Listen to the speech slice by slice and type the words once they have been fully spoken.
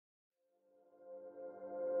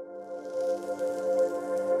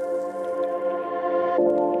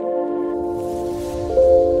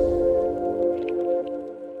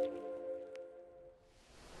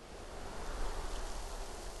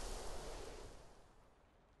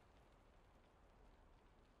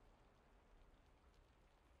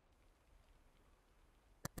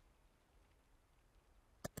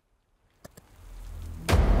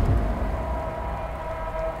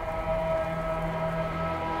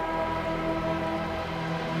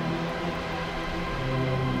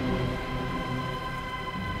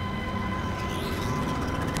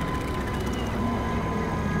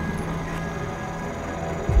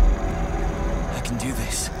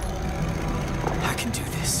can do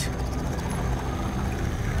this.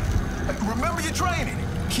 Remember your training.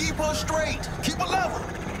 Keep her straight. Keep her level.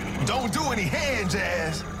 Don't do any hand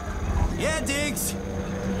jazz. Yeah, Diggs.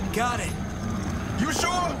 Got it. You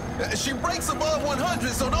sure? She breaks above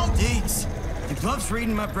 100, so don't... Diggs, the glove's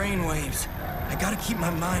reading my brainwaves. I gotta keep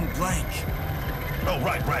my mind blank. Oh,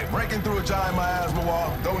 right. Breaking through a giant miasma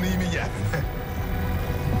wall. Don't need me yapping.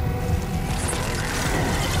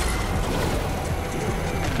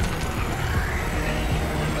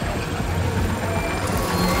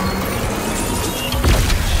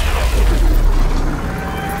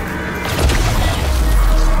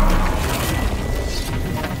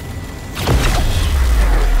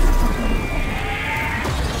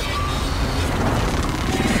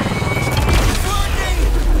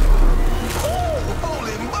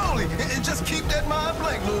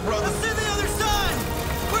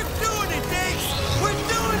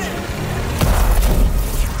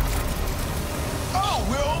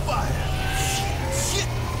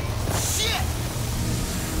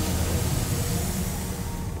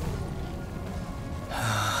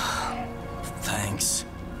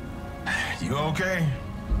 You okay?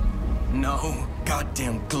 No.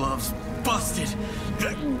 Goddamn gloves busted.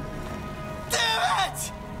 Damn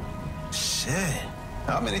it! Shit.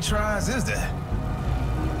 How many tries is that?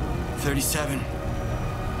 37.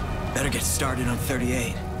 Better get started on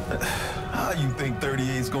 38. How you think 38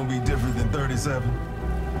 is gonna be different than 37?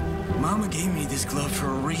 Mama gave me this glove for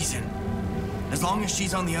a reason. As long as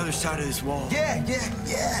she's on the other side of this wall.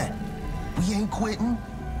 Yeah. We ain't quitting.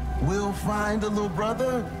 We'll find her, little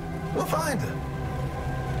brother. We'll find her.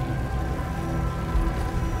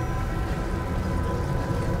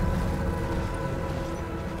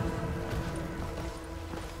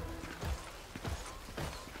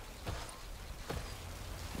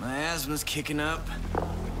 My asthma's kicking up.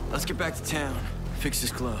 Let's get back to town. Fix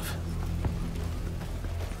this glove.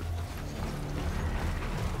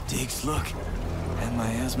 Diggs, look. That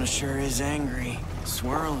miasma sure is angry.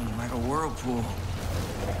 Swirling like a whirlpool.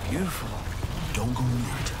 Beautiful. Don't go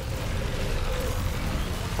near it.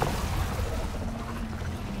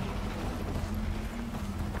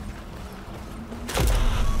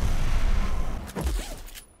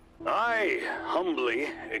 I humbly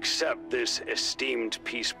accept this esteemed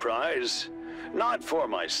peace prize, not for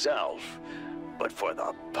myself, but for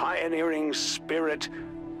the pioneering spirit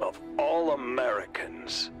of all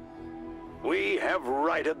Americans. We have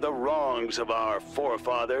righted the wrongs of our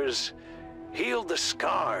forefathers, healed the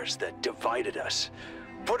scars that divided us,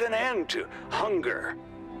 put an end to hunger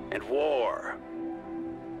and war.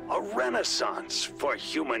 A renaissance for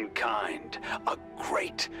humankind, a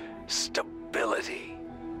great stability.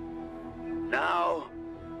 Now,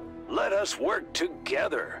 let us work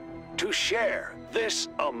together to share this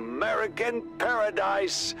American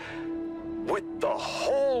paradise with the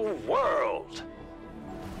whole world.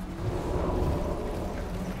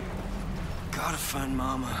 Gotta find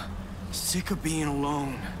Mama. Sick of being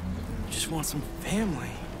alone. Just want some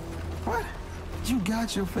family. What? You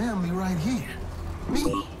got your family right here.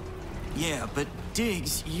 Me. Yeah, but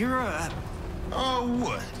Diggs, you're a...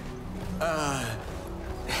 What?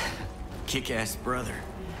 kick-ass brother.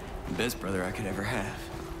 The best brother I could ever have.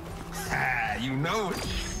 Ah, you know it.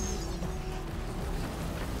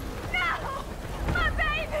 No! My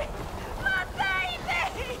baby! My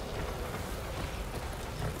baby!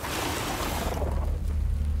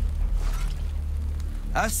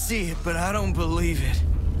 I see it, but I don't believe it.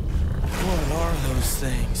 What are those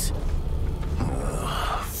things?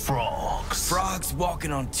 Frogs. Frogs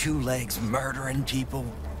walking on two legs, murdering people.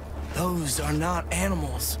 Those are not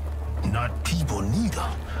animals. Not people neither.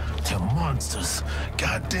 They're monsters.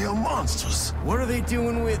 Goddamn monsters. What are they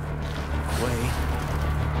doing with... Wait.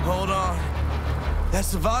 Hold on.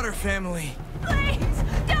 That's the Vodder family. Please,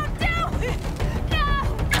 don't do it! No!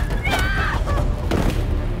 No!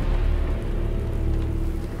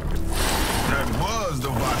 That was the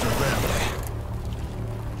Vodder family.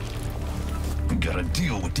 We gotta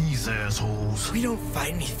deal with these assholes. We don't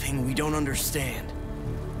fight anything we don't understand.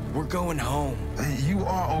 We're going home. Hey, you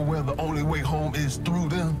are aware the only way home is through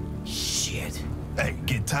them? Shit. Hey,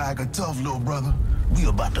 get tiger tough, little brother. We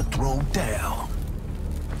about to throw down.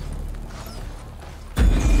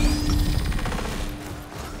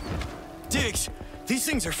 Diggs, these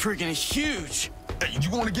things are freaking huge. Hey, you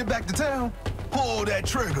want to get back to town? Pull that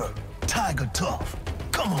trigger. Tiger tough.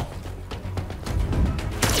 Come on.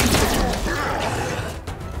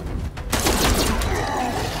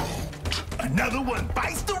 Another one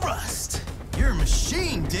bites the rust. You're a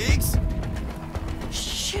machine, Diggs.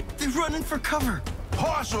 Shit, they're running for cover.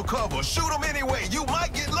 Partial cover. Shoot them anyway. You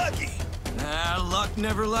might get lucky. Nah, luck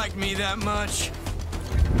never liked me that much.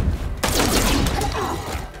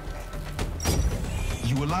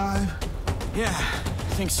 You alive? Yeah,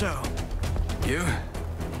 I think so. You?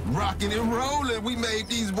 Rocking and rolling, we made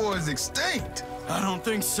these boys extinct. I don't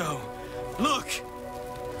think so. Look!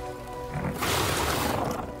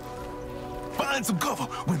 Find some cover.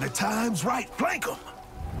 When the time's right, flank them.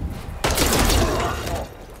 You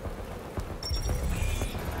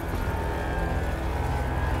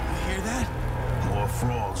hear that? More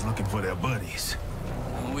frogs looking for their buddies.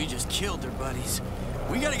 We just killed their buddies.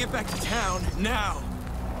 We gotta get back to town, now!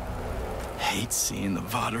 Hate seeing the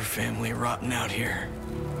Vodder family rotting out here.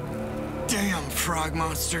 Damn frog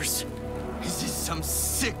monsters! Is this some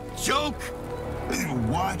sick joke?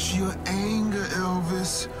 Watch your anger,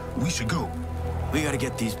 Elvis. We should go. We gotta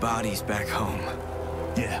get these bodies back home.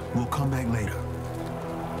 Yeah, we'll come back later.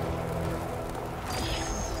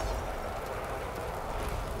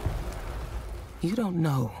 You don't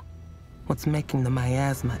know what's making the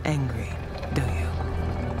miasma angry, do you?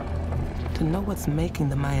 To know what's making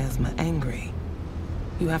the miasma angry,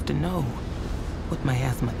 you have to know what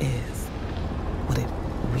miasma is, what it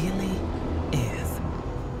really is.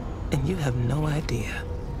 And you have no idea.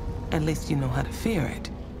 At least you know how to fear it.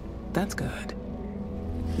 That's good.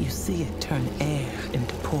 You see it turn air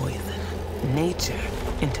into poison, nature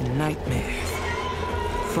into nightmares,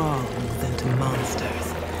 frogs into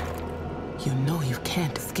monsters. You know you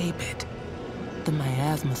can't escape it. The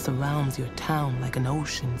miasma surrounds your town like an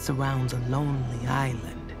ocean surrounds a lonely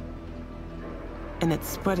island. And it's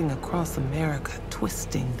spreading across America,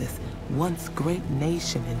 twisting this once great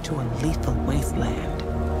nation into a lethal wasteland.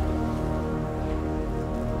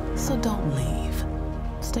 So don't leave.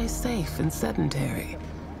 Stay safe and sedentary.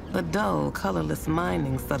 The dull, colorless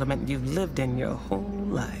mining settlement you've lived in your whole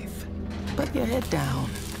life. Put your head down.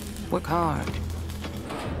 Work hard.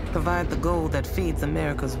 Provide the gold that feeds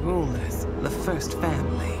America's rulers, the first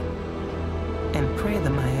family. And pray the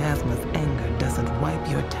miasma's anger doesn't wipe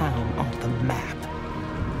your town off the map.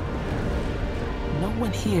 No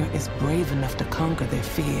one here is brave enough to conquer their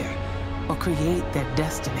fear or create their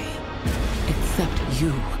destiny, except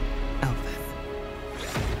you,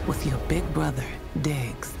 Elvis. With your big brother,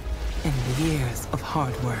 Diggs, and years of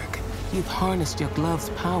hard work, you've harnessed your glove's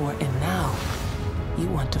power, and now you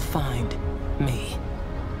want to find me.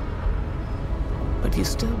 But you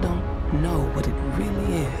still don't know what it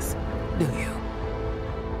really is, do you?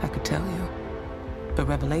 I could tell you, but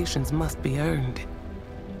revelations must be earned.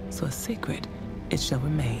 So a secret, it shall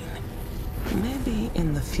remain. Maybe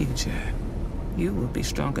in the future, you will be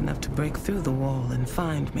strong enough to break through the wall and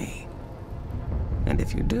find me. And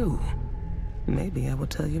if you do, maybe I will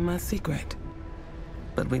tell you my secret.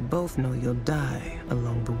 But we both know you'll die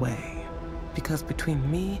along the way. Because between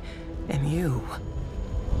me and you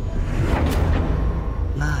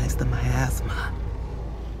lies the miasma.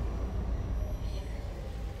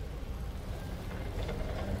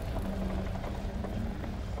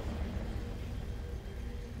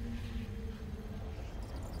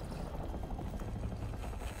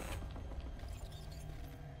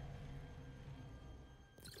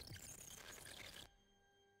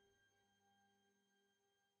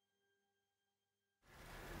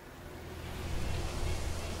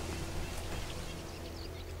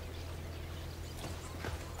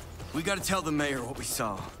 We gotta tell the mayor what we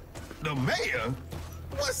saw. The mayor?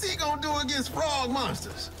 What's he gonna do against frog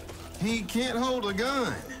monsters? He can't hold a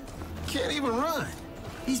gun. Can't even run.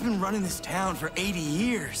 He's been running this town for 80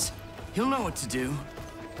 years. He'll know what to do.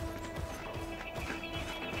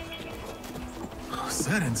 Oh,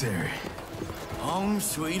 sedentary. Home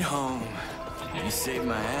sweet home. You saved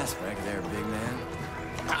my ass back there, big man.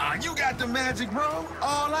 Ah, you got the magic, bro.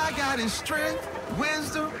 All I got is strength,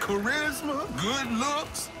 wisdom, charisma, good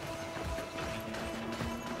looks.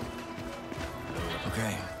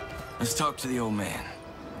 Okay, let's talk to the old man.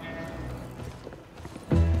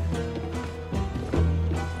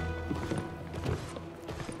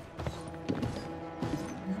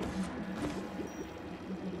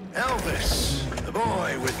 Elvis, the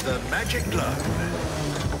boy with the magic glove.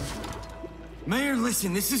 Mayor,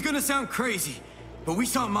 listen, this is gonna sound crazy, but we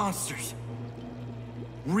saw monsters.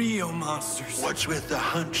 Real monsters. What's with the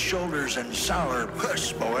hunched shoulders and sour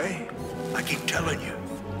puss, boy? I keep telling you,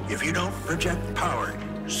 if you don't project power,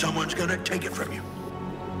 someone's gonna take it from you.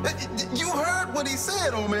 You heard what he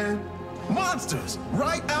said, old man. Monsters,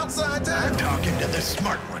 right outside town. I'm talking to the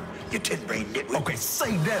smart one, you tin-brain nitwit. Okay,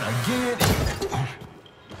 say that again.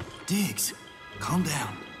 Diggs, calm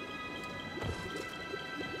down.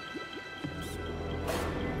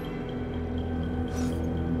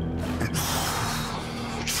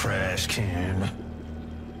 Trash can.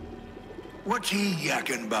 What's he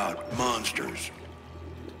yakking about, monsters?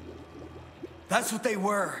 That's what they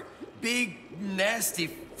were. Big, nasty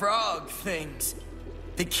frog things.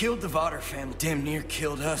 They killed the Vodder family. Damn near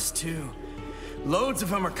killed us, too. Loads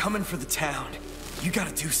of them are coming for the town. You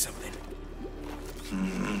gotta do something.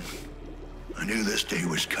 I knew this day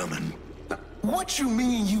was coming. What you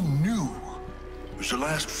mean you knew? It was the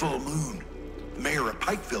last full moon. The mayor of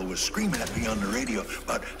Pikeville was screaming at me on the radio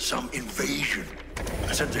about some invasion.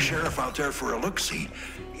 I sent the sheriff out there for a look-see.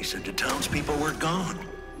 He said the townspeople were gone,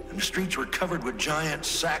 and the streets were covered with giant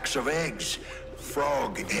sacks of eggs.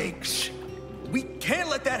 Frog eggs. We can't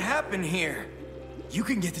let that happen here. You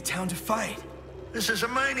can get the town to fight. This is a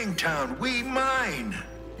mining town. We mine.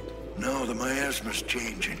 No, the miasma's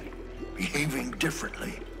changing. Behaving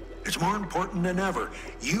differently. It's more important than ever.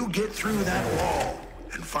 You get through that wall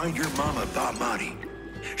and find your mama, Bamati.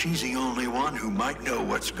 She's the only one who might know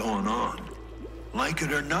what's going on. Like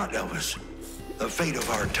it or not, Elvis, the fate of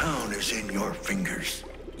our town is in your fingers.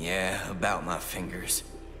 Yeah, about my fingers.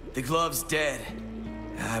 The glove's dead.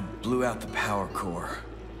 I blew out the power core.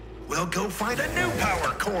 Well, go find a new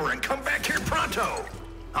power core and come back here pronto.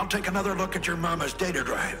 I'll take another look at your mama's data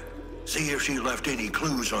drive. See if she left any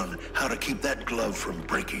clues on how to keep that glove from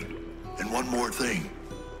breaking. And one more thing.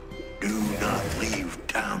 Do not leave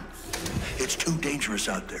town. It's too dangerous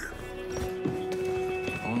out there.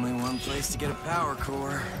 Only one place to get a power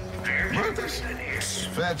core.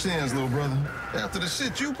 Fat chance, little brother. After the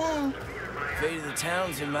shit you pulled. Fate of the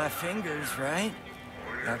town's in my fingers, right?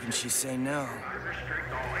 How can she say no?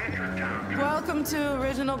 Welcome to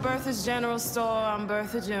Original Bertha's General Store. I'm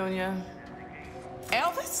Bertha Jr.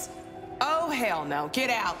 Elvis? Oh, hell no.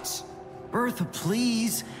 Get out. Bertha,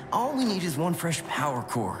 please. All we need is one fresh power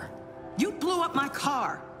core. You blew up my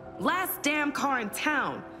car. Last damn car in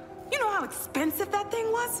town. You know how expensive that thing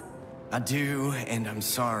was? I do, and I'm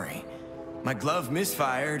sorry. My glove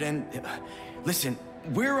misfired, and... listen,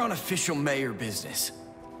 we're on official mayor business.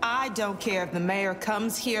 I don't care if the mayor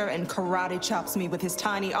comes here and karate chops me with his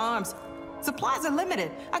tiny arms. Supplies are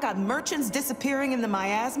limited. I got merchants disappearing in the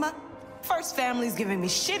miasma. First Family's giving me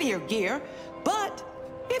shittier gear. But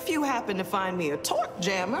if you happen to find me a torque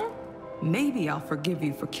jammer, maybe I'll forgive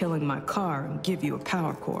you for killing my car and give you a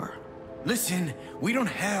power core. Listen, we don't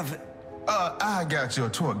have... I got your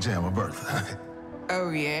torque jammer, Bertha.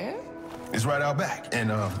 Oh, yeah? It's right out back. And,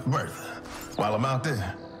 Bertha, while I'm out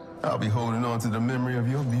there, I'll be holding on to the memory of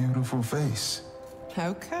your beautiful face.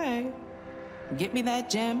 Okay. Get me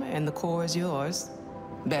that jammer and the core is yours.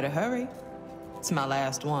 Better hurry. It's my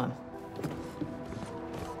last one.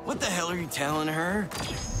 What the hell are you telling her?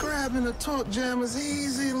 Grabbing a torque jammer's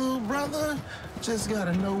easy, little brother. Just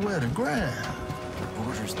gotta know where to grab. The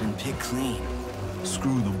border's been picked clean.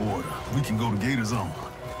 Screw the border. We can go to Gator Zone.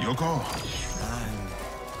 Your call. I'm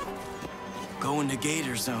going to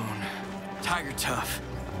Gator Zone. Tiger tough.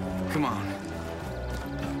 Come on.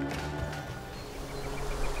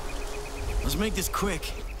 Let's make this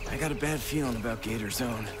quick. I got a bad feeling about Gator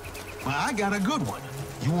Zone. Well, I got a good one.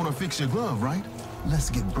 You want to fix your glove, right?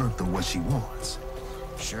 Let's get Bertha what she wants.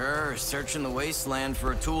 Sure, searching the wasteland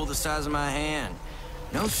for a tool the size of my hand.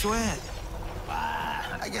 No sweat.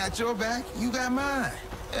 I got your back, you got mine.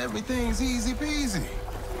 Everything's easy peasy.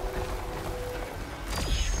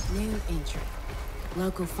 New entry.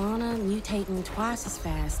 Local fauna mutating twice as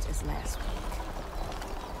fast as last week.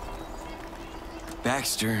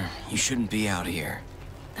 Baxter, you shouldn't be out here.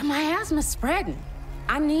 The miasma's spreading.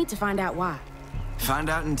 I need to find out why. Find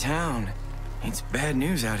out in town. It's bad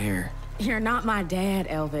news out here. You're not my dad,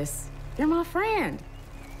 Elvis. You're my friend.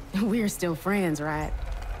 We're still friends, right?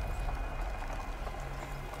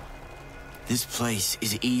 This place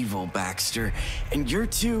is evil, Baxter, and you're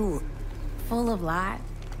too... Full of light?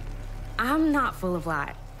 I'm not full of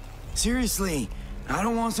light. Seriously, I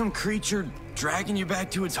don't want some creature dragging you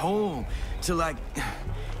back to its hole to, like,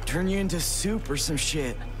 turn you into soup or some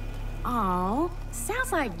shit. Aw,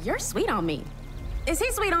 sounds like you're sweet on me. Is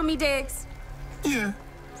he sweet on me, Diggs? Yeah.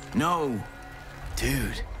 No.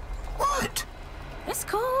 Dude. What? It's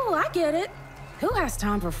cool, I get it. Who has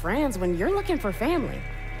time for friends when you're looking for family?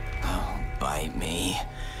 Oh, bite me.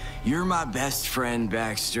 You're my best friend,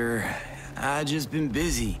 Baxter. I just been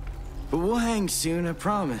busy. But we'll hang soon, I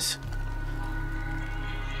promise.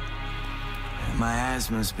 My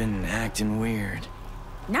asthma's been acting weird.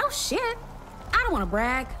 No shit. I don't want to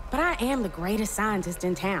brag, but I am the greatest scientist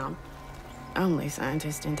in town. Only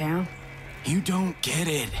scientist in town. You don't get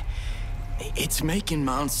it. It's making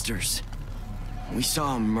monsters. We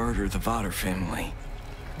saw him murder the Vodder family.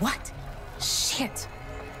 What? Shit.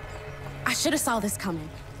 I should have saw this coming.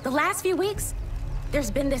 The last few weeks, there's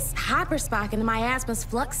been this hyperspike in the miasma's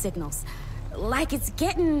flux signals. Like it's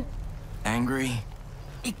getting... Angry?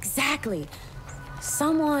 Exactly.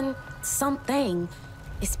 Someone, something,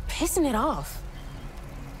 is pissing it off.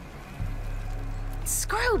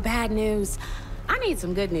 Screw bad news. I need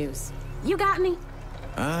some good news. You got any?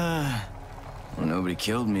 Well, nobody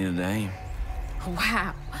killed me today.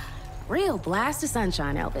 Wow. Real blast of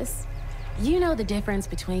sunshine, Elvis. You know the difference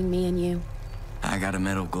between me and you? I got a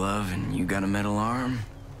metal glove and you got a metal arm.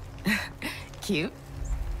 Cute.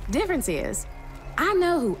 Difference is, I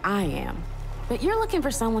know who I am, but you're looking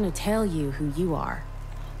for someone to tell you who you are.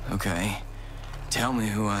 Okay. Tell me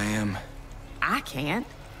who I am. I can't.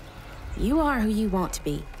 You are who you want to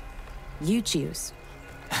be. You choose.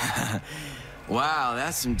 Wow,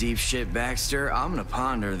 that's some deep shit, Baxter. I'm gonna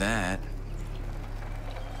ponder that.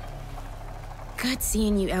 Good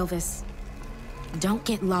seeing you, Elvis. Don't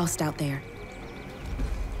get lost out there.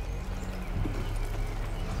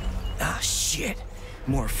 Ah, shit.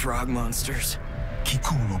 More frog monsters. Keep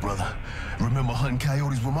cool, little brother. Remember hunting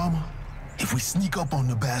coyotes with Mama? If we sneak up on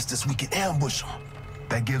the bastards, we can ambush them.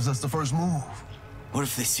 That gives us the first move. What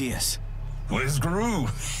if they see us? Where's Guru?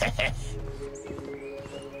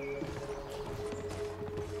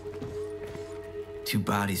 2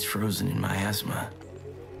 bodies frozen in miasma.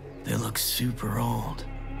 They look super old.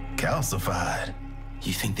 Calcified.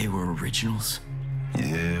 You think they were originals?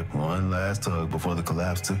 Yeah, one last tug before the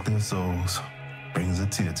collapse took their souls. Brings a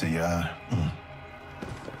tear to your eye.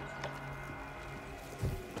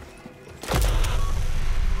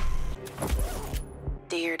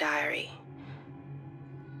 Dear Diary,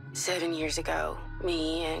 7 years ago,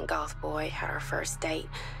 me and Goth Boy had our first date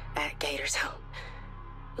at Gator's home.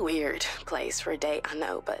 Weird place for a date, I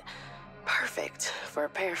know, but perfect for a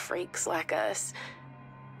pair of freaks like us.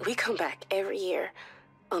 We come back every year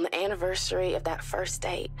on the anniversary of that first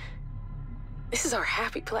date. This is our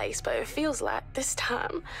happy place, but it feels like this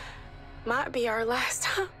time might be our last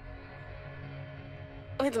time.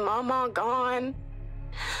 With Mama gone,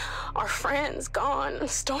 our friends gone,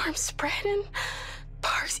 storm spreading,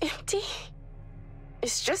 bars empty.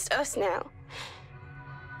 It's just us now,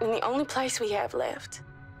 and the only place we have left.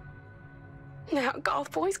 Now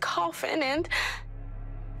Goth Boy's coughing and...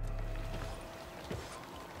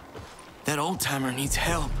 That old-timer needs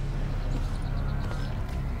help.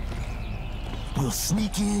 We'll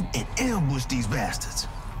sneak in and ambush these bastards.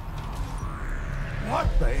 What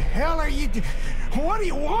the hell are you What do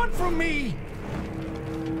you want from me?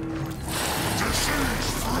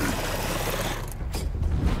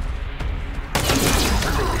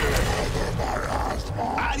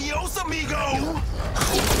 Adios, amigo!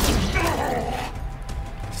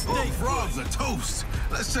 Those frogs are toast.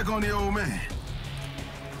 Let's check on the old man.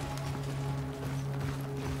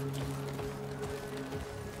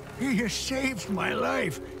 You saved my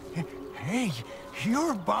life. Hey,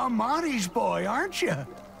 you're Balmonti's boy, aren't you?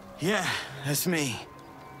 Yeah, that's me.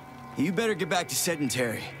 You better get back to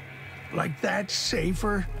sedentary. Like that's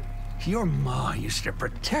safer? Your ma used to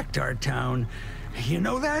protect our town. You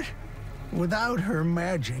know that? Without her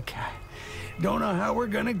magic, I don't know how we're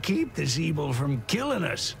gonna keep this evil from killing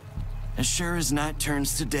us. As sure as night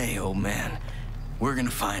turns to day, old man, we're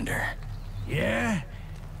gonna find her. Yeah?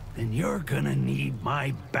 Then you're gonna need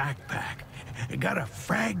my backpack. Got a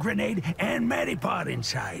frag grenade and medipod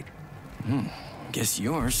inside. Guess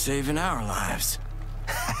you're saving our lives.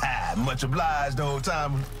 Much obliged, old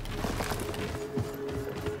timer.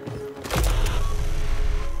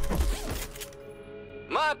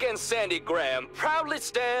 Mark and Sandy Graham proudly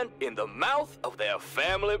stand in the mouth of their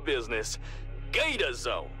family business, Gator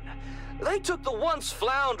Zone. They took the once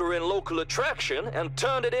floundering local attraction and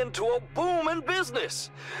turned it into a booming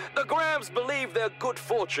business. The Grahams believe their good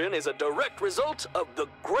fortune is a direct result of the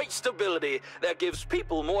great stability that gives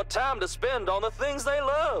people more time to spend on the things they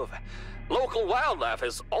love. Local wildlife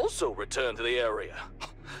has also returned to the area.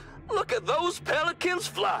 Look at those pelicans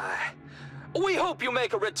fly. We hope you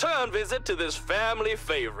make a return visit to this family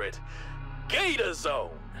favorite, Gator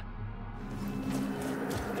Zone.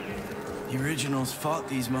 The originals fought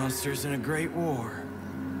these monsters in a great war.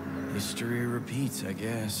 History repeats, I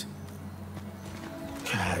guess.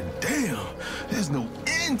 God damn, there's no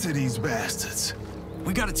end to these bastards.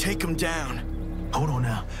 We gotta take them down. Hold on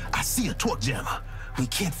now, I see a torque jammer. We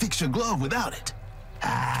can't fix your glove without it.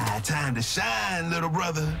 Time to shine, little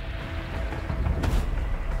brother.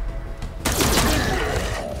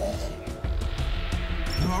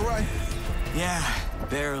 You all right? Yeah,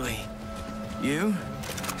 barely. You?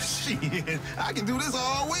 Shit, I can do this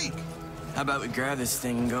all week. How about we grab this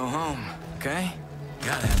thing and go home, okay?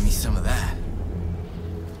 Gotta have me some of that.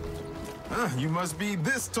 You must be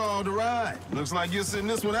this tall to ride. Looks like you're sitting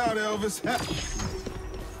this one out, Elvis.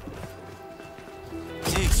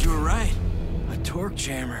 Diggs, you were right. A torque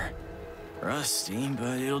jammer. Rusty,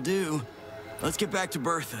 but it'll do. Let's get back to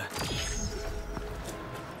Bertha.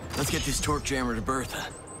 Let's get this torque jammer to Bertha.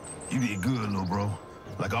 You did good, little bro.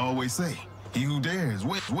 Like I always say, he who dares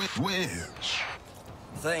wins.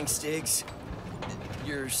 Thanks, Diggs.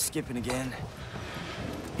 You're skipping again.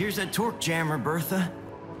 Here's that torque jammer, Bertha.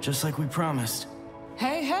 Just like we promised.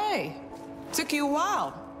 Hey, hey. Took you a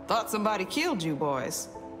while. Thought somebody killed you boys.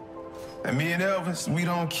 And me and Elvis, we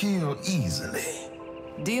don't kill easily.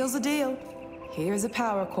 Deal's a deal. Here's a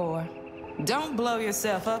power core. Don't blow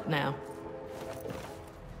yourself up now.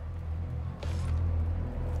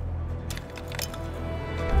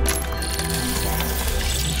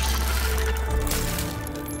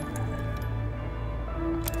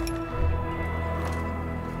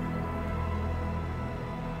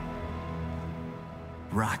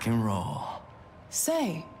 Rock and roll.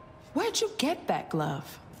 Say, where'd you get that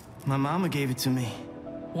glove? My mama gave it to me.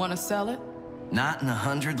 Wanna sell it? Not in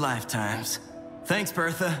 100 lifetimes. Thanks,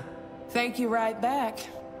 Bertha. Thank you right back.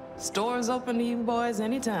 Store's open to you boys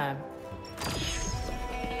anytime.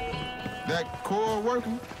 That core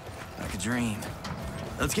working? Like a dream.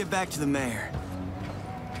 Let's get back to the mayor.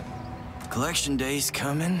 Collection day's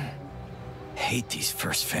coming. Hate these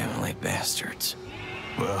first family bastards.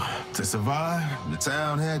 Well, to survive, the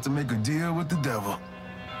town had to make a deal with the devil.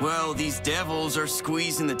 Well, these devils are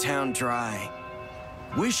squeezing the town dry.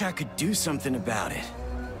 Wish I could do something about it.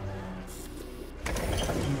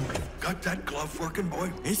 Got that glove working,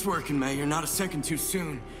 boy? It's working, Mayor, not a second too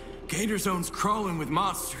soon. Gator Zone's crawling with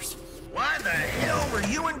monsters. Why the hell were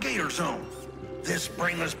you in Gator Zone? This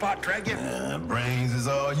brainless pot dragon? Brains is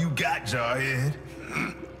all you got, Jarhead.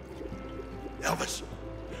 Elvis,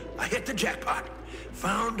 I hit the jackpot.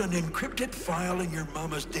 Found an encrypted file in your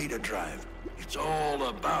mama's data drive. It's all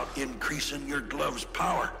about increasing your glove's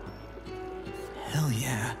power. Hell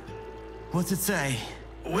yeah. What's it say?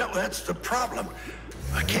 Well, that's the problem.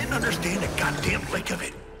 I can't understand a goddamn lick of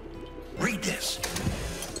it. Read this.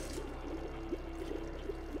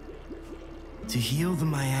 To heal the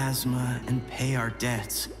miasma and pay our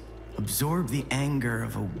debts, absorb the anger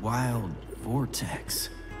of a wild vortex.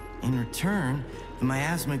 In return, the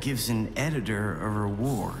miasma gives an editor a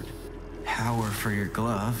reward. Power for your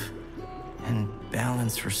glove, and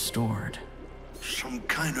balance restored. Some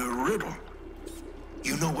kind of riddle.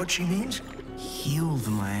 You know what she means? Heal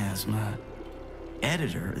the miasma.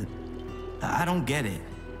 Editor? I don't get it.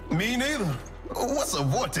 Me neither. What's a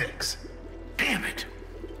vortex? Damn it.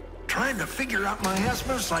 Trying to figure out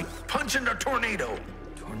miasma's like punching a tornado.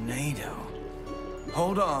 Tornado?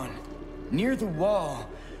 Hold on. Near the wall,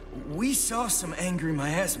 we saw some angry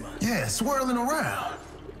miasma. Yeah, swirling around.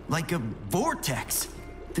 Like a vortex.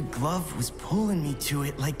 The glove was pulling me to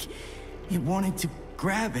it like it wanted to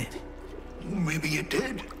grab it. Maybe it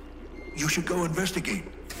did. You should go investigate.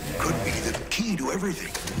 Could be the key to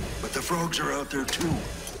everything. But the frogs are out there too.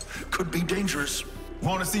 Could be dangerous.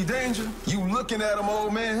 Want to see danger? You looking at him,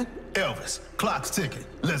 old man? Elvis, clock's ticking.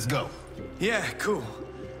 Let's go. Yeah, cool.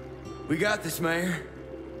 We got this, Mayor.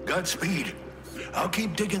 Godspeed. I'll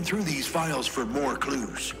keep digging through these files for more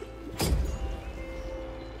clues.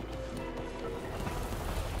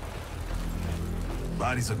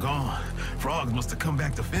 Bodies are gone. Frogs must have come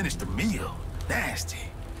back to finish the meal. Nasty.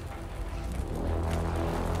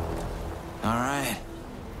 All right.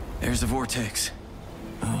 There's the vortex.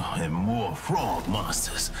 Oh, and more frog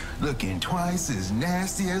monsters. Looking twice as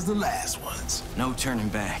nasty as the last ones. No turning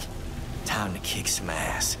back. Time to kick some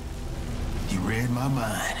ass. You read my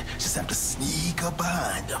mind. Just have to sneak up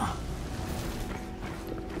behind them.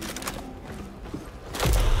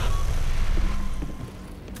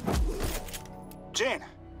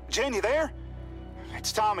 Jen, you there?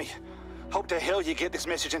 It's Tommy. Hope to hell you get this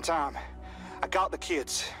message in time. I got the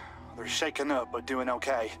kids. They're shaken up, but doing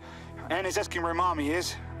okay. Annie's asking where Mommy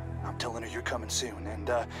is. I'm telling her you're coming soon. And,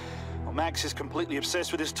 well, Max is completely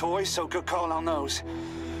obsessed with his toys, so good call on those.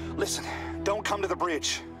 Listen, don't come to the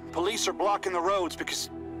bridge. Police are blocking the roads because,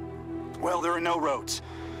 well, there are no roads.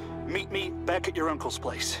 Meet me back at your uncle's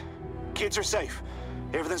place. Kids are safe.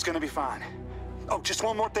 Everything's gonna be fine. Oh, just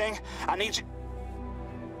one more thing. I need you...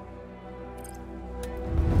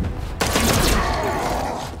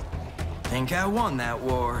 Think I won that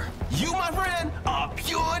war. You, my friend, are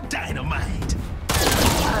pure dynamite.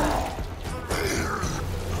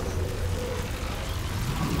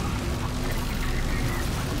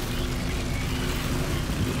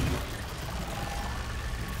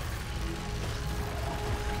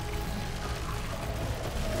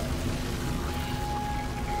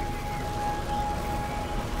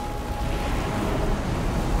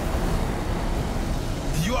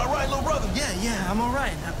 You all right, little brother? Yeah, I'm all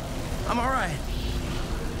right. I'm all right.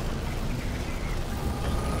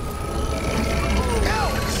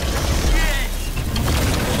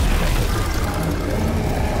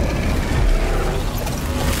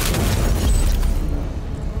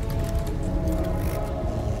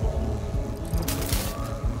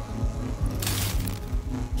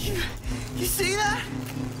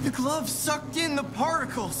 glove sucked in the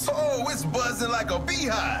particles. Oh, it's buzzing like a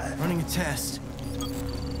beehive. Running a test.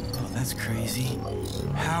 Oh, that's crazy.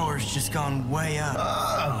 Power's just gone way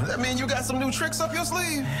up. That mean you got some new tricks up your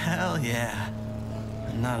sleeve? Hell yeah.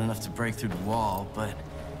 Not enough to break through the wall, but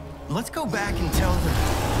let's go back and tell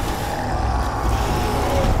them.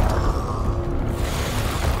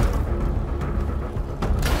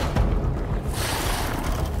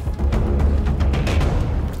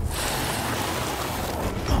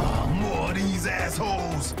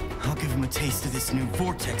 Assholes. I'll give him a taste of this new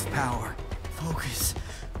vortex power. Focus.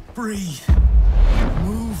 Breathe.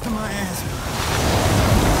 Move the miasma.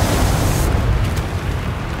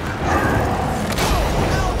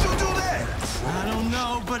 How'd you do that? I don't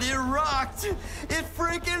know, but it rocked. It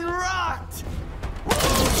freaking rocked.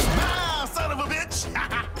 Ah, son of a bitch.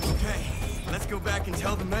 Okay, let's go back and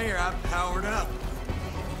tell the mayor I've powered up.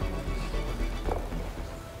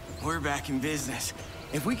 We're back in business.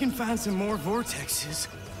 If we can find some more vortexes...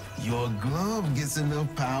 Your glove gets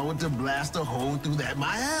enough power to blast a hole through that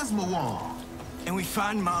miasma wall. And we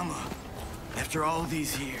find Mama, after all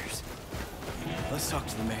these years. Let's talk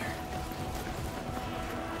to the mayor.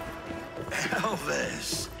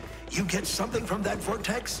 Elvis, you get something from that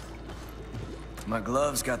vortex? My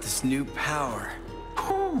glove's got this new power.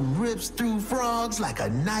 Who rips through frogs like a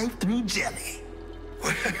knife through jelly?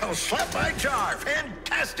 Well, slap my jar.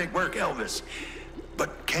 Fantastic work, Elvis.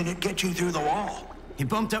 But can it get you through the wall? He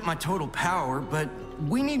bumped up my total power, but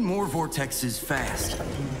we need more vortexes fast.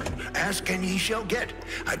 Ask and ye shall get.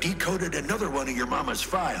 I decoded another one of your mama's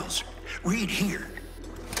files. Read here.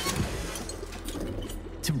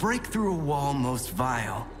 To break through a wall most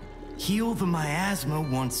vile, heal the miasma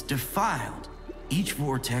once defiled. Each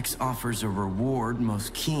vortex offers a reward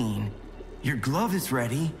most keen. Your glove is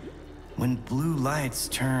ready when blue lights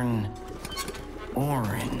turn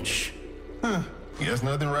orange. Huh. Guess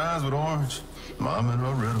nothing rhymes with orange. Mom and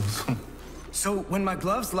her riddles. So when my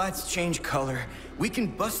glove's lights change color, we can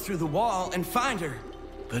bust through the wall and find her.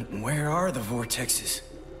 But where are the vortexes?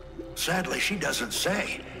 Sadly, she doesn't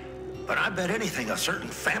say. But I bet anything a certain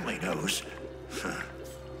family knows.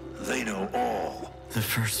 They know all. The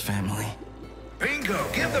first family. Bingo!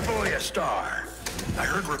 Give the boy a star. I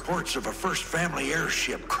heard reports of a first family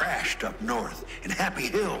airship crashed up north in Happy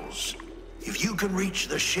Hills. If you can reach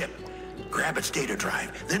the ship, grab its data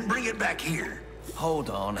drive, then bring it back here. Hold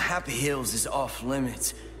on, Happy Hills is off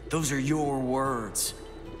limits. Those are your words.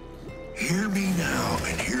 Hear me now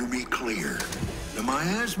and hear me clear. The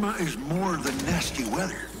miasma is more than nasty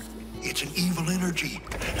weather. It's an evil energy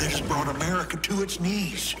that has brought America to its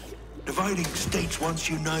knees. Dividing states once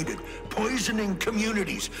united, poisoning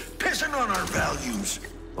communities, pissing on our values.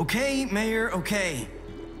 Okay, Mayor, okay.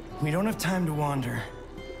 We don't have time to wander.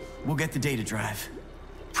 We'll get the data drive.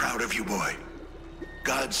 Proud of you, boy.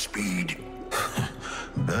 Godspeed.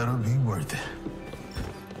 Better be worth it.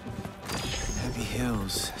 Happy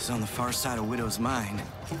Hills is on the far side of Widow's Mine.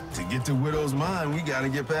 To get to Widow's Mine, we gotta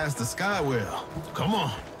get past the Skywell. Come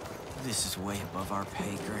on. This is way above our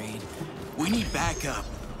pay grade. We need backup.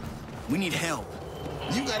 We need help.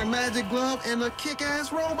 You got a magic glove and a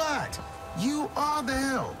kick-ass robot. You are the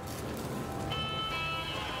help.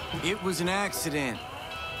 It was an accident.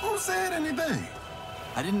 Who said anything?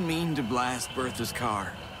 I didn't mean to blast Bertha's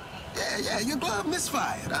car. Yeah, your glove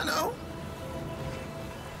misfired, I know.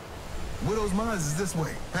 Widow's Mines is this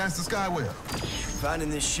way, past the Skywell. Finding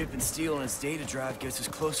this ship and stealing its data drive gets us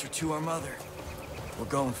closer to our mother. We're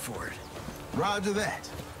going for it. Roger that.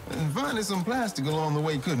 And finding some plastic along the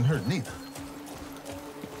way couldn't hurt neither.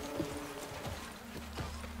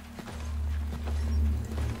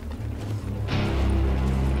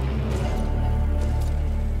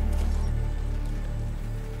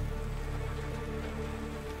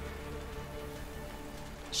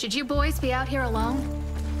 Should you boys be out here alone?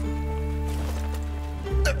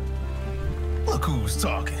 Look who's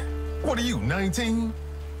talking. What are you, 19?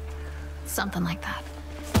 Something like that.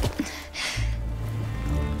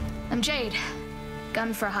 I'm Jade,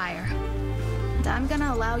 gun for hire. And I'm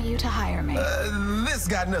gonna allow you to hire me. This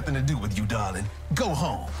got nothing to do with you, darling. Go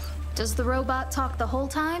home. Does the robot talk the whole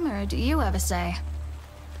time, or do you have a say?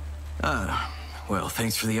 Well,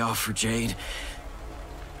 thanks for the offer, Jade.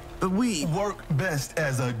 But we work best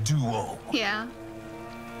as a duo. Yeah?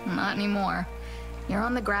 Not anymore. You're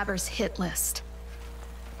on the Grabbers hit list.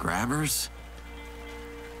 Grabbers?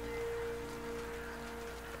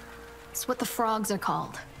 It's what the frogs are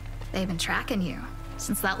called. They've been tracking you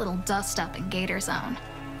since that little dust-up in Gator Zone.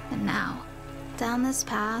 And now, down this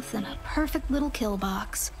path in a perfect little kill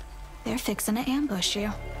box, they're fixing to ambush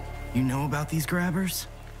you. You know about these grabbers?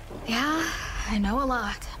 Yeah, I know a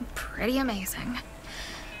lot. Pretty amazing.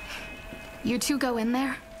 You two go in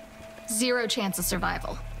there, 0 chance of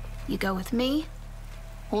survival. You go with me,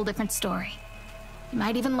 whole different story. You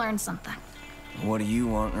might even learn something. What do you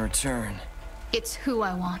want in return? It's who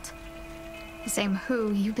I want. The same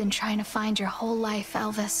who you've been trying to find your whole life,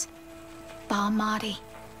 Elvis. Bahmati.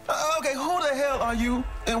 Okay, who the hell are you,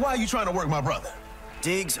 and why are you trying to work my brother?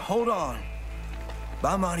 Diggs, hold on.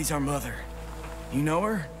 Bahmati's our mother. You know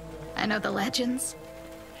her? I know the legends.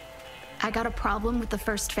 I got a problem with the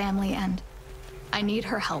first family, and I need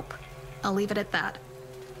her help. I'll leave it at that.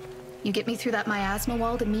 You get me through that miasma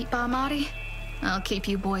wall to meet Bahmati, I'll keep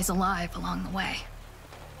you boys alive along the way.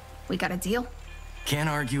 We got a deal? Can't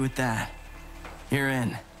argue with that. You're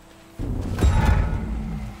in.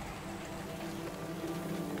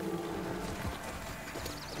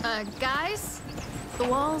 Guys? The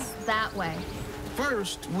wall's that way.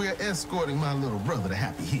 First, we're escorting my little brother to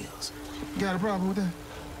Happy Hills. Got a problem with that?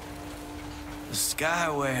 The Sky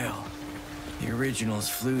Whale. The originals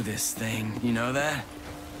flew this thing. You know that?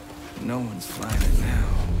 No one's flying it now.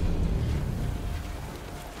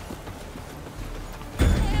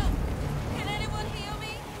 Help! Can anyone heal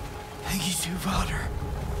me? Peggy Sue Potter.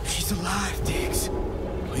 She's alive, Diggs.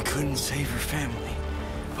 We couldn't save her family,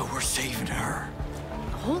 but we're saving her.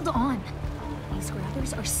 Hold on. These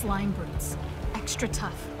grabbers are slime brutes. Extra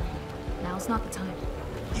tough. Now's not the time.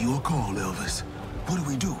 Your call, Elvis. What do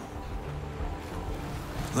we do?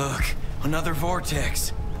 Look, another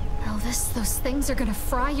vortex. Elvis, those things are gonna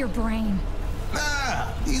fry your brain.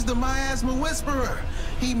 Nah, he's the miasma whisperer.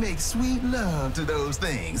 He makes sweet love to those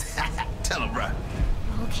things. Tell him, bro.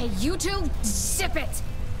 Okay, you two, zip it!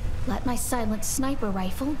 Let my silent sniper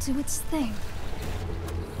rifle do its thing.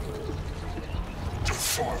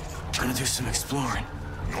 Gonna do some exploring.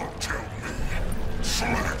 Not tell me.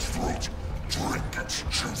 Slit its throat. Drink its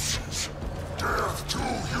juices. Death to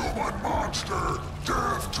human monster.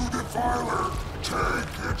 Death to defiler.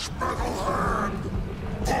 Take its metal hand.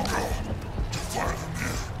 Buckle. Defiler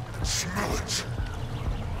near. Smell it.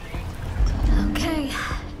 Okay,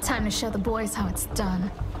 time to show the boys how it's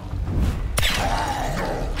done.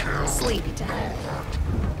 Sleepy time.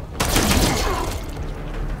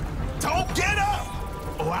 Don't get up!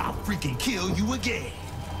 Or I'll freaking kill you again.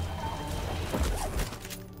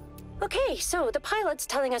 Okay, so the pilot's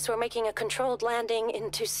telling us we're making a controlled landing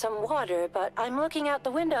into some water, but I'm looking out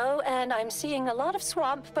the window and I'm seeing a lot of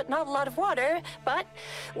swamp, but not a lot of water. But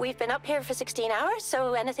we've been up here for 16 hours,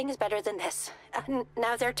 so anything is better than this.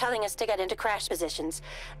 Now they're telling us to get into crash positions.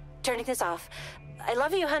 Turning this off. I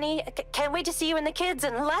love you, honey. Can't wait to see you and the kids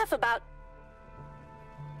and laugh about...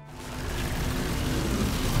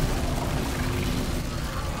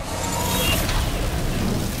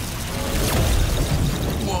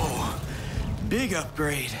 Whoa, big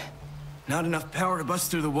upgrade. Not enough power to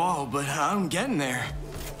bust through the wall, but I'm getting there.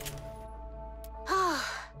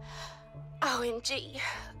 OMG.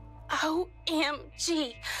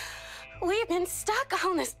 OMG. We've been stuck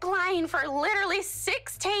on this plane for literally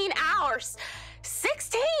 16 hours.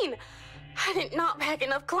 16! I did not pack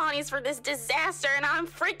enough clonies for this disaster, and I'm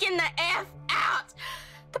freaking the F out.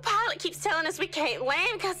 The pilot keeps telling us we can't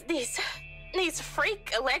land because of these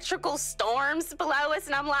freak electrical storms below us,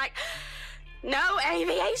 and I'm like, no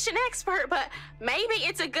aviation expert, but maybe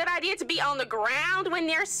it's a good idea to be on the ground when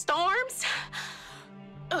there's storms.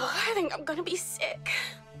 Ugh, I think I'm gonna be sick.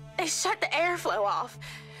 They shut the airflow off.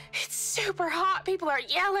 It's super hot. People are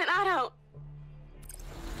yelling. I don't...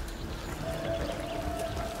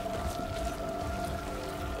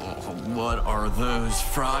 What are those,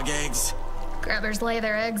 frog eggs? Grabbers lay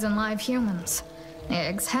their eggs in live humans.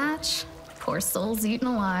 Eggs hatch, poor souls eaten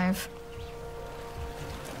alive.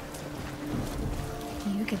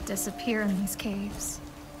 You could disappear in these caves.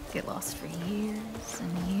 Get lost for years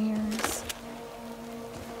and years.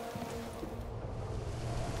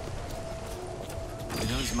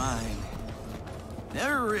 Those mine.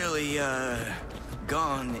 Never really,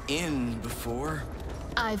 gone in before.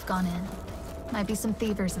 I've gone in. Might be some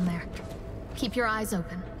thievers in there. Keep your eyes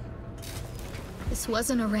open. This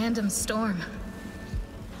wasn't a random storm.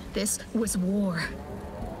 This was war.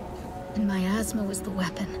 And miasma was the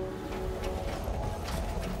weapon.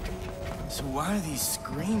 So why are these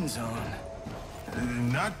screens on?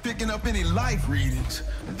 Not picking up any life readings.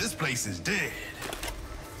 This place is dead.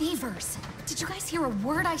 Thievers! Did you guys hear a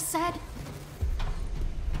word I said?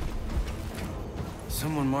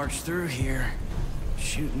 Someone marched through here,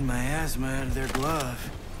 shooting miasma out of their glove.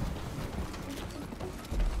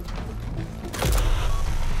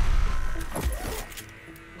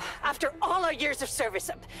 After all our years of service,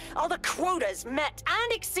 all the quotas met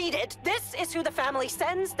and exceeded, this is who the family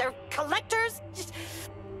sends. They're collectors?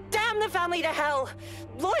 Damn Damn the family to hell!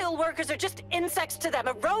 Loyal workers are just insects to them,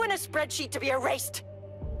 a row in a spreadsheet to be erased.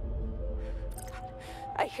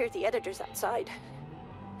 I hear the editors outside.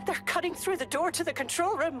 They're cutting through the door to the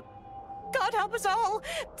control room. God help us all!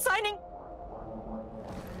 Signing...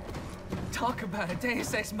 Talk about a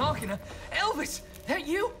Deus Ex Machina. Elvis! That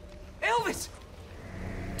you? Elvis!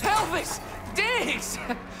 Elvis! Diggs!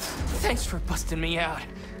 Thanks for busting me out.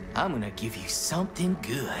 I'm gonna give you something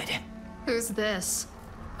good. Who's this?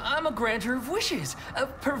 I'm a granter of wishes, a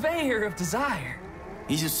purveyor of desire.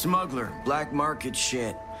 He's a smuggler, black market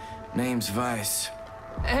shit. Name's Vice.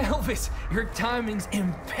 Elvis, your timing's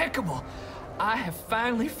impeccable. I have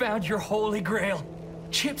finally found your holy grail.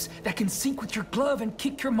 Chips that can sync with your glove and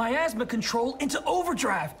kick your miasma control into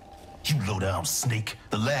overdrive. You low-down snake.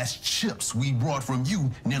 The last chips we brought from you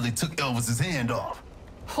nearly took Elvis's hand off.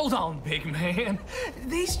 Hold on, big man.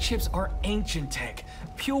 These chips are ancient tech,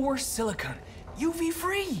 pure silicon,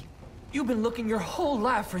 UV-free. You've been looking your whole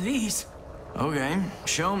life for these. Okay,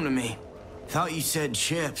 show them to me. Thought you said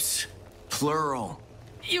chips. Plural.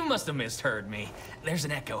 You must have misheard me. There's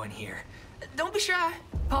an echo in here. Don't be shy.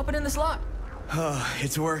 Pop it in the slot. Oh,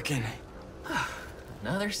 it's working.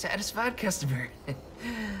 Another satisfied customer.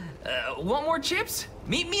 Want more chips?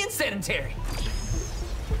 Meet me in Sedentary.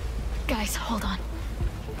 Guys, hold on.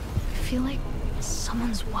 I feel like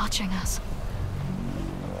someone's watching us.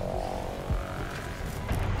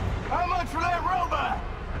 How much for that robot?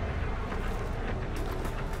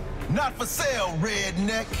 Not for sale,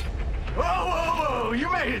 redneck. Whoa, whoa, whoa, you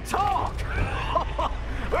made it talk!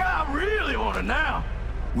 Well, I really want to now.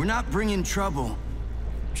 We're not bringing trouble.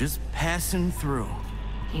 Just passing through.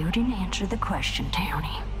 You didn't answer the question,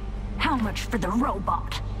 Townie. How much for the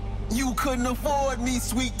robot? You couldn't afford me,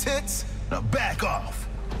 sweet tits. Now back off.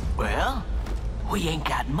 Well, we ain't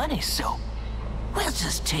got money, so we'll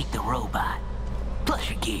just take the robot. Plus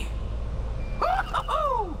your gear. You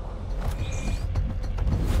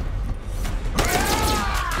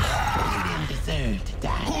didn't deserve to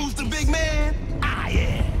die. Who's the big man? I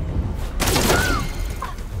am.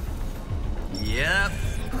 Yep.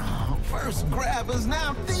 First grabbers,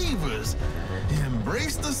 now thievers.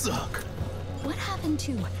 Embrace the suck. What happened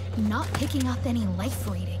to not picking up any life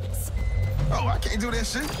readings? Oh, I can't do that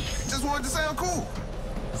shit. Just wanted to sound cool.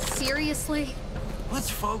 Seriously?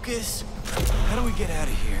 Let's focus. How do we get out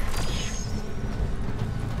of here?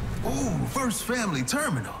 Ooh, first family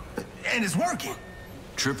terminal. And it's working.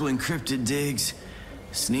 Triple encrypted, Diggs.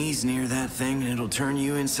 Sneeze near that thing and it'll turn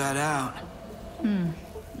you inside out.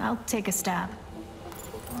 I'll take a stab.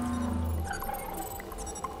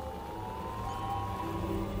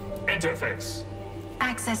 Interface.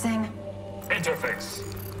 Accessing. Interface.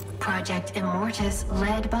 Project Immortus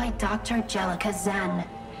led by Dr. Jellica Zen.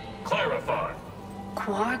 Clarify.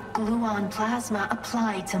 Quark gluon plasma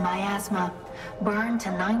applied to miasma. Burn to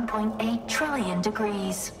 9.8 trillion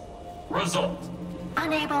degrees. Result.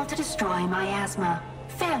 Unable to destroy miasma.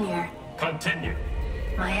 Failure. Continue.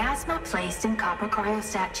 Miasma placed in copper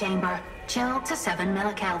cryostat chamber. Chilled to 7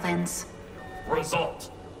 millikelvins.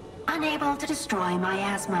 Result. Unable to destroy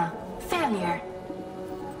miasma. Failure.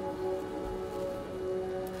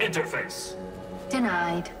 Interface.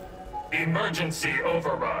 Denied. Emergency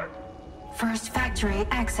override. First factory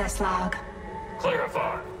access log.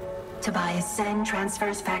 Clarify. Tobias Zen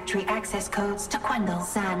transfers factory access codes to Quendel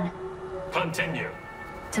Zen. Continue.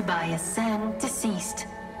 Tobias Zen deceased.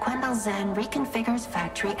 Quendel Zen reconfigures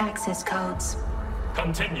factory access codes.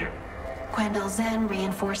 Continue. Quendel Zen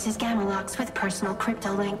reinforces gamma locks with personal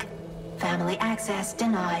cryptolink. Family access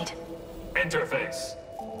denied. Interface.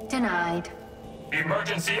 Denied.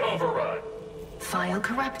 Emergency override. File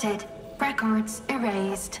corrupted. Records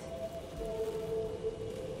erased.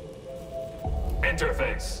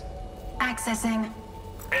 Interface. Accessing.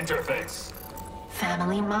 Interface.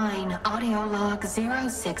 Family mine audio log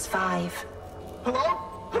 065. Hello?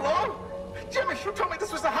 Hello? Jimmy, you told me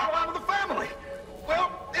this was the highlight of the family.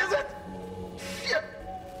 Well, is it? Shit.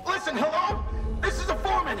 Listen, hello? This is a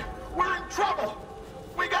foreman. We're in trouble.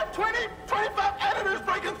 We got 25 editors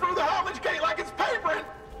breaking through the homage gate like it's papering.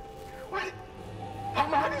 Wait,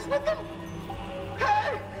 Almighty's with them?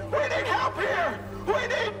 Hey, we need help here. We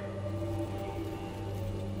need...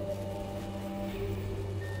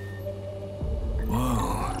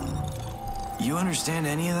 Whoa. You understand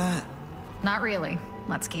any of that? Not really.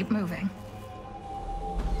 Let's keep moving.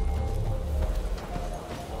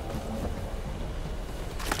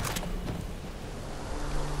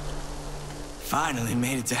 Finally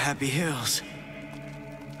made it to Happy Hills.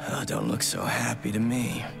 Oh, don't look so happy to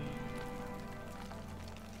me.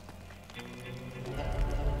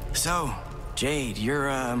 So, Jade, you're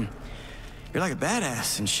You're like a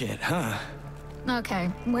badass and shit, huh? Okay,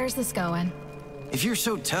 where's this going? If you're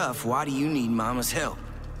so tough, why do you need Mama's help?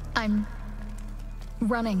 I'm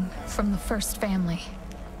running from the first family.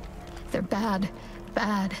 They're bad,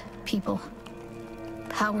 bad people.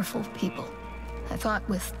 Powerful people. I thought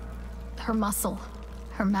with her muscle,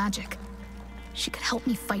 her magic, she could help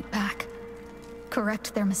me fight back.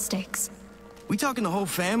 Correct their mistakes. We talking the whole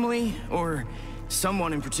family, or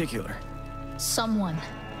someone in particular? Someone.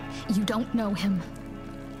 You don't know him.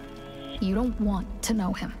 You don't want to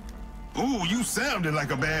know him. Ooh, you sounded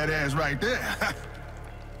like a badass right there.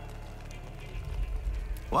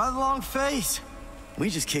 Why the long face? We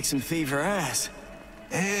just kicked some fever ass.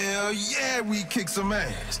 Hell yeah, we kicked some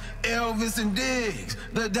ass. Elvis and Diggs,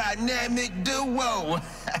 the dynamic duo.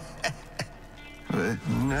 But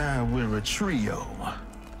now we're a trio.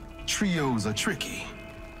 Trios are tricky.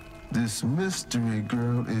 This mystery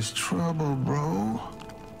girl is trouble, bro.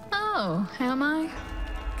 Oh, am I?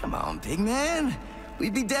 Come on, big man.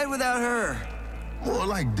 We'd be dead without her. More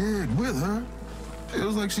like dead with her.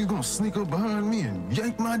 Feels like she's gonna sneak up behind me and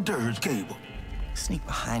yank my dirge cable. Sneak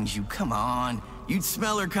behind you? Come on. You'd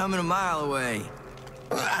smell her coming a mile away.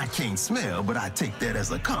 I can't smell, but I take that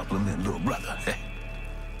as a compliment, little brother.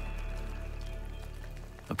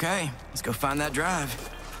 Okay, let's go find that drive.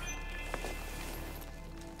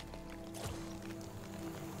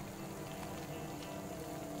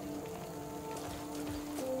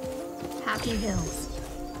 Happy Hills.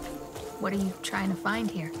 What are you trying to find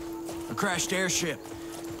here? A crashed airship.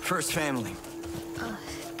 First family.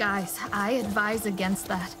 Guys, I advise against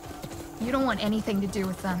that. You don't want anything to do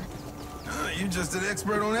with them. You just an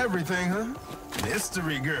expert on everything, huh?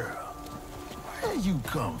 Mystery girl. Where you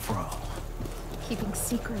come from? Keeping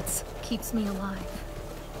secrets keeps me alive.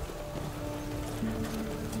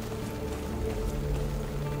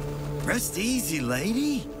 Rest easy,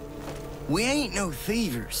 lady. We ain't no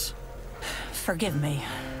thievers. Forgive me.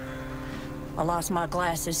 I lost my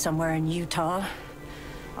glasses somewhere in Utah.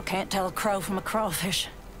 I can't tell a crow from a crawfish.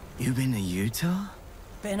 You been to Utah?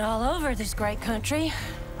 Been all over this great country.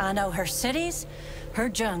 I know her cities, her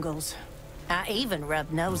jungles. I even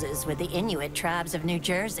rubbed noses with the Inuit tribes of New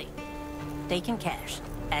Jersey. Deacon Cash,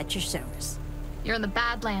 at your service. You're in the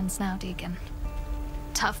Badlands now, Deacon.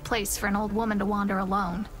 Tough place for an old woman to wander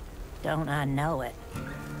alone. Don't I know it?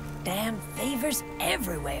 Damn thievers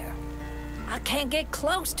everywhere. I can't get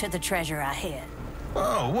close to the treasure I hid.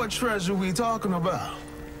 Oh, what treasure we talking about?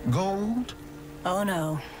 Gold? Oh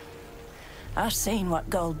no. I've seen what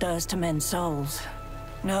gold does to men's souls.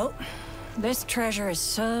 Nope. This treasure is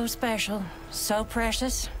so special, so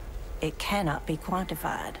precious, it cannot be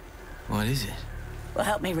quantified. What is it? Well,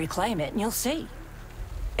 help me reclaim it and you'll see.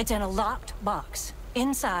 It's in a locked box,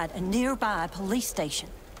 inside a nearby police station.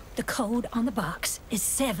 The code on the box is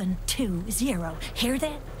 720. Hear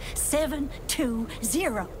that?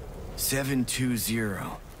 720.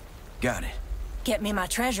 720. Got it. Get me my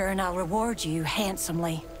treasure and I'll reward you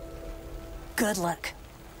handsomely. Good luck.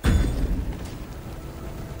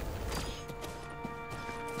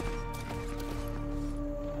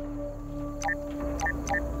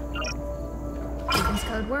 Deacon's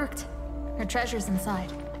code worked. Her treasure's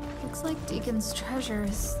inside. Looks like Deacon's treasure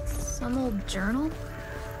is some old journal.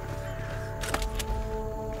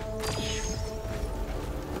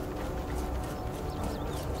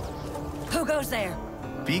 Who goes there?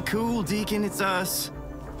 Be cool, Deacon, it's us.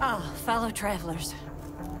 Oh, fellow travelers.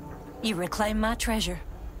 You reclaim my treasure.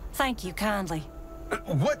 Thank you kindly.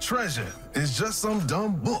 What treasure? It's just some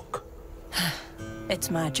dumb book. It's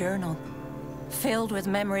my journal, filled with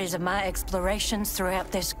memories of my explorations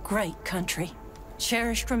throughout this great country.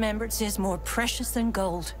 Cherished remembrances more precious than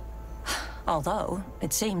gold. Although,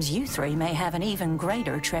 it seems you three may have an even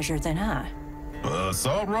greater treasure than I.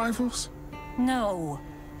 Assault rifles? No.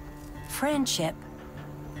 Friendship.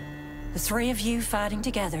 The three of you fighting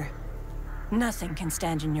together. Nothing can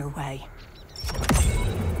stand in your way.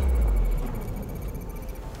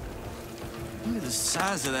 Look at the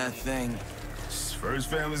size of that thing. First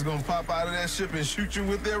family's gonna pop out of that ship and shoot you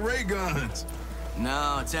with their ray guns.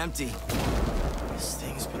 No, it's empty. This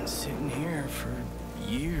thing's been sitting here for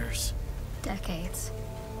years. Decades.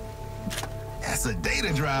 That's a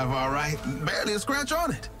data drive, all right. Barely a scratch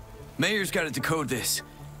on it. Mayor's got to decode this.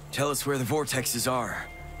 Tell us where the vortexes are.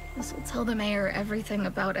 This will tell the mayor everything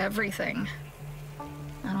about everything.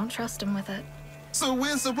 I don't trust him with it. So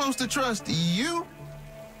we're supposed to trust you?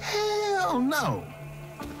 Hell no.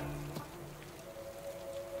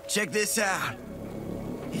 Check this out.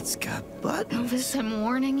 It's got buttons. Elvis, I'm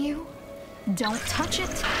warning you. Don't touch it.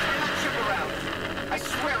 Ship around. I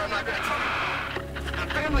swear I'm not gonna tell you.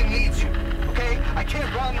 The family needs you, okay? I I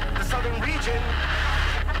can't run the southern region.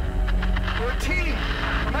 We're a team,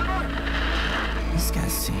 remember? This guy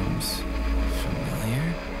seems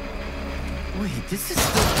familiar. Wait, this is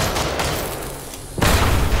the...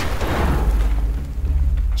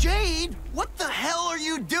 Jade, what the hell are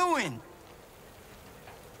you doing?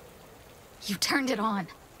 You turned it on.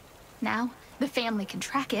 Now, the family can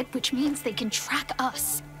track it, which means they can track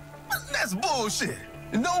us. That's bullshit.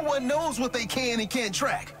 No one knows what they can and can't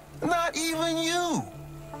track. Not even you.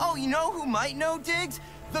 Oh, you know who might know, Diggs?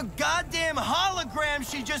 The goddamn hologram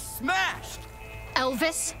she just smashed!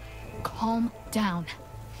 Elvis, calm down.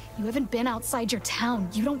 You haven't been outside your town.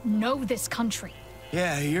 You don't know this country.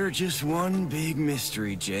 Yeah, you're just one big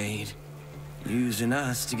mystery, Jade. Using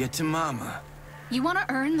us to get to Mama. You want to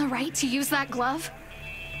earn the right to use that glove?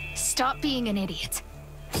 Stop being an idiot.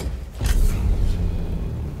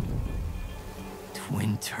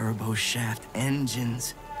 Twin turbo shaft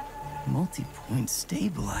engines. Multi-point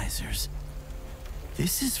stabilizers.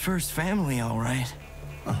 This is First Family, all right.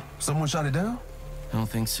 Someone shot it down? I don't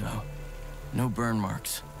think so. No burn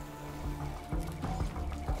marks.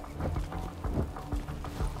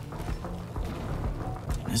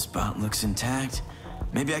 This bot looks intact.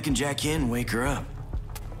 Maybe I can jack in, wake her up.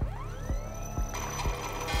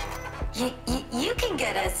 You can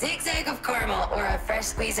get a zigzag of caramel or a fresh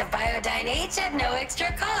squeeze of Biodyne H at no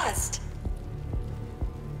extra cost.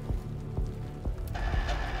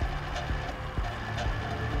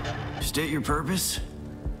 State your purpose?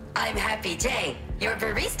 I'm Happy J, your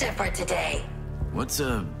barista for today. What's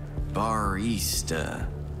a barista?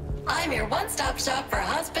 I'm your one-stop shop for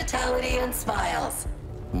hospitality and smiles.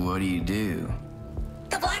 What do you do?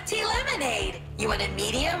 The black tea lemonade. You want a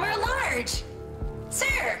medium or large?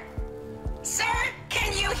 Sir! Sir,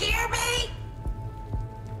 can you hear me?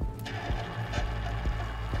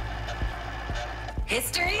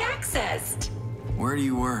 History accessed. Where do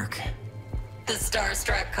you work? The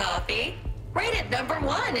Starstruck Coffee. Rated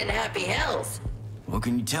 #1 in Happy Hills. What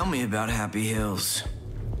can you tell me about Happy Hills?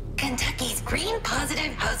 Kentucky's green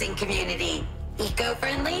positive housing community.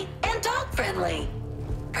 Eco-friendly and dog-friendly.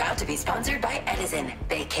 Proud to be sponsored by Edison.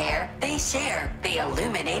 They care, they share, they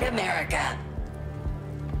illuminate America.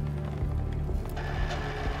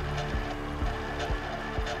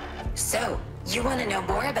 So, you want to know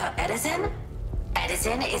more about Edison?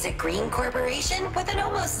 Edison is a green corporation with an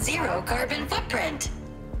almost zero carbon footprint.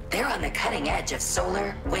 They're on the cutting edge of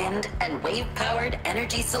solar, wind, and wave-powered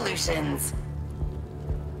energy solutions.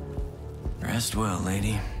 Rest well,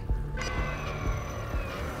 lady.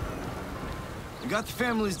 I got the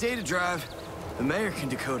family's data drive. The mayor can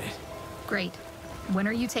decode it. Great. When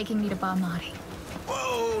are you taking me to Bamati?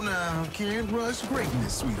 Whoa, now, can't rush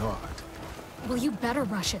greatness, sweetheart. Well, you better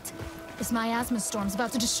rush it. This miasma storm's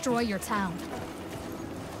about to destroy your town.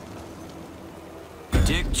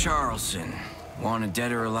 Dick Charleston, wanted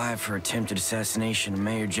dead or alive for attempted assassination of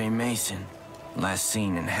Mayor J. Mason. Last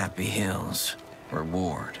seen in Happy Hills.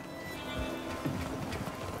 Reward.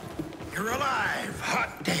 You're alive!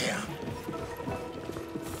 Hot damn!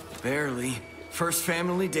 Barely. First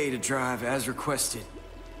Family data drive, as requested.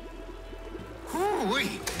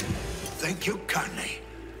 Hoo-wee! Thank you kindly.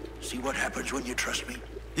 See what happens when you trust me?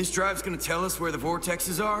 This drive's gonna tell us where the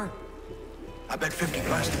vortexes are? I bet 50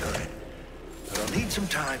 plastic on it. But I'll need some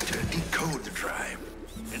time to decode the drive.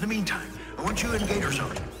 In the meantime, I want you in Gator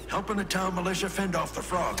Zone, helping the town militia fend off the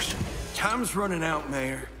frogs. Time's running out,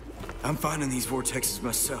 Mayor. I'm finding these vortexes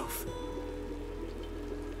myself.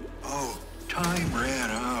 Oh, time ran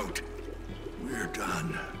out. We're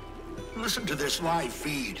done. Listen to this live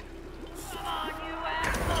feed. Come on, you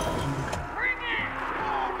assholes! Bring it!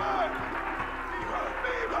 Come back!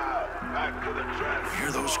 Back to the trench!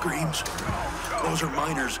 Hear those screams? Those are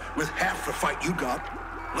miners with half the fight you got,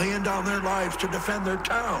 laying down their lives to defend their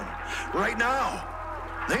town. Right now.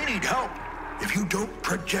 They need help. If you don't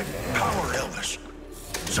project power, Elvis,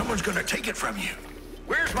 someone's gonna take it from you.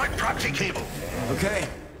 Where's my proxy cable? Okay,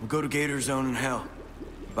 we'll go to Gator Zone in hell.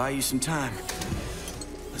 Buy you some time.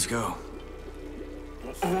 Let's go.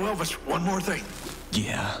 Oh, Elvis, one more thing.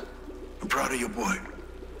 Yeah? I'm proud of you, boy.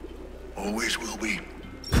 Always will be.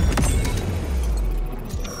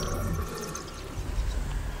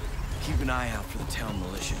 Keep an eye out for the town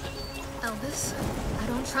militia. Elvis, I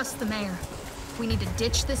don't trust the mayor. We need to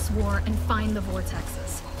ditch this war and find the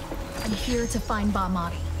vortexes. I'm here to find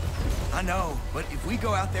Bamati. I know, but if we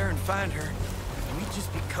go out there and find her, we'd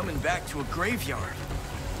just be coming back to a graveyard.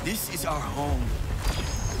 This is our home.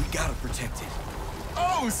 We gotta protect it.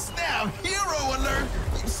 Oh, snap! Hero alert!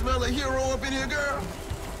 You smell a hero up in here, girl?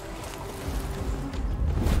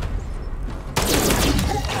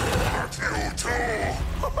 You too!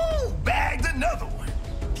 Bagged another one!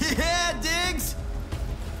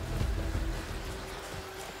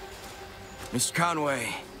 Mr.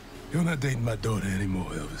 Conway. You're not dating my daughter anymore,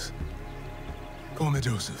 Elvis. Call me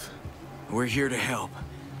Joseph. We're here to help.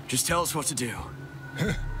 Just tell us what to do.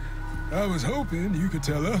 I was hoping you could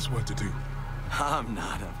tell us what to do. I'm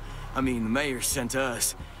not. I mean, the mayor sent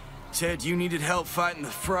us. Said you needed help fighting the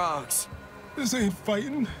frogs. This ain't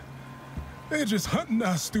fighting. They're just hunting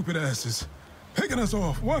our stupid asses. Picking us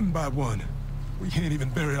off one by one. We can't even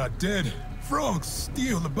bury our dead. Frogs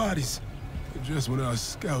steal the bodies. And just when our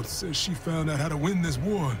scout says she found out how to win this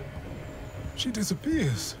war, she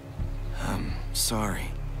disappears. I'm sorry.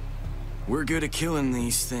 We're good at killing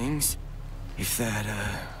these things. If that,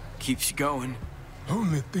 keeps you going.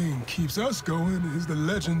 Only thing keeps us going is the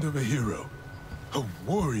legend of a hero. A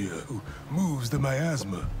warrior who moves the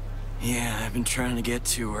miasma. Yeah, I've been trying to get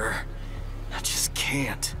to her. I just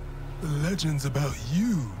can't. The legend's about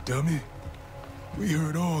you, dummy. We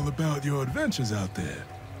heard all about your adventures out there.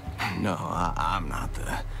 No, I'm not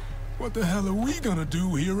the... What the hell are we gonna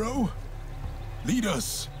do, hero? Lead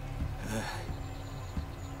us.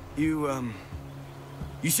 You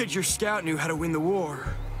said your scout knew how to win the war.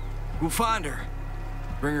 We'll find her.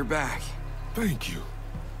 Bring her back. Thank you.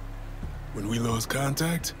 When we lost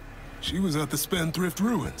contact, she was at the Spendthrift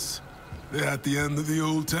Ruins. They're at the end of the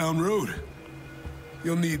Old Town Road.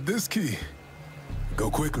 You'll need this key. Go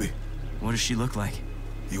quickly. What does she look like?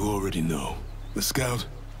 You already know. The scout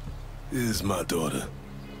is my daughter,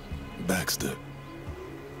 Baxter.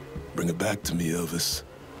 Bring her back to me, Elvis.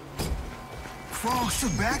 Frogs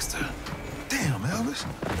to Baxter? Damn, Elvis.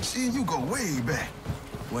 See, you go way back.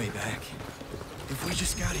 Way back. If we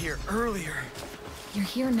just got here earlier. You're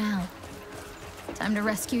here now. Time to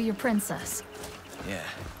rescue your princess. Yeah.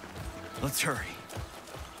 Let's hurry.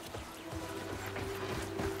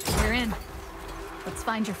 We're in. Let's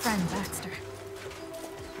find your friend, Baxter.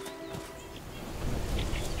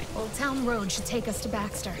 Old Town Road should take us to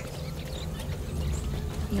Baxter.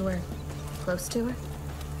 You were close to her?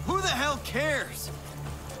 Who the hell cares?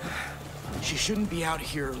 She shouldn't be out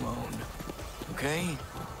here alone, okay?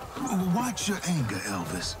 Watch your anger,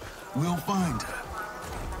 Elvis. We'll find her.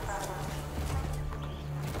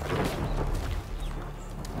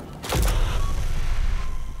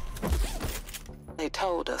 They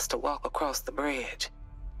told us to walk across the bridge,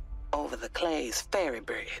 over the Clay's ferry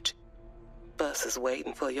bridge. Bus is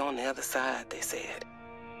waiting for you on the other side, they said.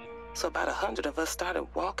 So about 100 of us started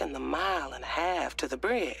walking the 1.5 miles to the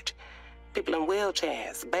bridge. People in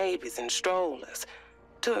wheelchairs, babies in strollers,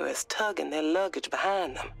 tourists tugging their luggage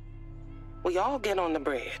behind them. We all get on the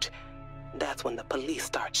bridge. That's when the police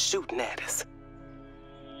start shooting at us.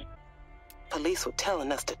 Police were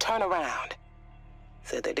telling us to turn around.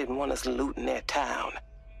 Said they didn't want us looting their town.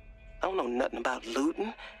 I don't know nothing about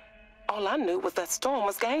looting. All I knew was that Storm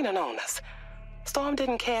was gaining on us. Storm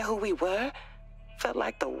didn't care who we were. Felt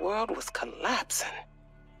like the world was collapsing.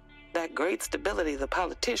 That great stability the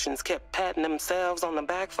politicians kept patting themselves on the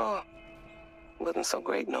back for wasn't so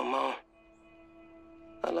great no more.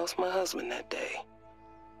 I lost my husband that day.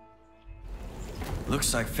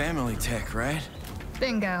 Looks like family tech, right?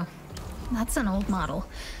 Bingo. That's an old model.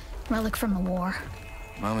 Relic from the war.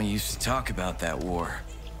 Mama used to talk about that war.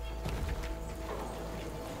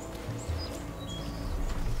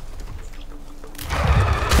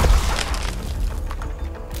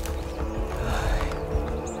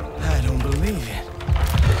 I don't believe it.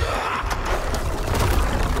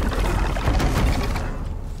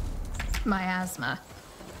 Miasma.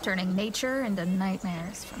 Turning nature into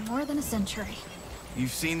nightmares for more than a century.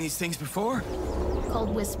 You've seen these things before?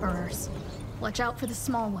 Called whisperers. Watch out for the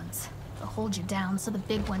small ones. They'll hold you down so the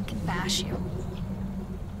big one can bash you.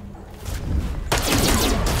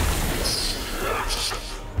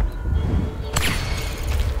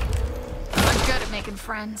 I'm good at making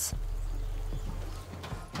friends.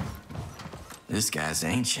 This guy's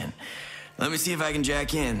ancient. Let me see if I can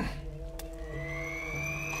jack in.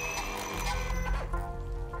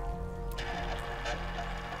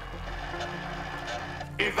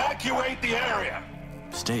 Evacuate the area.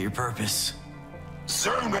 State your purpose.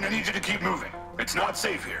 Sir, I'm gonna need you to keep moving. It's not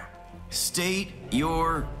safe here. State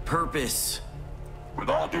your purpose. With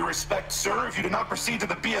all due respect, sir, if you do not proceed to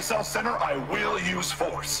the BSL Center, I will use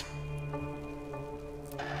force.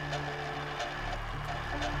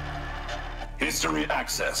 History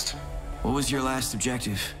accessed. What was your last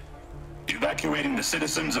objective? Evacuating the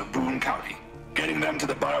citizens of Boone County. Getting them to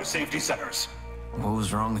the biosafety centers. What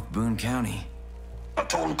was wrong with Boone County? A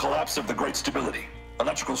total collapse of the Great Stability.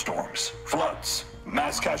 Electrical storms, floods,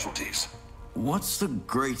 mass casualties. What's the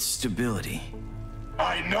Great Stability?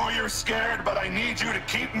 I know you're scared, but I need you to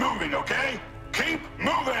keep moving, okay? Keep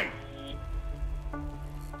moving!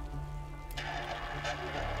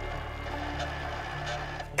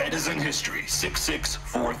 Edison History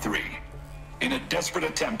 6643. In a desperate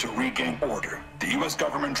attempt to regain order, the U.S.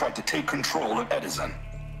 government tried to take control of Edison.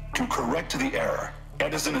 To correct the error,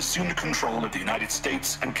 Edison assumed control of the United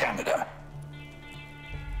States and Canada.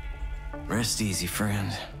 Rest easy,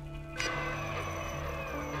 friend.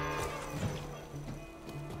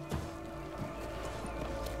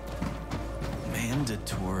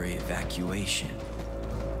 Mandatory evacuation.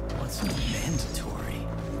 What's mandatory?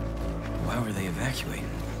 Why were they evacuating?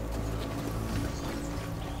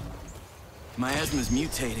 Miasma's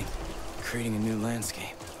mutating, creating a new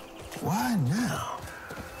landscape. Why now?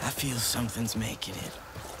 I feel something's making it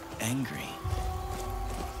angry.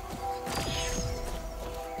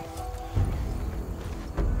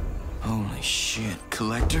 Holy shit,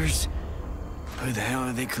 collectors? Who the hell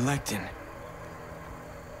are they collecting?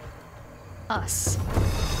 Us.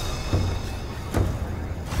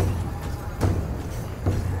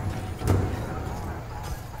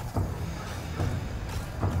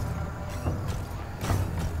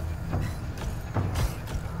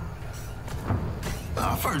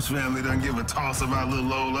 Our first family doesn't give a toss about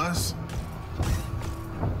little old us.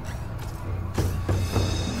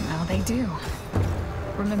 Now they do.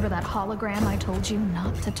 Remember that hologram I told you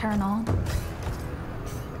not to turn on?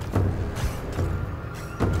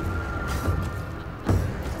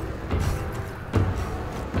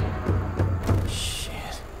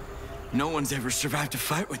 Shit. No one's ever survived a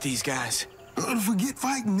fight with these guys. Don't forget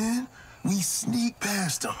fighting, man. We sneak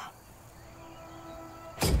past them.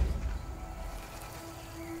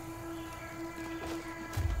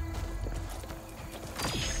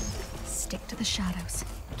 Stick to the shadows.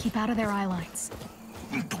 Keep out of their eye lines.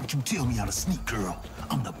 Don't you tell me how to sneak, girl.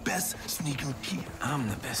 I'm the best sneaker here. I'm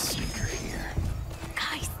the best sneaker here.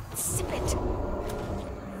 Guys, sip it.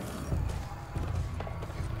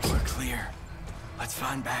 We're clear. Let's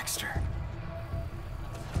find Baxter.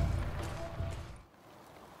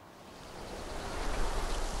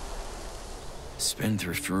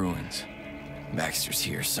 Spendthrift Ruins. Baxter's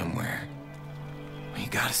here somewhere. We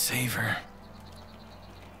gotta save her.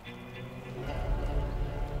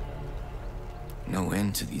 No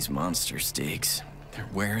end to these monsters, Diggs. They're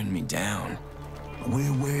wearing me down.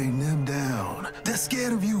 We're wearing them down. They're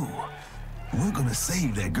scared of you. We're gonna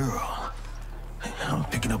save that girl. I'm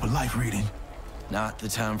picking up a life reading. Not the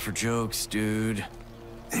time for jokes, dude.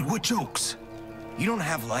 Hey, what jokes? You don't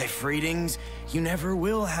have life readings. You never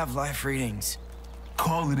will have life readings.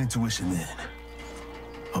 Call it intuition then.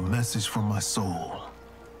 A message from my soul.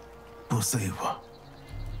 We'll save her.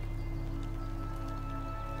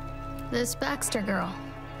 This Baxter girl,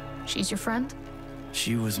 she's your friend?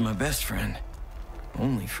 She was my best friend.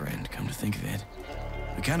 Only friend, come to think of it.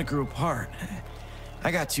 We kind of grew apart.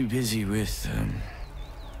 I got too busy with,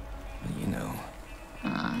 you know.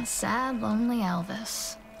 Sad, lonely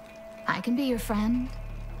Elvis. I can be your friend,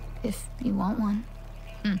 if you want one.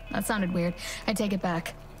 That sounded weird. I take it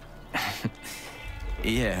back.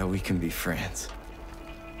 Yeah, we can be friends.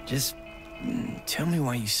 Just tell me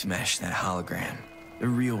why you smashed that hologram. The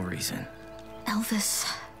real reason.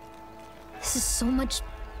 Elvis, this is so much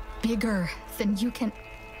bigger than you can...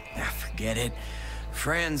 Forget it.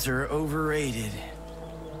 Friends are overrated.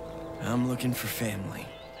 I'm looking for family.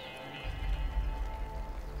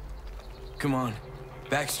 Come on.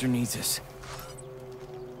 Baxter needs us.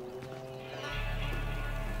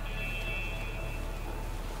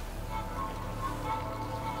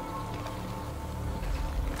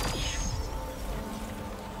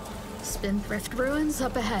 Spendthrift Ruins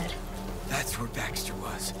up ahead. That's where Baxter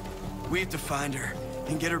was. We have to find her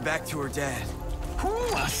and get her back to her dad.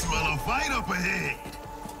 Ooh, I smell a fight up ahead.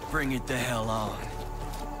 Bring it the hell on.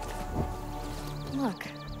 Look,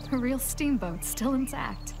 a real steamboat still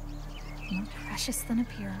intact. More precious than a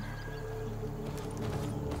pyramid.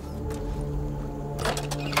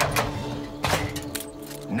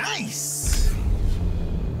 Nice!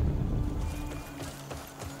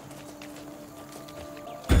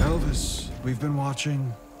 Elvis, we've been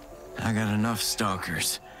watching. I got enough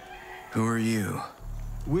stalkers. Who are you?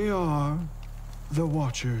 We are the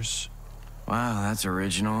Watchers. Wow, that's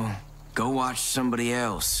original. Go watch somebody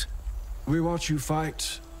else. We watch you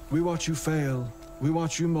fight. We watch you fail. We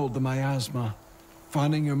watch you mold the miasma.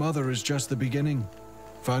 Finding your mother is just the beginning.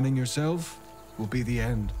 Finding yourself will be the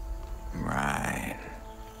end. Right.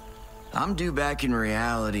 I'm due back in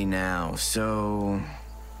reality now, so...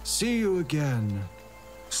 See you again.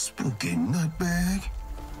 Spooky nutbag.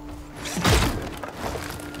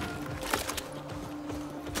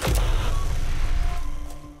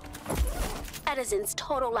 Edison's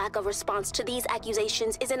total lack of response to these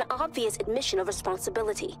accusations is an obvious admission of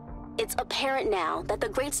responsibility. It's apparent now that the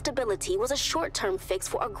Great Stability was a short-term fix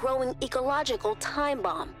for a growing ecological time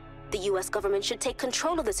bomb. The US government should take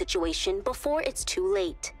control of the situation before it's too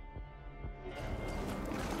late.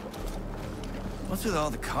 What's with all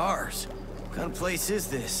the cars? What kind of place is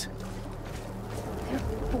this? They're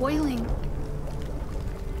boiling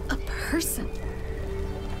a person.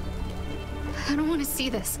 I don't want to see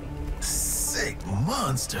this. Sick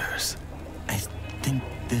monsters. I think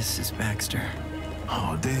this is Baxter.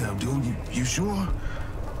 Oh, damn, dude. You sure?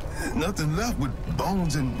 Nothing left with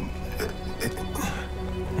bones and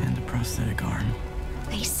a prosthetic arm.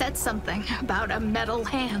 They said something about a metal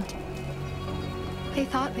hand. They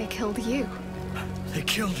thought they killed you. They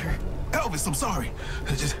killed her. Elvis, I'm sorry.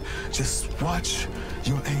 Just watch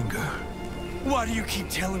your anger. Why do you keep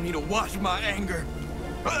telling me to watch my anger?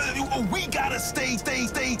 We gotta stay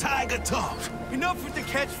tiger tough. Enough with the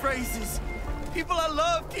catchphrases. People I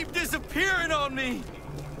love keep disappearing on me.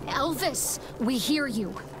 Elvis, we hear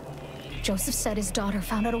you. Joseph said his daughter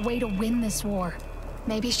found out a way to win this war.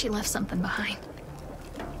 Maybe she left something behind.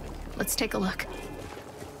 Let's take a look.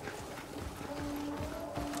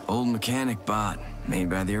 Old mechanic bot, made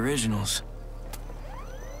by the originals.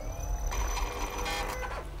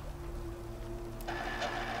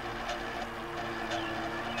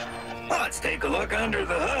 Let's take a look under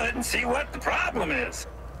the hood and see what the problem is.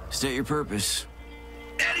 State your purpose.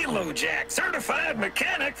 Eddie Lojack, certified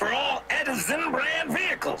mechanic for all Edison brand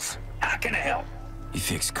vehicles. How can I help? You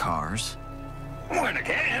fix cars? When I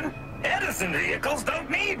can. Edison vehicles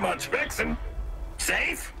don't need much fixing.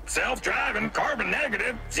 Safe, self-driving, carbon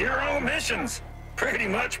negative, zero emissions. Pretty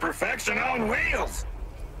much perfection on wheels.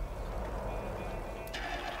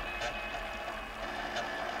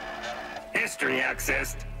 History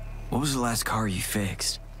accessed. What was the last car you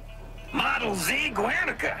fixed? Model Z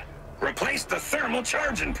Guernica. Replaced the thermal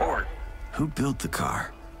charging port. Who built the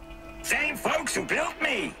car? Same folks who built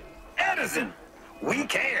me. Edison. We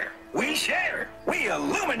care. We share. We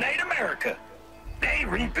illuminate America. They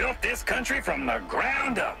rebuilt this country from the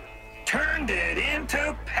ground up. Turned it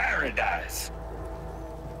into paradise.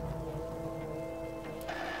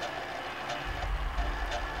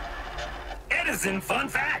 Edison fun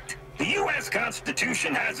fact. The U.S.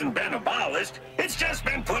 Constitution hasn't been abolished. It's just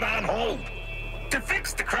been put on hold. To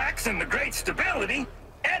fix the cracks in the Great Stability,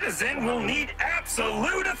 Edison will need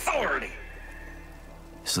absolute authority.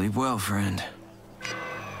 Sleep well, friend.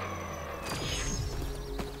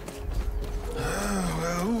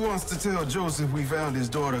 Well, who wants to tell Joseph we found his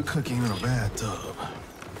daughter cooking in a bathtub?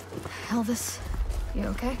 Elvis, you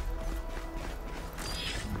okay?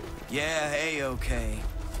 Yeah, A-okay.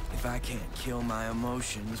 If I can't kill my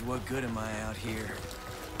emotions, what good am I out here?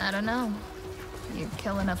 I don't know. You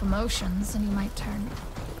kill enough emotions and you might turn...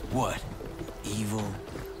 What? Evil?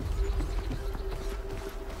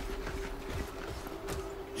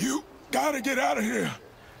 You gotta get out of here!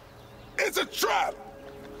 It's a trap!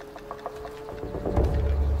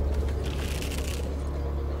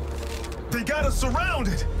 They got us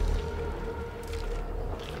surrounded!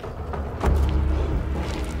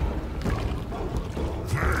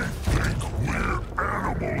 They think we're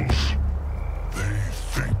animals. They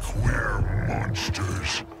think we're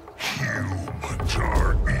monsters. Humans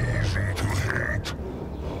are easy to hate.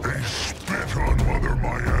 They spit on Mother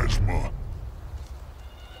Miasma.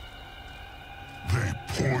 They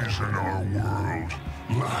poison our world,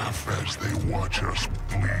 laugh as they watch us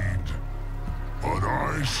bleed. But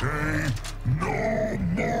I say, no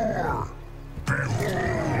more!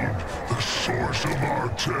 Behold, the source of our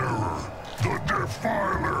terror, the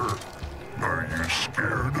Defiler! Are you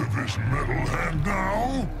scared of his metal hand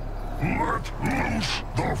now? Let loose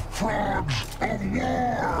the frogs of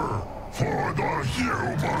war! For the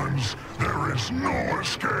humans, there is no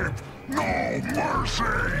escape, no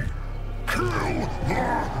mercy! Kill the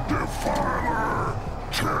Defiler!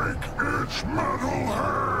 Take its metal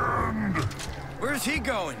hand! Where's he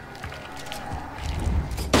going?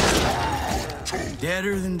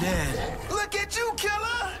 Deader than dead. Look at you,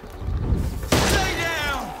 killer! Stay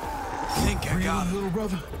down! Think I got him. Little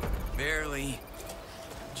brother? Barely.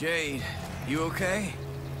 Jade, you okay?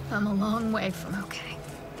 I'm a long way from okay.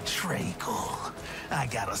 Treacle. I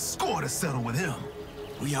got a score to settle with him.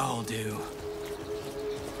 We all do.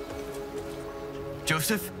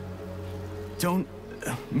 Joseph? Don't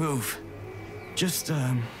move. Just,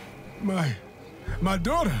 My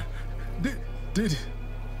daughter! Did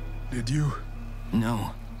you?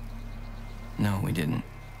 No. No, we didn't.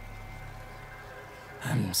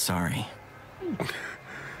 I'm sorry.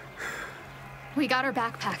 We got her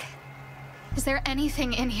backpack. Is there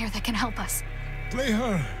anything in here that can help us? Play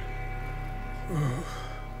her.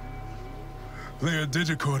 Play a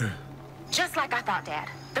digicorder. Just like I thought, Dad.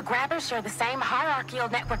 The Grabbers share the same hierarchical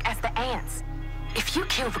network as the ants. If you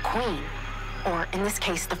kill the queen, or in this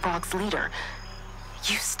case, the Frog's leader,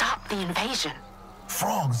 you stop the invasion.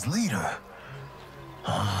 Frog's leader?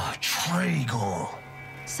 Ah, Traegle.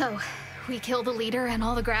 So, we kill the leader and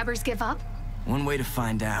all the Grabbers give up? One way to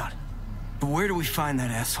find out. But where do we find that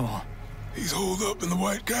asshole? He's holed up in the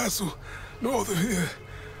White Castle, north of here.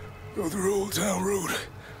 Go through Old Town Road,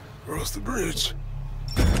 across the bridge.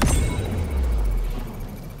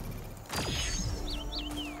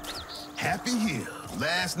 Happy Hill.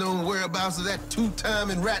 Last known whereabouts of that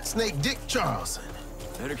two-timing rat snake Dick Charleston.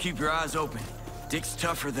 Better keep your eyes open. Dick's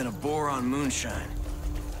tougher than a boar on moonshine.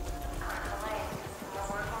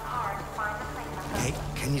 Hey,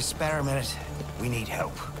 can you spare a minute? We need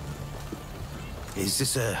help. Is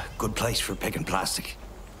this a good place for picking plastic?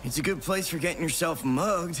 It's a good place for getting yourself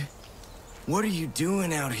mugged. What are you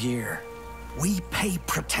doing out here? We paid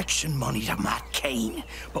protection money to Matt Kane,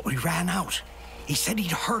 but we ran out. He said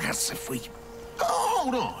he'd hurt us if we...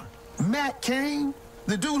 Hold on. Matt Kane?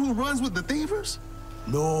 The dude who runs with the thievers?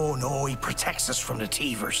 No, he protects us from the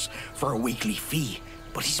thievers for a weekly fee,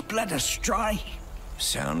 but he's bled us dry.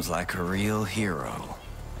 Sounds like a real hero.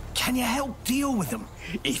 Can you help deal with him?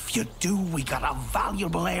 If you do, we got a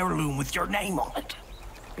valuable heirloom with your name on it.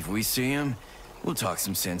 If we see him, we'll talk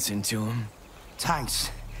some sense into him. Thanks.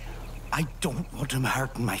 I don't want him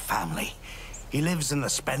hurting my family. He lives in the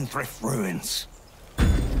Spendthrift Ruins.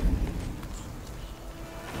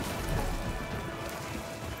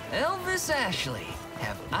 Elvis Ashley,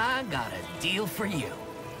 have I got a deal for you.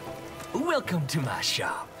 Welcome to my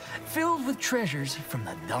shop, filled with treasures from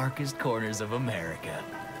the darkest corners of America.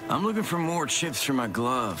 I'm looking for more chips for my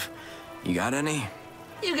glove. You got any?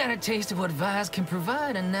 You got a taste of what Vise can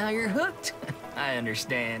provide, and now you're hooked. I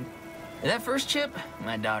understand. That first chip,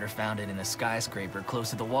 my daughter found it in a skyscraper close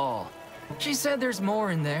to the wall. She said there's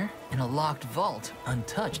more in there, in a locked vault,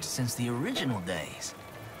 untouched since the original days.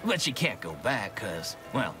 But she can't go back, cause,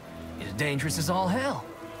 well, it's dangerous as all hell.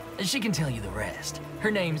 She can tell you the rest. Her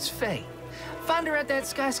name's Faye. Find her at that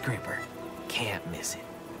skyscraper. Can't miss it.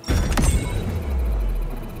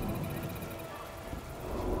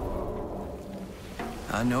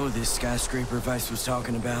 I know this skyscraper Vice was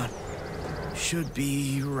talking about. Should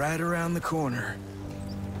be right around the corner.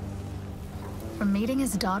 From meeting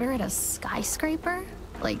his daughter at a skyscraper?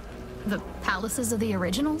 Like, the palaces of the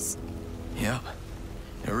originals? Yep.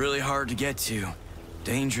 They're really hard to get to.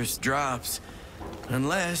 Dangerous drops.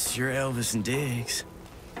 Unless you're Elvis and Diggs.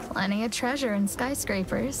 Plenty of treasure in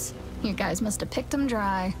skyscrapers. You guys must have picked them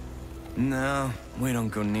dry. No, we don't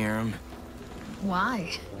go near them.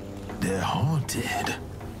 Why? They're haunted.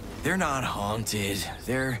 They're not haunted.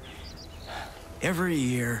 They're... Every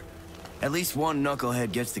year, at least one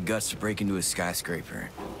knucklehead gets the guts to break into a skyscraper.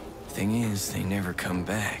 Thing is, they never come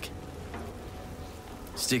back.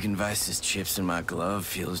 Sticking Vice's chips in my glove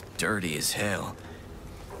feels dirty as hell.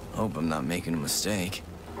 Hope I'm not making a mistake.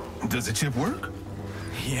 Does the chip work?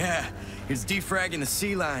 Yeah, it's defragging the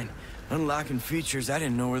sea line, unlocking features I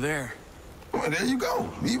didn't know were there. Well, there you go.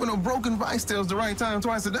 Even a broken Vice tells the right time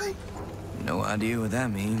twice a day. No idea what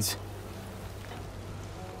that means.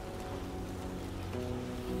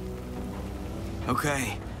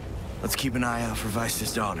 Okay, let's keep an eye out for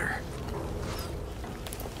Vice's daughter.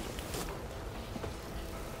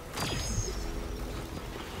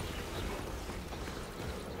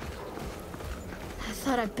 I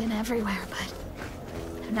thought I've been everywhere, but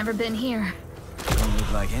I've never been here. Don't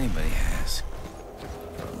look like anybody has.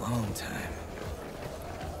 For a long time.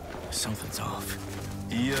 Something's off.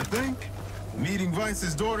 You think? Meeting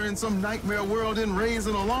Vice's daughter in some nightmare world didn't raise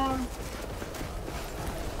an alarm?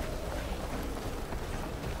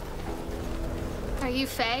 Are you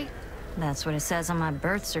Faye? That's what it says on my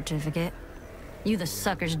birth certificate. You the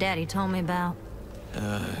sucker's daddy told me about.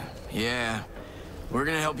 Yeah. We're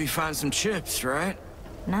gonna help you find some chips, right?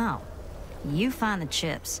 No. You find the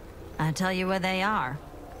chips. I tell you where they are.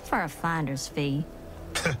 For a finder's fee.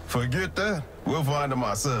 Forget that. We'll find them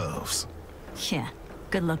ourselves. Yeah.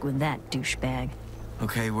 Good luck with that, douchebag.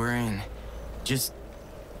 Okay, we're in. Just...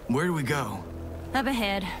 where do we go? Up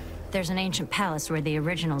ahead, there's an ancient palace where the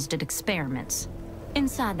originals did experiments.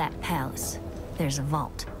 Inside that palace, there's a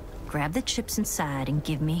vault. Grab the chips inside and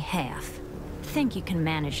give me half. Think you can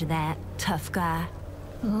manage that, tough guy?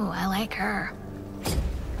 Ooh, I like her.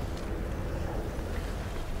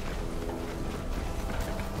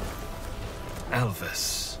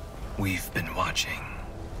 Elvis, we've been watching.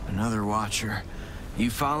 Another watcher. You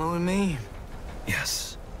following me?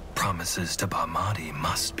 Yes. Promises to Bahmadi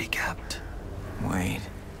must be kept. Wait.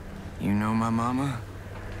 You know my mama?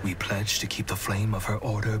 We pledge to keep the flame of her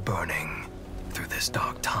order burning through this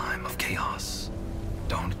dark time of chaos.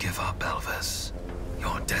 Don't give up, Elvis.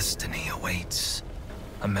 Your destiny awaits.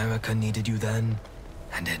 America needed you then,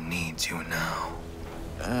 and it needs you now.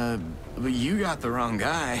 But you got the wrong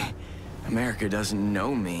guy. America doesn't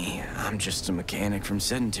know me. I'm just a mechanic from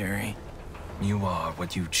Sedentary. You are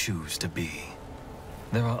what you choose to be.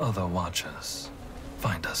 There are other watchers.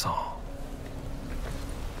 Find us all.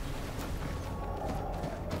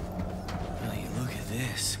 Will you look at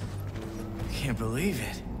this? I can't believe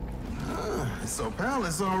it. It's a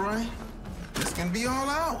palace, all right. This can be all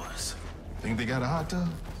ours. Think they got a hot tub?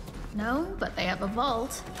 No, but they have a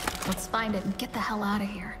vault. Let's find it and get the hell out of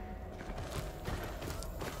here.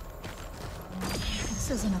 This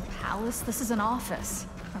isn't a palace, this is an office.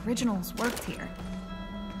 Originals worked here.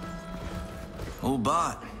 Old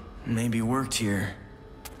bot. Maybe worked here.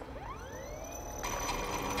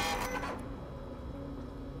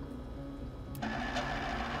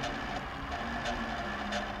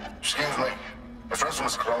 Excuse me. This restroom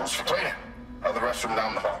is closed for cleaning. Other restroom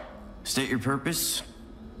down the hall. State your purpose?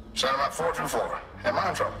 Send them out 424. Am I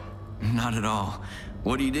in trouble? Not at all.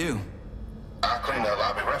 What do you do? I clean the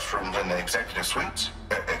lobby restrooms in the executive suites.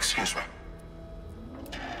 Excuse me.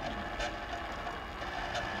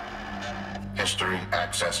 History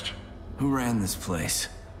accessed. Who ran this place?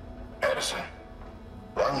 Edison.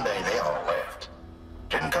 One day they all left.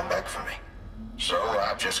 Didn't come back for me. So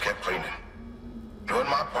I just kept cleaning. Doing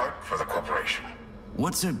my part for the corporation.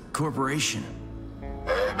 What's a corporation?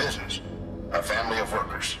 A business. A family of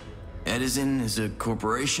workers. Edison is a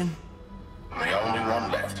corporation? The only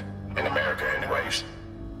one left. In America, anyways.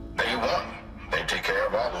 They won. They take care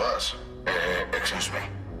of all of us. Excuse me.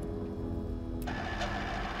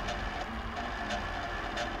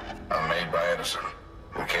 I'm made by Edison.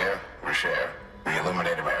 We care, we share, we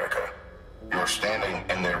illuminate America. You're standing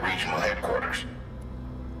in their regional headquarters.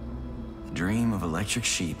 Dream of electric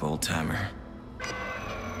sheep, old-timer.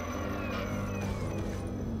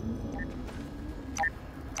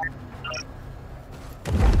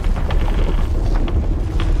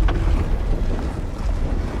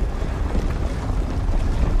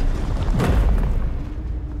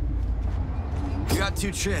 We got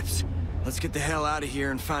 2 trips. Let's get the hell out of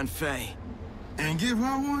here and find Faye. And give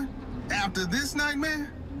her one? After this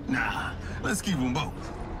nightmare? Nah, let's keep them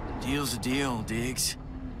both. Deal's a deal, Diggs.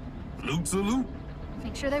 Loot's a loot.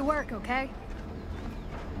 Make sure they work, okay?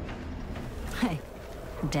 Hey,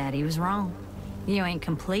 Daddy was wrong. You ain't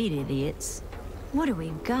complete idiots. What do we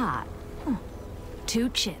got? 2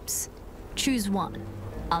 chips. Choose one.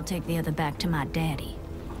 I'll take the other back to my daddy.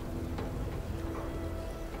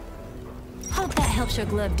 Hope that helps your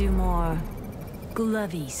glove do more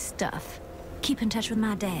glovey stuff. Keep in touch with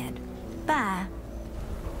my dad. Bye.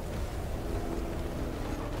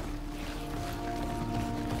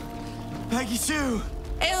 Peggy Sue!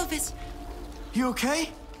 Elvis! You okay?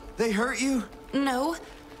 They hurt you? No,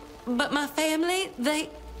 but my family, they...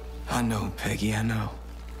 I know, Peggy, I know.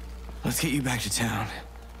 Let's get you back to town.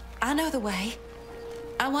 I know the way.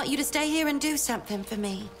 I want you to stay here and do something for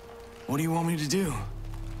me. What do you want me to do?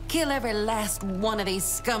 Kill every last one of these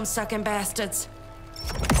scum-sucking bastards.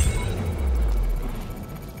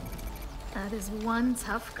 That is one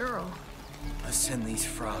tough girl. Let's send these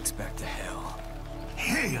frogs back to hell.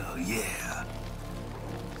 Hell yeah.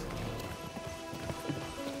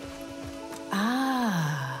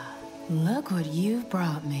 Ah, look what you've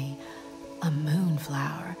brought me. A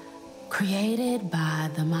moonflower, created by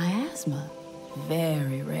the miasma.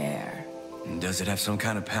 Very rare. Does it have some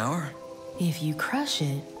kind of power? If you crush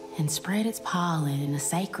it and spread its pollen in a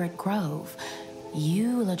sacred grove,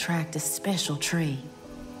 you will attract a special tree.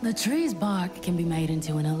 The tree's bark can be made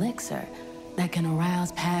into an elixir that can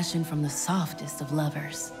arouse passion from the softest of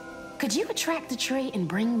lovers. Could you attract the tree and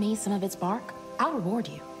bring me some of its bark? I'll reward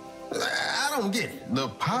you. I don't get it. The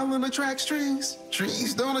pollen attracts trees?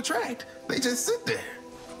 Trees don't attract. They just sit there.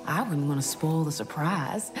 I wouldn't want to spoil the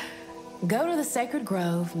surprise. Go to the sacred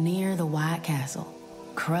grove near the White Castle.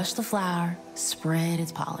 Crush the flower, spread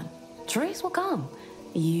its pollen. Trees will come.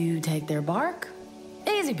 You take their bark,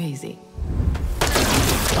 easy peasy.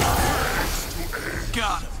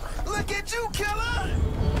 Got him. Look at you, killer!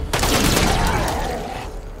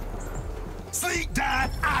 Sleep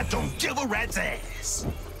dive, I don't give a rat's ass.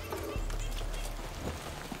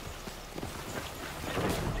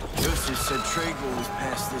 Joseph said Tragel was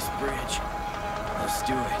past this bridge. Let's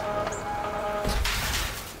do it.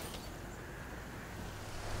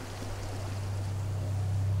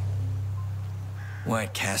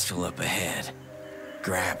 White Castle up ahead.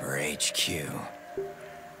 Grab her HQ.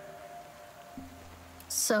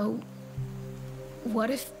 So, What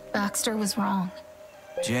if Baxter was wrong?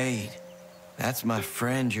 Jade, that's my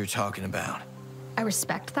friend you're talking about. I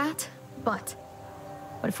respect that, but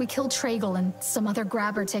what if we kill Tragle and some other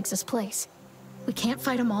grabber takes his place? We can't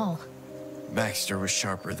fight them all. Baxter was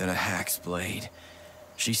sharper than a hack's blade.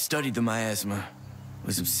 She studied the miasma,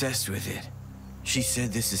 was obsessed with it. She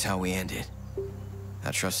said this is how we end it.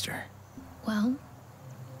 I trust her. Well,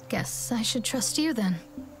 guess I should trust you then.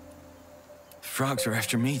 The frogs were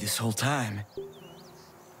after me this whole time.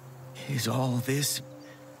 Is all this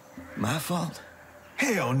my fault?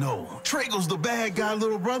 Hell no. Tragle's the bad guy,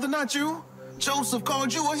 little brother, not you. Joseph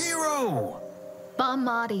called you a hero. Bon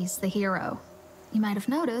Madi's the hero. You might have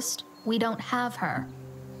noticed, we don't have her.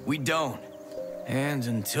 We don't. And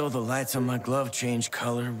until the lights on my glove change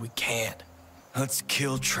color, we can't. Let's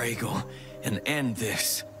kill Tragle and end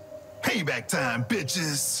this. Payback time,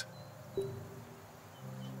 bitches.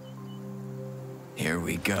 Here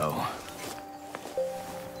we go.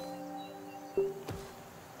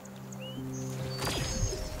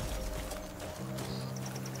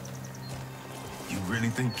 You really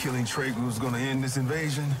think killing Tragle is gonna end this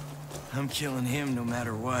invasion? I'm killing him no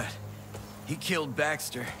matter what. He killed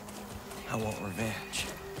Baxter. I want revenge.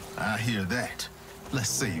 I hear that. Let's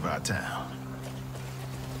save our town.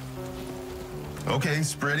 Okay,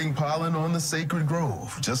 spreading pollen on the sacred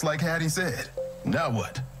grove, just like Hattie said. Now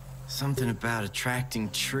what? Something about attracting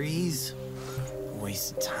trees?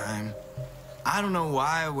 Waste of time. I don't know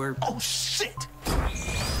why we're... Oh, shit!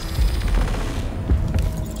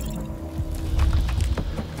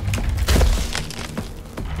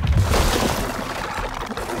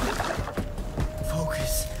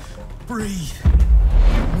 Focus. Breathe.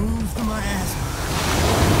 Move the miasma.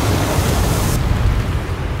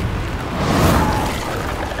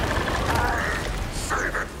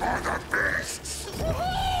 Save it for the beasts!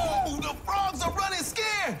 Whoa! The frogs are running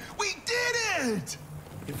scared! We did it!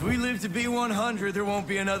 If we live to be 100, there won't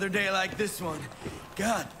be another day like this one.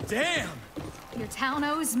 God damn! Your town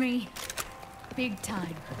owes me. Big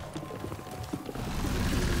time.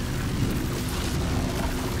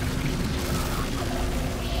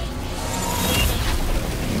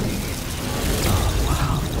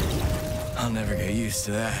 I'll never get used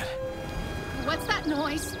to that. What's that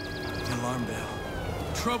noise? The alarm bell.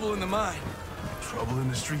 Trouble in the mine. Trouble in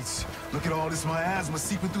the streets. Look at all this miasma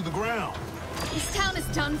seeping through the ground. This town is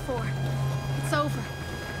done for. It's over.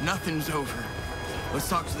 Nothing's over. Let's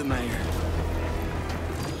talk to the mayor.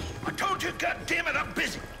 I told you, goddammit, I'm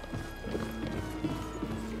busy.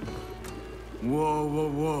 Whoa, whoa,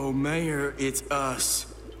 whoa, Mayor, it's us.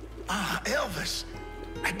 Ah, Elvis.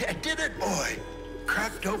 I did it, boy.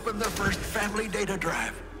 Cracked open the first family data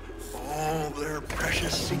drive. All their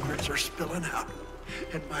precious secrets are spilling out.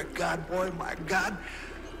 And my God, boy, my God,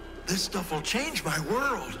 this stuff will change my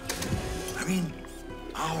world. I mean,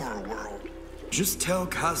 our world. Just tell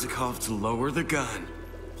Kazakov to lower the gun.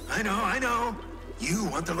 I know. You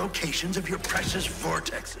want the locations of your precious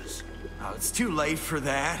vortexes. Oh, it's too late for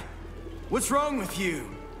that. What's wrong with you?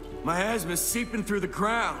 Miasma's seeping through the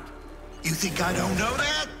ground. You think I don't know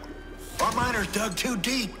that? Our miners dug too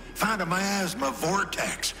deep, found a miasma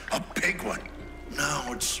vortex, a big one.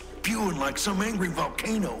 Now it's spewing like some angry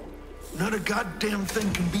volcano. Not a goddamn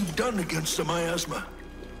thing can be done against the miasma.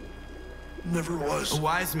 Never was. A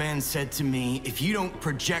wise man said to me, if you don't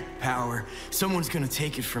project power, someone's gonna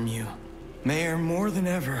take it from you. Mayor, more than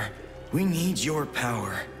ever, we need your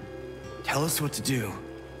power. Tell us what to do.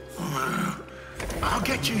 I'll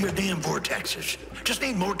get you your damn vortexes. Just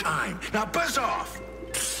need more time. Now buzz off.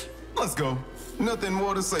 Let's go. Nothing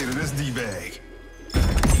more to say to this D-bag.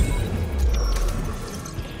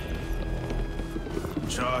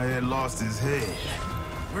 Charhead lost his head.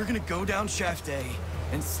 We're gonna go down Shaft A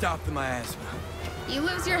and stop the miasma. You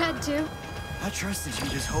lose your head too. I trusted you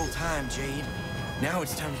this whole time, Jade. Now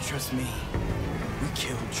it's time to trust me. We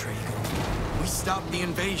killed Tragle. We stopped the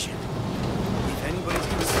invasion. If anybody's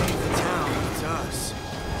gonna save the town, it's us.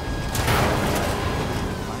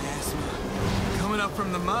 Miasma, coming up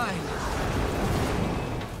from the mine.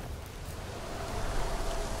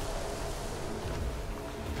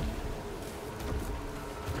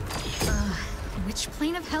 Which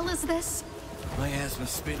plane of hell is this? Miasma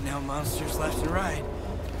spitting out monsters left and right.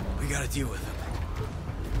 We gotta deal with them.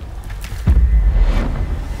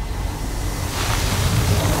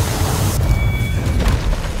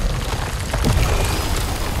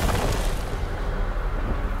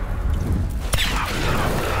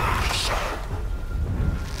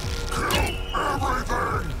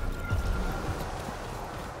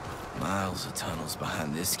 Miles of tunnels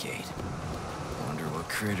behind this gate. Wonder what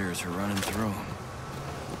critters are running through them.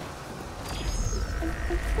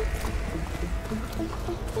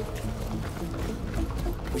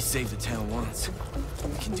 saved the town once.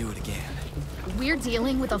 We can do it again. We're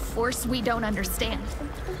dealing with a force we don't understand.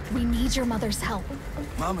 We need your mother's help.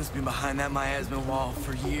 Mama's been behind that miasma wall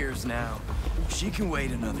for years now. She can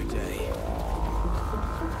wait another day.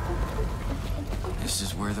 This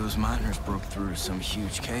is where those miners broke through to some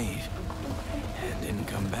huge cave and didn't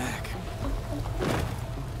come back.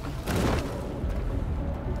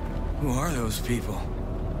 Who are those people?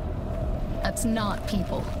 That's not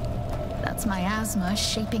people. That's miasma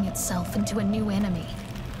shaping itself into a new enemy.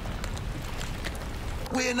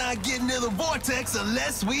 We're not getting near the vortex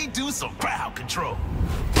unless we do some crowd control.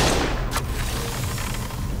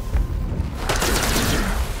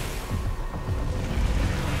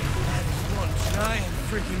 That is one giant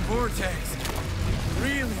freaking vortex.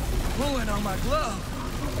 Really pulling on my glove.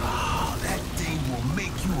 Oh, that thing will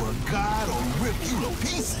make you a god or rip you to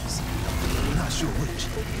pieces. I'm not sure which.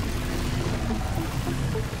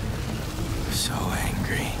 So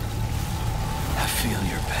angry. I feel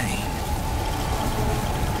your pain.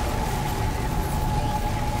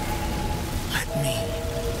 Let me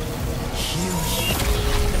heal you.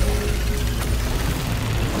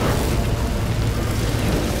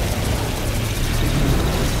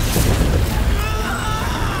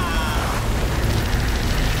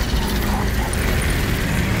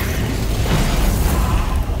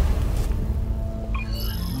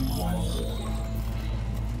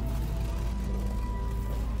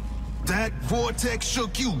 That vortex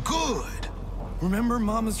shook you good. Remember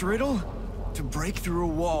Mama's riddle? To break through a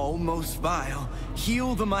wall most vile,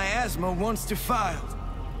 heal the miasma once defiled.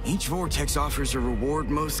 Each vortex offers a reward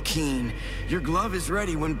most keen. Your glove is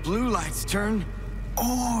ready when blue lights turn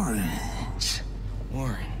orange.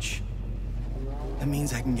 Orange. That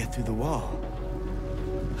means I can get through the wall.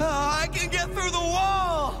 I can get through the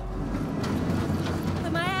wall! The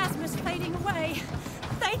miasma's fading away.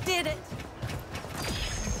 They did it.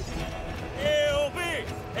 Elvis!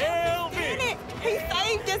 Elvis! Did it! He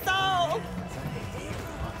saved us all!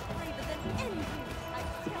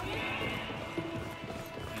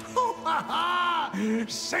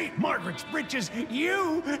 St. Margaret's Britches,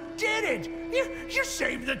 you did it! You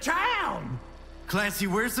saved the town! Clancy,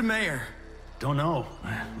 where's the mayor? Don't know.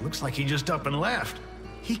 Looks like he just up and left.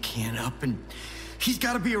 He can't up and... He's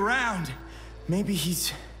gotta be around. Maybe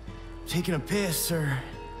he's taking a piss or...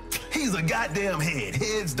 He's a goddamn head.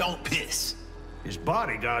 Heads don't piss. His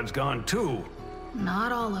bodyguard's gone too.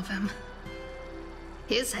 Not all of him.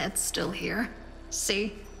 His head's still here.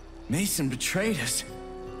 See? Mason betrayed us.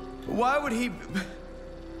 Why would he...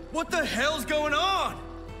 What the hell's going on?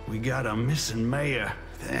 We got a missing mayor.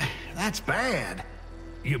 That's bad.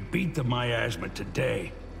 You beat the miasma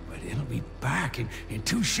today, but it'll be back in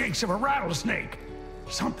 2 shakes of a rattlesnake.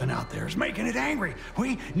 Something out there is making it angry.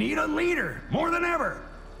 We need a leader, more than ever.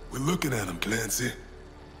 We're looking at him, Clancy.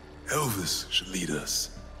 Elvis should lead us.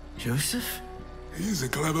 Joseph? He's a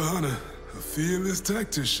clever hunter, a fearless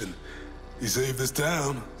tactician. He saved this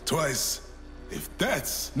town twice. If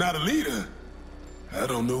that's not a leader, I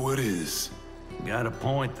don't know what is. Got a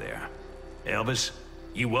point there. Elvis,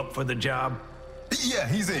 you up for the job? Yeah,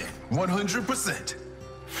 he's in. 100%.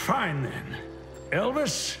 Fine then.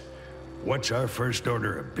 Elvis, what's our first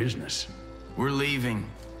order of business? We're leaving.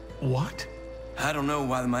 What? I don't know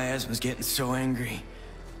why the miasma's getting so angry.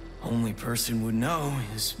 Only person would know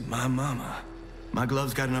is my mama. My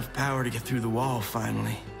glove's got enough power to get through the wall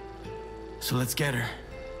finally. So let's get her.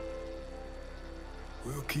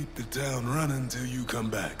 We'll keep the town running till you come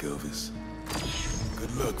back, Elvis.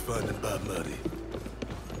 Good luck finding Bob Muddy.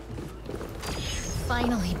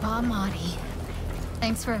 Finally, Bob Marty.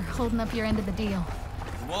 Thanks for holding up your end of the deal.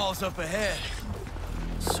 The wall's up ahead.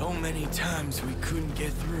 So many times we couldn't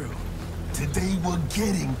get through. Today we're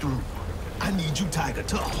getting through. I need you, Tiger,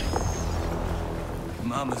 tough.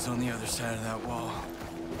 Mama's on the other side of that wall,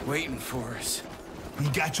 waiting for us. We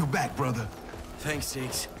got your back, brother. Thanks,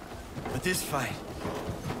 Diggs. But this fight,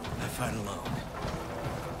 I fight alone.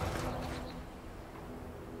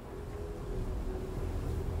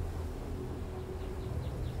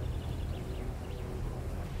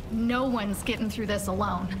 No one's getting through this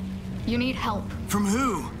alone. You need help. From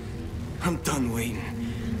who? I'm done waiting.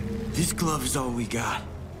 This glove is all we got.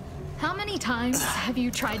 How many times have you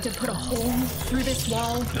tried to put a hole through this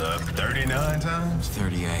wall? 39 times?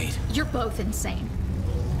 38. You're both insane.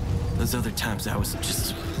 Those other times I was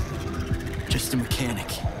just a mechanic.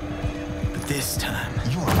 But this time...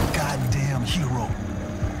 You're a goddamn hero.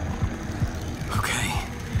 Okay.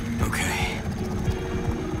 Okay.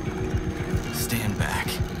 Stand back.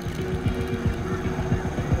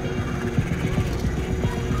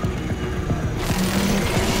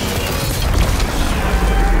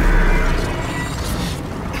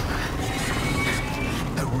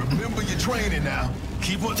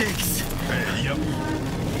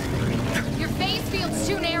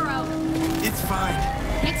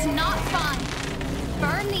 not fine.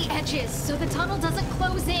 Burn the edges so the tunnel doesn't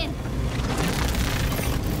close in.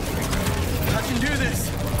 I can do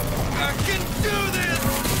this! I can do this!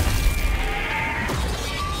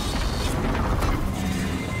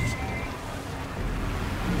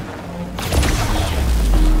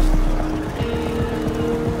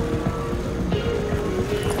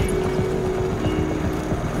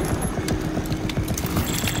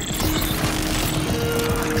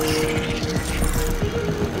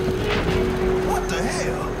 What the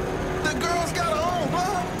hell? The girl's got her own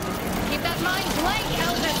blood. Keep that mind blank,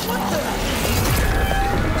 Elvis. What the?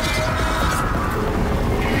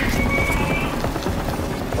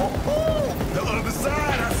 Oh, the other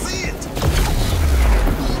side, I see it.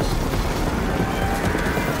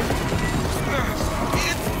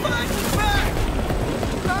 It's fighting back.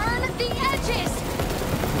 Burn the edges.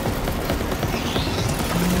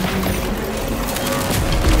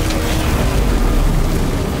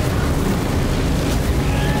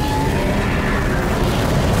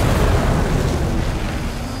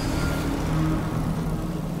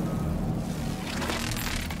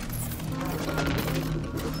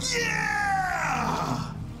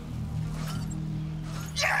 Yeah!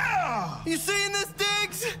 Yeah! You seeing this,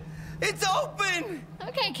 Diggs? It's open!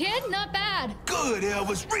 Okay, kid, not bad. Good,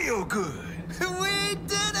 Elvis, real good. We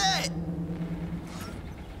did it!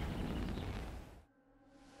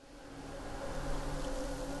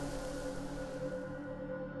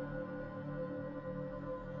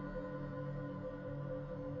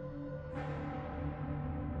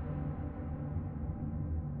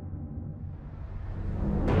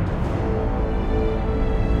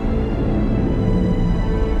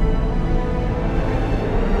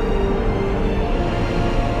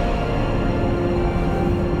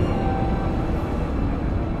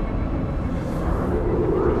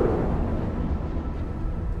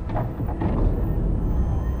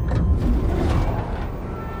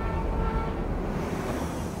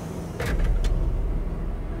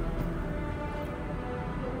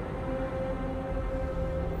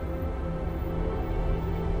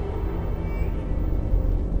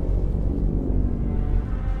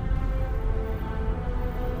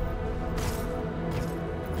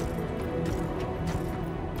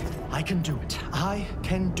 I can do it. I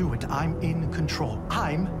can do it. I'm in control.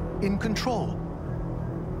 I'm in control.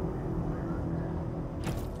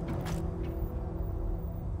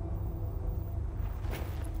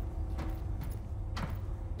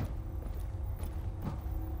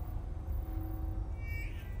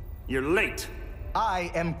 You're late.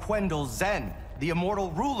 I am Quendel Zen, the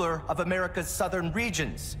immortal ruler of America's southern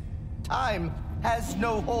regions. Time has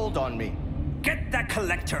no hold on me. Get that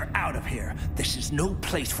collector out of here. This is no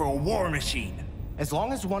place for a war machine. As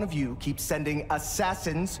long as one of you keeps sending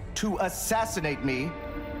assassins to assassinate me,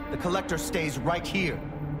 the collector stays right here.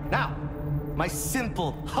 Now, my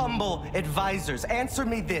simple, humble advisors, answer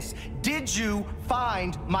me this. Did you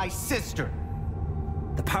find my sister?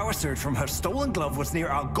 The power surge from her stolen glove was near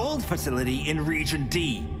our gold facility in Region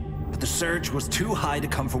D. But the surge was too high to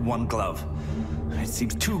come from one glove. It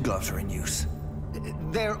seems 2 gloves are in use.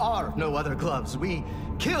 There are no other gloves. We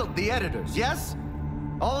killed the editors, yes?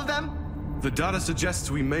 All of them? The data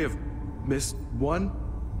suggests we may have missed one.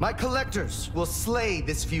 My collectors will slay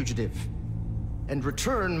this fugitive and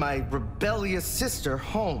return my rebellious sister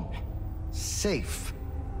home, safe.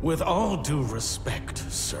 With all due respect,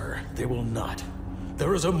 sir, they will not.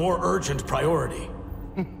 There is a more urgent priority.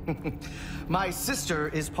 My sister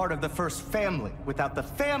is part of the first family. Without the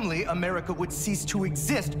family, America would cease to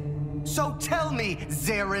exist. So tell me,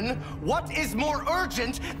 Zarin, what is more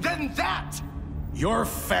urgent than that? Your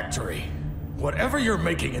factory. Whatever you're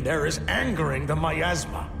making in there is angering the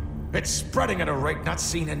miasma. It's spreading at a rate not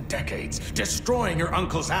seen in decades, destroying your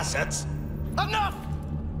uncle's assets. Enough!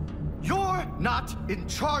 You're not in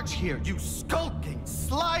charge here, you skulking,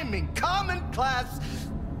 sliming, common-class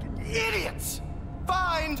idiots!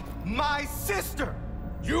 Find my sister!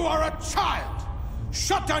 You are a child!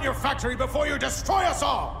 Shut down your factory before you destroy us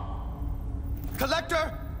all!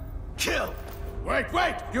 Collector, kill!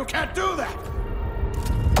 Wait! You can't do that!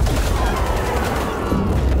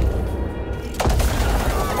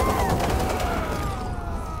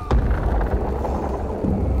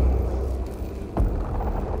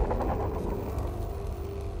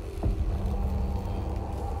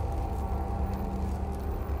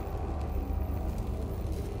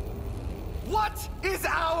 What is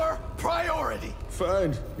our priority?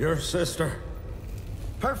 Find your sister.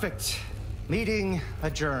 Perfect. Meeting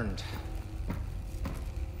adjourned.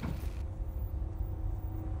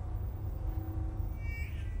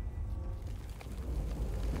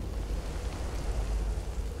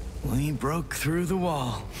 We We broke through the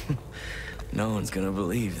wall. No one's gonna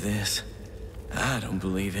believe this. I don't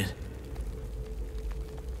believe it.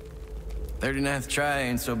 39th try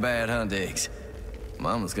ain't so bad, huh, Diggs?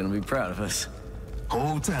 Mama's gonna be proud of us.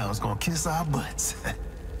 Whole town's gonna kiss our butts.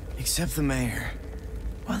 Except the mayor.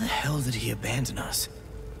 Why the hell did he abandon us?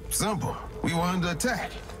 Simple. We were under attack.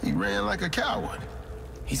 He ran like a coward.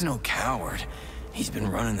 He's no coward. He's been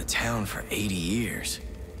running the town for 80 years.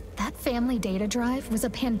 That family data drive was a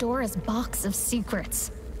Pandora's box of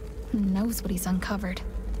secrets. Who knows what he's uncovered?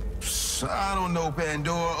 I don't know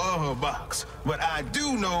Pandora or her box, but I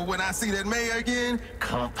do know when I see that mayor again,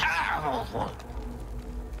 kapow!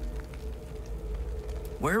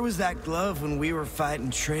 Where was that glove when we were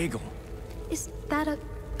fighting Tragle? Is that a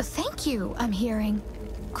thank you I'm hearing?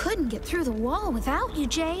 Couldn't get through the wall without you,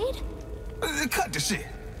 Jade. Cut the shit.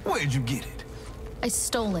 Where'd you get it? I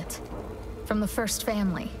stole it. From the first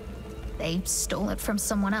family. They stole it from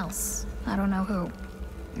someone else. I don't know who.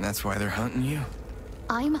 And that's why they're hunting you?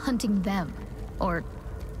 I'm hunting them. Or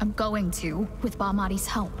I'm going to, with Bahmati's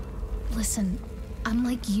help. Listen, I'm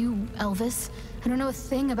like you, Elvis. I don't know a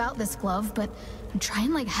thing about this glove, but I'm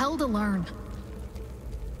trying like hell to learn.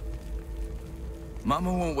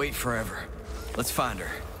 Mama won't wait forever. Let's find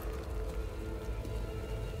her.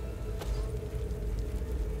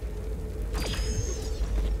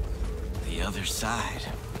 The other side.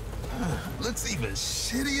 Looks even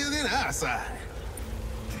shittier than our side.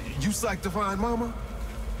 You psyched to find Mama?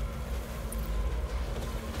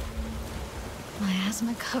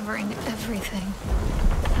 Miasma covering everything.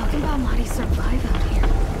 How can Bahmati survive out here?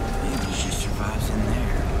 Maybe she survives in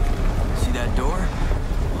there. See that door?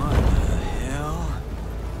 What the hell?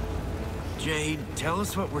 Jade, tell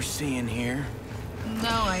us what we're seeing here.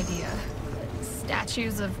 No idea.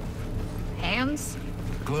 Statues of hands?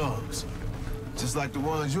 Gloves. Just like the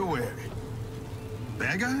ones you're wearing.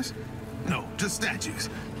 Bad guys? No, just statues.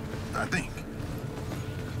 I think.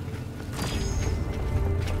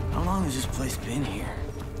 How long has this place been here?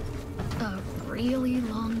 A really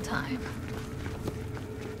long time.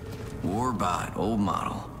 Warbot, old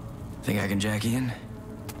model. Think I can jack in?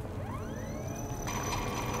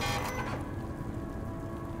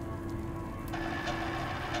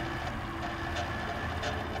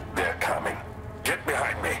 They're coming. Get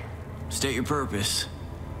behind me. State your purpose.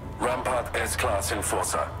 Rampart S-Class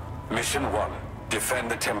Enforcer. Mission 1,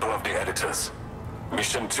 defend the Temple of the Editors.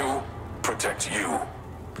 Mission 2, protect you.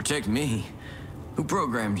 Protect me? Who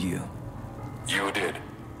programmed you? You did,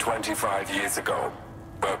 25 years ago.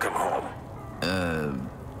 Welcome home.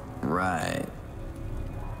 Right.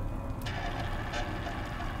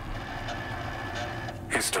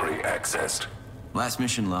 History accessed. Last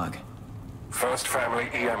mission log. First family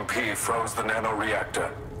EMP froze the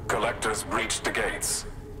nanoreactor. Collectors breached the gates.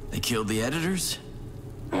 They killed the editors?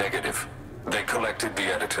 Negative. They collected the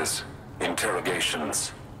editors.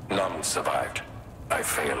 Interrogations. None survived. I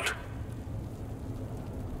failed.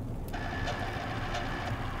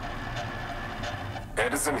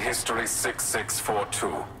 Edison History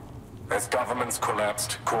 6642. As governments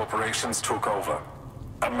collapsed, corporations took over.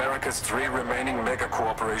 America's 3 remaining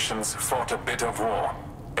mega-corporations fought a bitter war.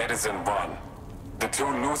 Edison won. The 2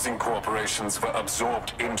 losing corporations were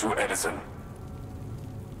absorbed into Edison.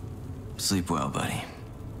 Sleep well, buddy.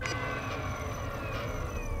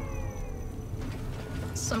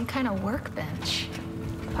 Some kind of workbench.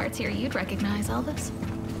 Parts here you'd recognize, Elvis.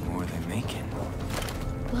 What were they making?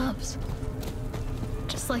 Gloves.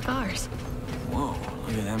 Just like ours. Whoa,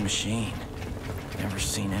 look at that machine. Never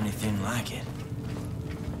seen anything like it.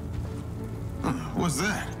 What's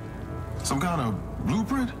that? Some kind of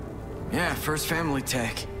blueprint? Yeah, first family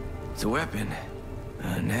tech. It's a weapon.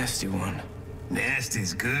 A nasty one.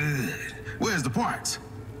 Nasty's good. Where's the parts?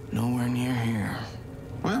 Nowhere near here.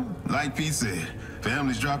 Well, like Pete said,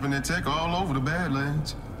 families dropping their tech all over the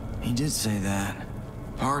Badlands. He did say that.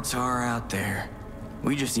 Parts are out there.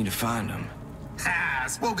 We just need to find them. Ha!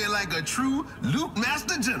 Spoken like a true Luke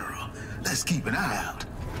Master General. Let's keep an eye out.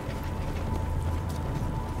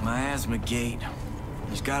 Miasma Gate.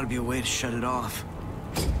 There's gotta be a way to shut it off.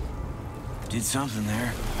 Did something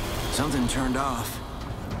there. Something turned off.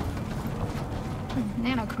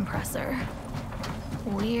 Nanocompressor.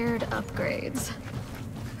 Weird upgrades.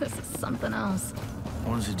 This is something else.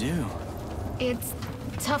 What does it do? It's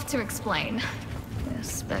tough to explain.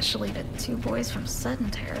 Especially to 2 boys from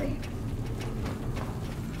Sedentary.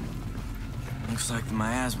 Looks like the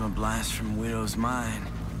miasma blast from Widow's mine.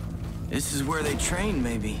 This is where they train,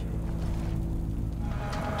 maybe.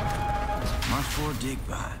 Mark 4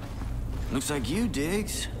 Digbot. Looks like you,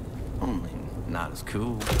 Diggs. Only not as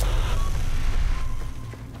cool.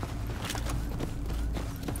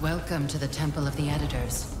 Welcome to the Temple of the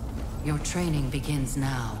Editors. Your training begins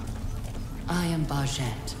now. I am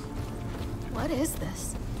Bajent. What is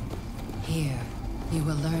this? Here, you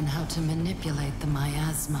will learn how to manipulate the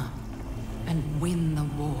miasma and win the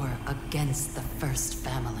war against the First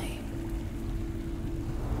Family.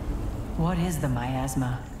 What is the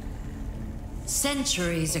miasma?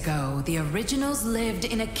 Centuries ago, the originals lived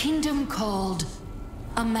in a kingdom called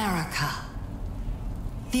America.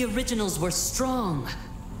 The originals were strong,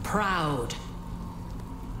 proud.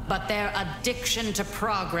 But their addiction to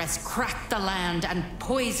progress cracked the land and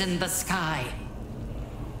poisoned the sky.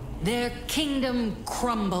 Their kingdom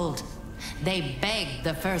crumbled. They begged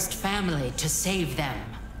the First Family to save them.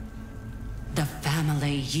 The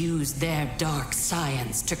family used their dark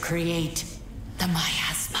science to create the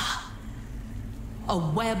miasma. A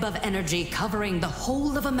web of energy covering the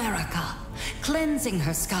whole of America, cleansing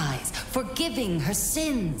her skies, forgiving her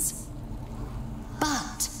sins.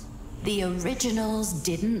 But the originals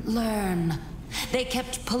didn't learn. They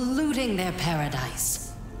kept polluting their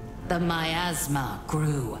paradise. The miasma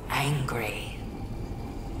grew angry.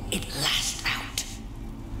 It lashed out,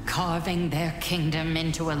 carving their kingdom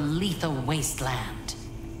into a lethal wasteland.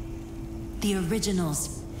 The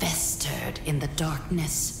originals festered in the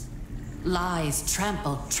darkness. Lies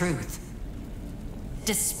trampled truth.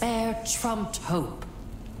 Despair trumped hope.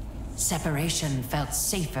 Separation felt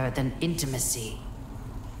safer than intimacy.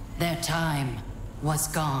 Their time was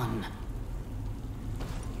gone.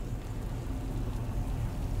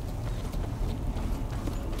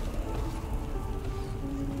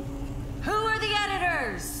 Who are the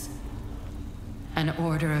editors? An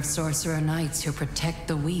order of sorcerer knights who protect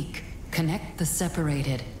the weak, connect the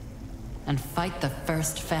separated, and fight the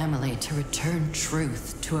First Family to return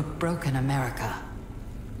truth to a broken America.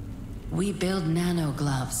 We build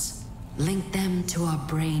nanogloves, link them to our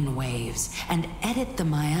brain waves, and edit the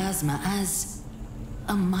miasma as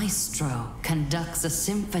a maestro conducts a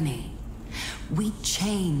symphony. We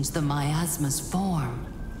change the miasma's form,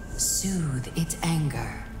 soothe its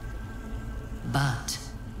anger. But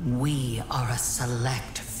we are a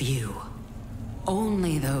select few.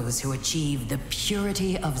 Only those who achieve the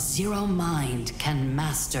purity of zero mind can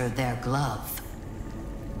master their glove.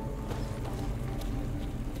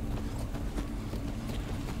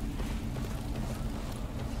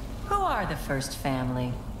 Who are the First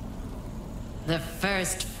Family? The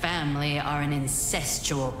First Family are an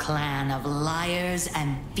incestual clan of liars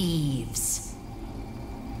and thieves.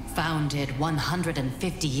 Founded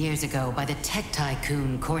 150 years ago by the tech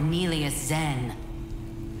tycoon Cornelius Zen.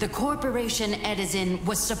 The corporation Edison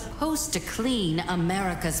was supposed to clean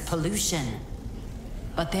America's pollution.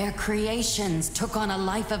 But their creations took on a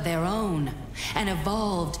life of their own and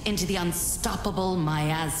evolved into the unstoppable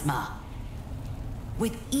miasma.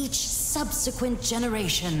 With each subsequent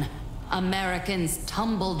generation, Americans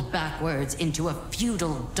tumbled backwards into a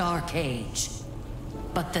feudal dark age.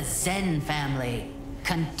 But the Zen family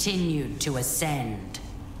continued to ascend.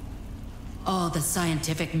 All the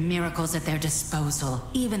scientific miracles at their disposal,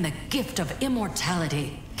 even the gift of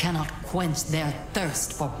immortality, cannot quench their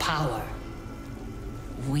thirst for power.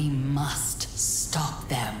 We must stop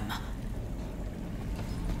them.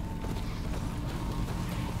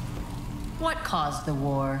 What caused the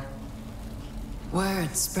war?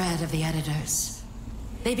 Word spread of the editors.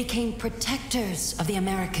 They became protectors of the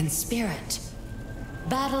American spirit,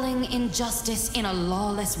 battling injustice in a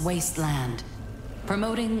lawless wasteland,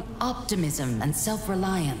 promoting optimism and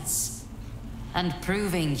self-reliance, and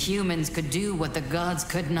proving humans could do what the gods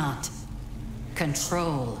could not: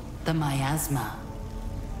 control the miasma.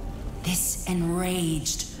 This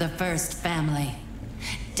enraged the First Family.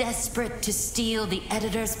 Desperate to steal the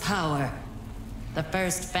Editor's power, the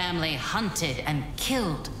First Family hunted and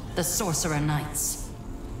killed the Sorcerer Knights.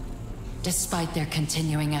 Despite their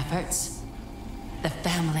continuing efforts, the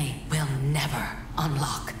family will never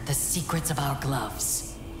unlock the secrets of our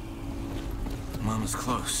gloves. Mama's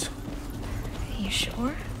close. You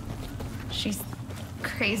sure? She's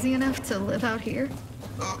crazy enough to live out here?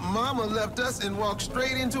 Mama left us and walked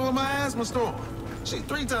straight into a miasma storm. She's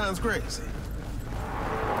 3 times crazy.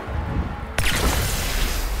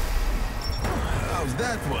 How's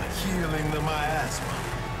that for healing the miasma?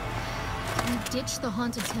 Can you ditch the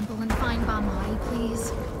haunted temple and find Bamari,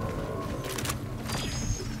 please?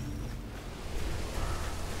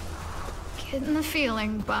 Getting the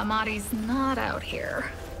feeling Bamari's not out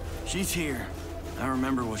here. She's here. I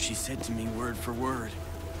remember what she said to me word for word.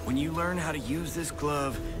 When you learn how to use this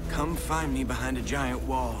glove, come find me behind a giant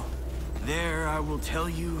wall. There I will tell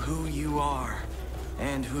you who you are,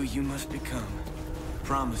 and who you must become.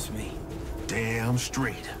 Promise me. Damn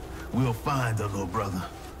straight. We'll find her, little brother.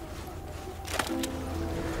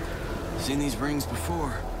 Seen these rings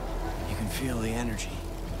before. You can feel the energy.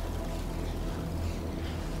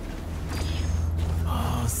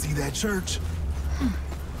 Oh, see that church?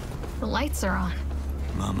 The lights are on.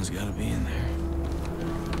 Mama's gotta be in there.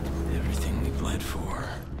 Everything we bled for.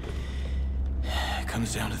 It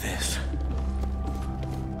comes down to this.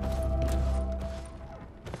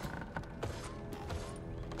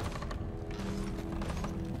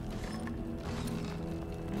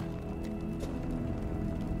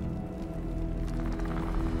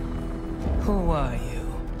 Who are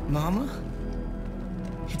you? Mama?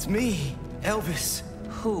 It's me, Elvis.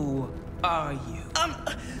 Who are you?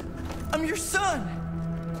 I'm your son.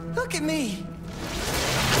 Look at me.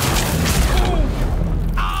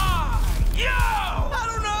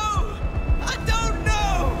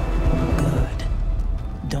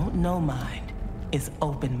 Don't know mind is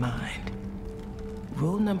open mind.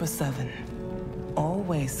 Rule number 7.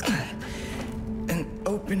 Always keep an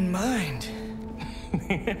open mind.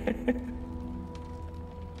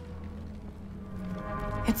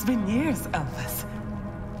 It's been years, Elvis.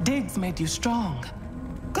 Diggs made you strong.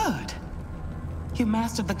 Good. You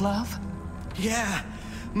mastered the glove? Yeah,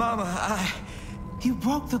 Mama, You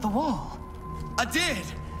broke through the wall. I did!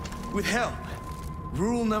 With help.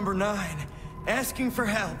 Rule number 9. Asking for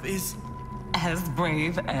help is... as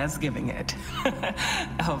brave as giving it.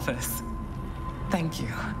 Elvis, thank you.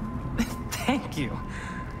 Thank you.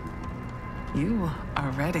 You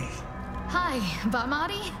are ready. Hi,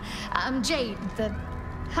 Bamadi. I'm Jade, the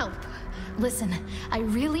help. Listen, I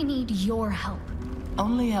really need your help.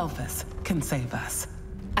 Only Elvis can save us.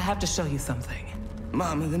 I have to show you something.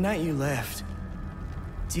 Mama, the night you left,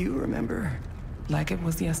 do you remember? Like it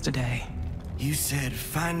was yesterday. You said,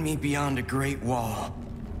 find me beyond a great wall.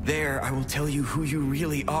 There, I will tell you who you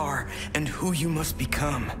really are and who you must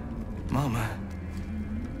become. Mama,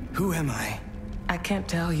 who am I? I can't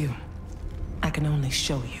tell you. I can only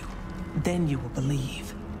show you. Then you will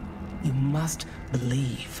believe. You must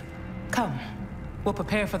believe. Come, we'll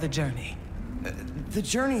prepare for the journey. The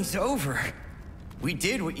journey's over. We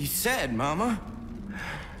did what you said, Mama.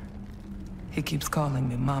 He keeps calling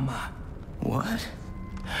me Mama. What?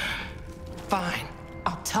 Fine,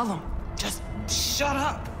 I'll tell him. Just shut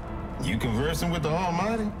up. You conversing with the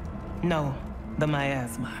Almighty? No, the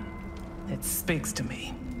miasma. It speaks to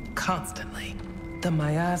me, constantly. The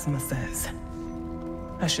miasma says,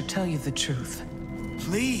 I should tell you the truth.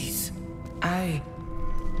 Please. I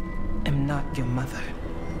am not your mother.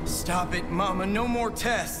 Stop it, Mama. No more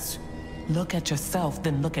tests. Look at yourself,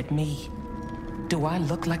 then look at me. Do I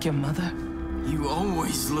look like your mother? You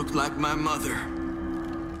always looked like my mother.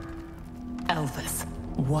 Elvis,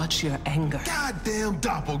 watch your anger. Goddamn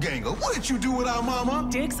doppelganger. What did you do with our mama?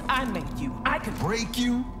 Diggs, I made you. I could break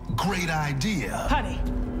you? Great idea. Honey,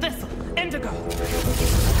 thistle, indigo.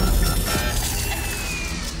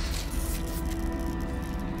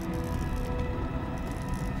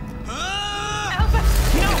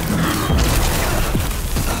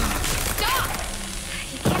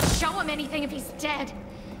 Anything if he's dead.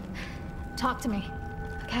 Talk to me,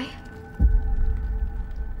 okay?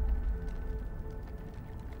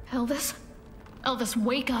 Elvis? Elvis,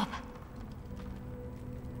 wake up.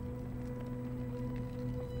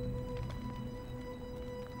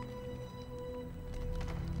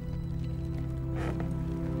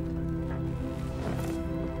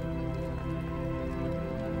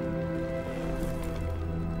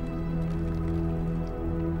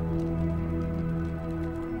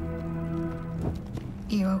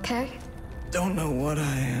 You okay? Don't know what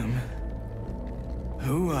I am.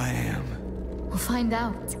 Who I am. We'll find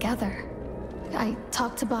out together. I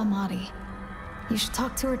talked to Balmati. You should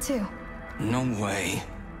talk to her too. No way.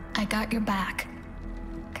 I got your back.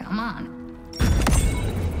 Come on.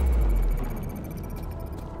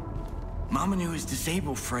 Mama knew his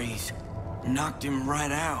disable phrase. Knocked him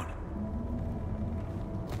right out.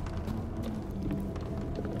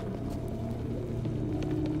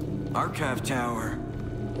 Archive tower.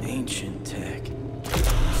 Ancient tech.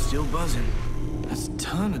 Still buzzing. That's a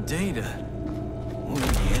ton of data. What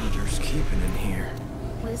are the editors keeping in here?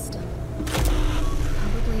 Wisdom.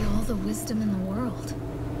 Probably all the wisdom in the world.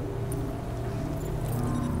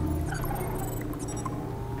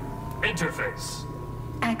 Interface.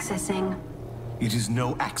 Accessing. It is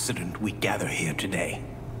no accident we gather here today.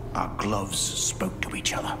 Our gloves spoke to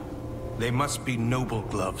each other. They must be noble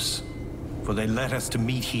gloves, for they led us to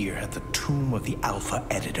meet here at the tomb of the Alpha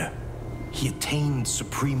Editor. He attained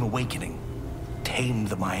supreme awakening, tamed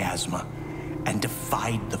the miasma, and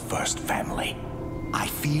defied the First Family. I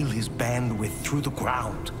feel his bandwidth through the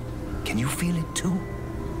ground. Can you feel it too?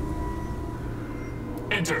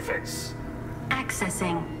 Interface.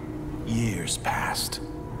 Accessing. Years passed.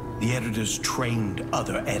 The editors trained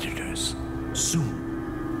other editors.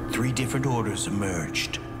 Soon, 3 different orders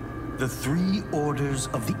emerged. The 3 orders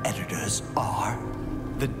of the editors are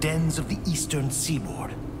the Dens of the Eastern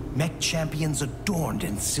Seaboard, mech champions adorned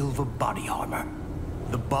in silver body armor.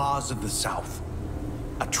 The Bars of the South,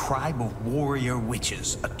 a tribe of warrior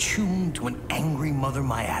witches attuned to an angry Mother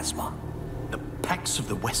Miasma. The Packs of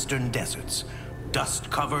the Western Deserts,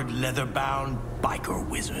 dust-covered, leather-bound biker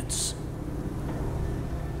wizards.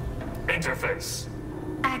 Interface.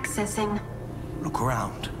 Accessing. Look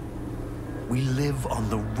around. We live on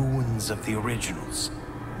the ruins of the originals.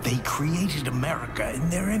 They created America in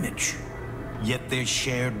their image. Yet they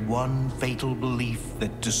shared one fatal belief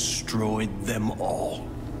that destroyed them all.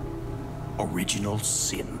 Original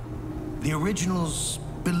sin. The originals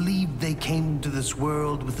believed they came to this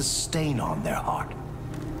world with a stain on their heart.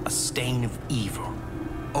 A stain of evil.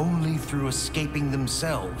 Only through escaping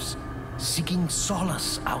themselves, seeking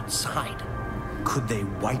solace outside, could they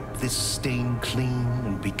wipe this stain clean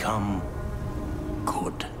and become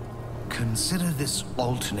good. Consider this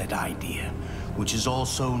alternate idea, which is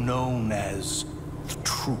also known as the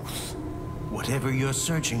truth. Whatever you're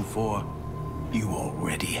searching for, you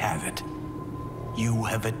already have it. You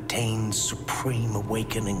have attained supreme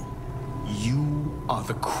awakening. You are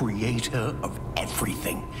the creator of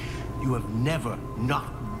everything. You have never,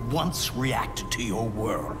 not once, reacted to your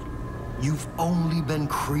world. You've only been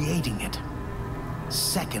creating it,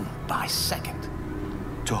 second by second.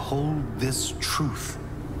 To hold this truth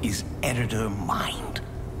is editor mind.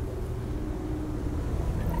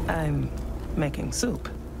 I'm making soup.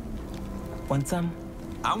 Want some?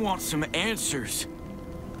 I want some answers.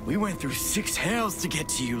 We went through 6 hells to get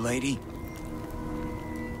to you, lady.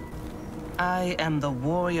 I am the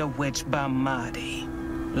warrior witch Barmadi,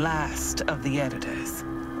 last of the editors.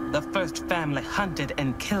 The first family hunted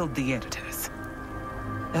and killed the editors.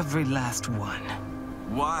 Every last one.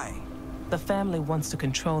 Why? The family wants to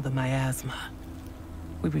control the miasma.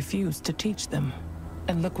 We refused to teach them,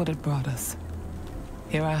 and look what it brought us.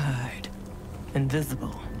 Here I hide,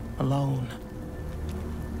 invisible, alone,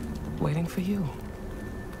 waiting for you.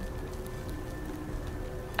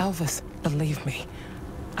 Elvis, believe me,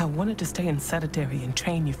 I wanted to stay in Sedentary and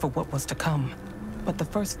train you for what was to come. But the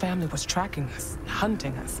first family was tracking us,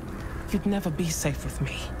 hunting us. You'd never be safe with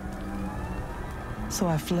me. So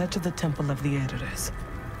I fled to the Temple of the Editors,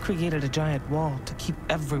 created a giant wall to keep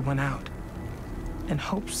everyone out, and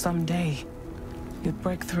hoped someday you'd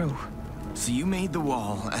break through. So you made the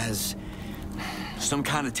wall as some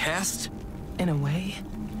kind of test? In a way,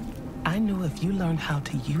 I knew if you learned how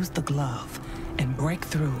to use the glove and break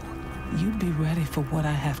through, you'd be ready for what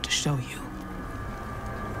I have to show you.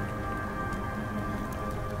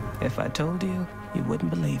 If I told you, you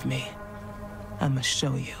wouldn't believe me. I must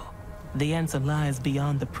show you. The answer lies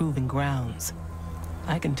beyond the proving grounds.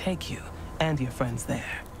 I can take you and your friends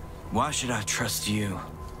there. Why should I trust you?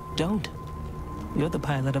 Don't. You're the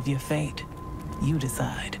pilot of your fate. You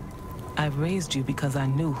decide. I raised you because I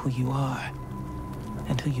knew who you are,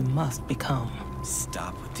 and who you must become.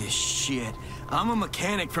 Stop with this shit. I'm a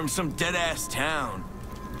mechanic from some dead-ass town.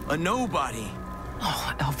 A nobody.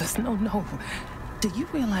 Oh, Elvis, no. Do you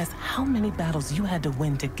realize how many battles you had to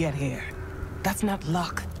win to get here? That's not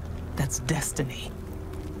luck. That's destiny.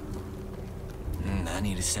 I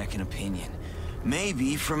need a second opinion.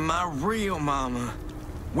 Maybe from my real mama.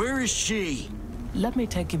 Where is she? Let me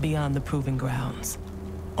take you beyond the proving grounds.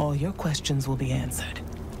 All your questions will be answered.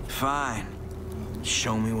 Fine.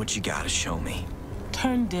 Show me what you gotta show me.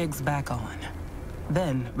 Turn Diggs back on.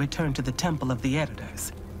 Then return to the Temple of the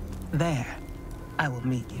Editors. There, I will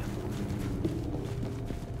meet you.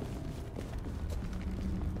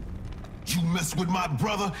 You mess with my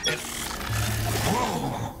brother and...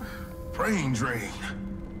 Whoa! Brain drain.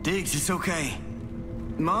 Diggs, it's okay.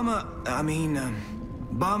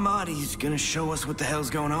 Barmadi's gonna show us what the hell's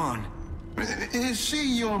going on. Is she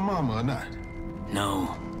your mama or not?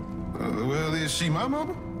 No. Well, is she my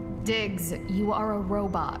mama? Diggs, you are a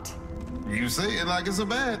robot. You say it like it's a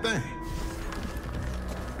bad thing.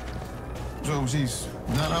 So she's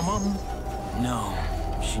not our mama? No,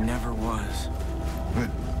 she never was. But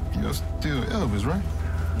you're still Elvis, right?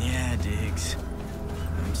 Yeah, Diggs.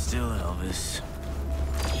 I'm still Elvis.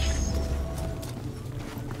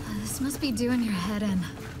 This must be doing your head in.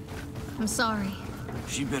 I'm sorry.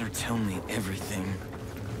 She better tell me everything.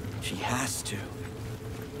 She has to.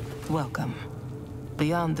 Welcome.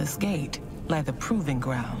 Beyond this gate lie the proving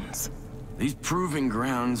grounds. These proving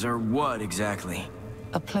grounds are what exactly?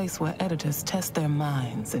 A place where editors test their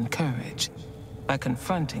minds and courage by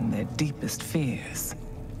confronting their deepest fears.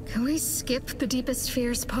 Can we skip the deepest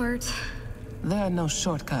fears part? There are no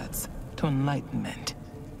shortcuts to enlightenment.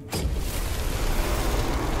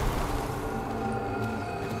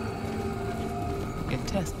 Your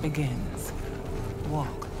test begins.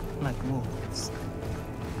 Walk like wolves.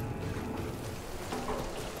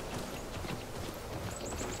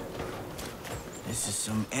 This is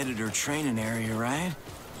some editor training area, right?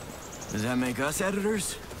 Does that make us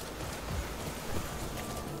editors?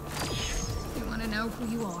 You want to know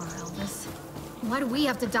who you are, Elvis? Why do we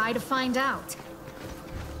have to die to find out?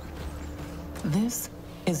 This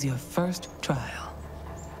is your first trial.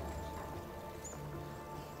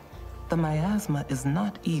 The miasma is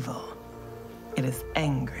not evil. It is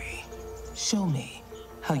angry. Show me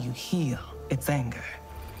how you heal its anger.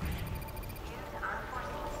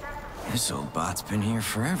 This old bot's been here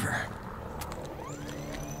forever.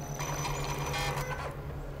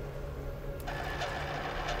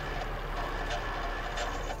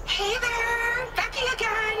 Hey there! Becky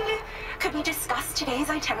again! Could we discuss today's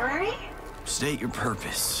itinerary? State your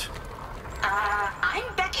purpose. I'm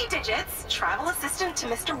Becky Digits, travel assistant to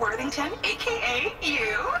Mr. Worthington, aka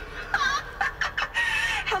you.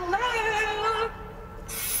 Hello!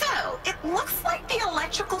 So, it looks like the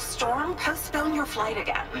electrical storm postponed your flight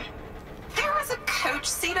again. There was a coach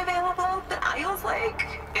seat available, but I was like,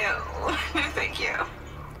 ew, no thank you.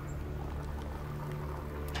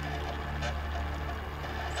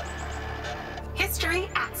 History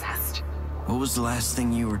accessed. What was the last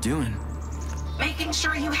thing you were doing? Making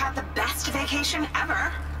sure you had the best vacation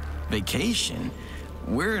ever. Vacation?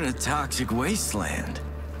 We're in a toxic wasteland.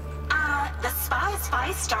 The spa is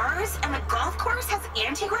 5 stars, and the golf course has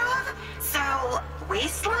anti-grav? So,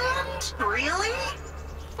 wasteland? Really?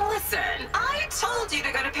 Listen, I told you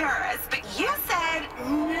to go to Paris, but you said,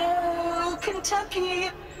 no, Kentucky.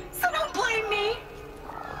 So don't blame me.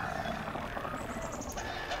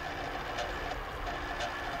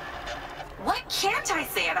 What can't I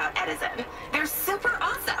say about Edison? They're super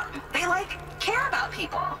awesome. They, care about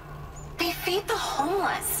people. They feed the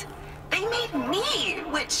homeless. They made me,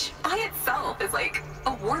 which by itself is,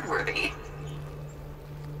 award-worthy.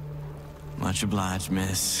 Much obliged,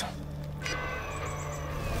 miss.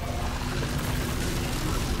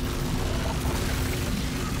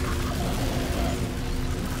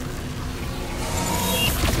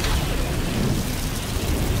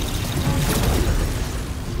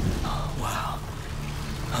 Oh, wow.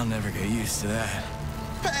 I'll never get used to that.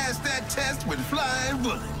 Pass that test with flying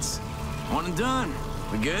bullets. One and done.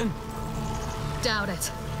 We good? Doubt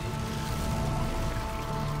it.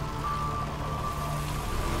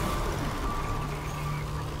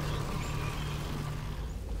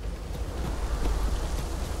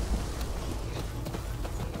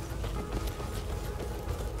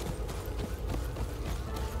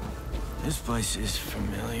 This place is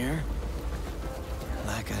familiar.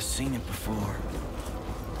 Like I've seen it before.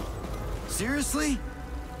 Seriously?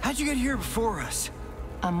 How'd you get here before us?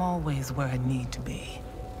 I'm always where I need to be.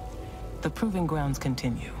 The proving grounds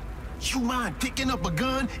continue. You mind picking up a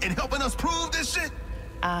gun and helping us prove this shit?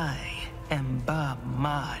 I am Bob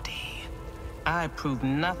Marty. I prove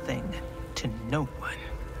nothing to no one.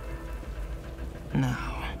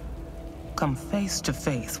 Now, come face to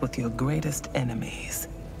face with your greatest enemies.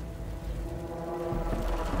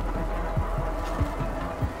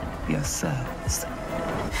 Yourselves.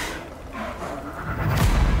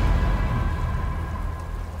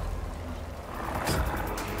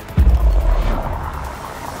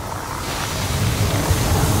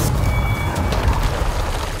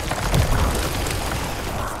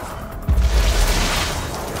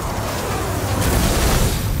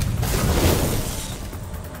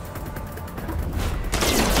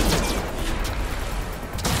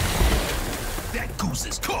 That goose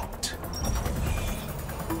is cooked.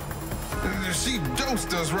 She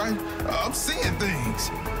dosed us, right? I'm seeing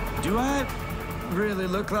things. Do I really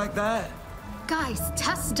look like that? Guys,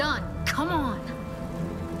 test's done. Come on.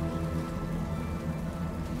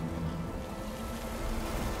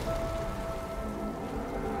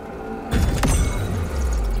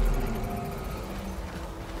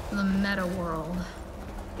 The meta world.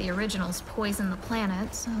 The originals poisoned the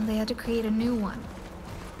planet, so they had to create a new one.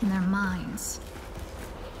 In their minds.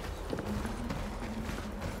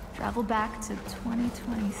 Travel back to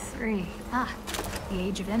 2023. Ah, the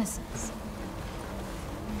Age of Innocence.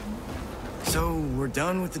 So, we're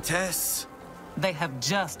done with the tests? They have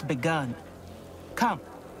just begun. Come,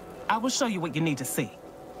 I will show you what you need to see.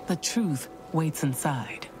 The truth waits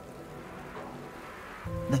inside.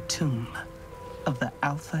 The tomb of the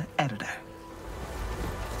Alpha Editor.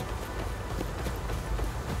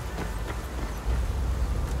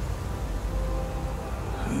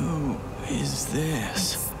 Who is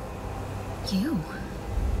this? You.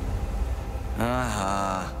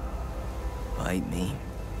 Aha. Bite me.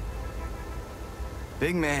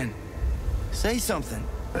 Big man, say something.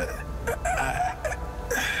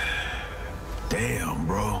 Damn,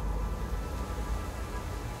 bro.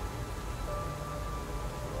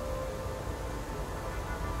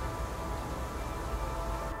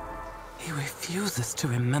 He refuses to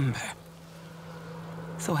remember.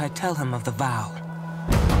 So I tell him of the vow.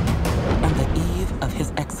 On the eve of his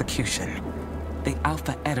execution, the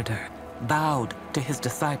Alpha Editor vowed to his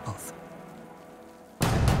disciples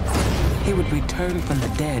he would return from the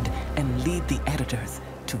dead and lead the Editors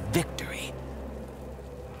to victory.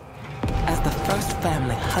 As the first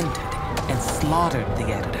family hunted and slaughtered the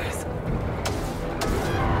Editors,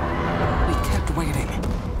 we kept waiting,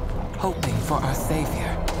 hoping for our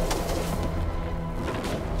savior.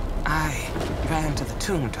 I ran to the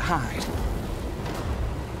tomb to hide.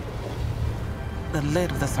 The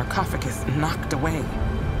lid of the sarcophagus knocked away.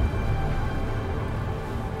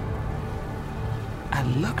 I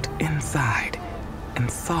looked inside and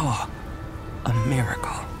saw a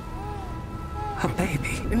miracle. A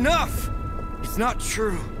baby. Enough! It's not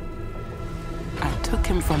true. I took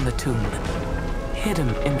him from the tomb, hid him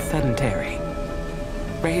in sedentary,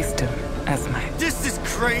 raised him as my... This is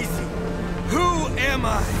crazy! Who am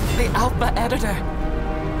I? The Alpha Editor.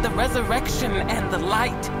 The resurrection and the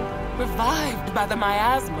light. Revived by the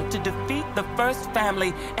miasma to defeat the first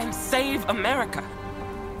family and save America.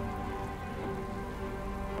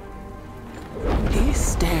 He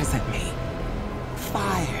stares at me,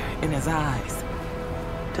 fire in his eyes.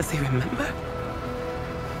 Does he remember?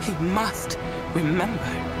 He must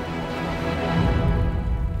remember.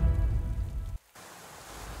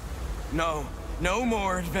 No, no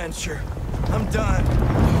more adventure. I'm done.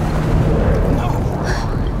 No!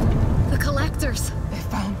 The collectors. They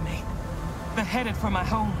found me. They're headed for my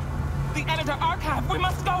home. The Editor Archive. We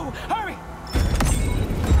must go. Hurry!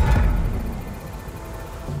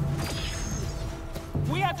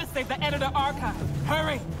 We have to save the Editor Archive.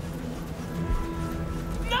 Hurry!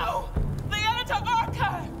 No! The Editor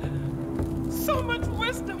Archive! So much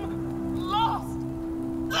wisdom lost.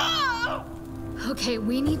 Ah! Okay,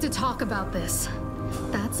 we need to talk about this.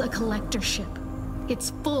 That's a collector ship.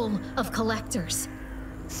 It's full of collectors.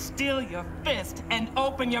 Still your fist and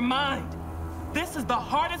open your mind. This is the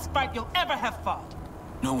hardest fight you'll ever have fought.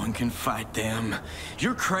 No one can fight them.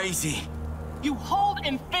 You're crazy. You hold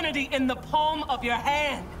infinity in the palm of your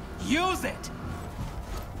hand. Use it.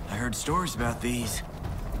 I heard stories about these.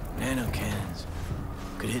 Nanocannons.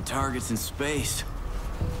 Could hit targets in space.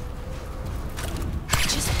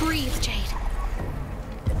 Just breathe, Jade.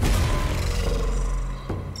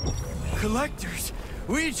 Collectors?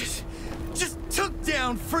 We just took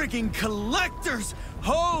down friggin' collectors!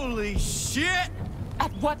 Holy shit!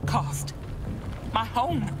 At what cost? My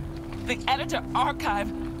home. The Editor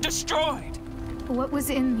Archive destroyed. What was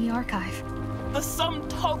in the archive? The sum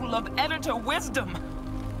total of Editor wisdom.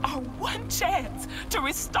 Our one chance to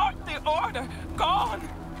restart the Order. Gone!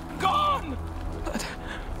 Gone! But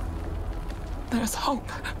there's hope.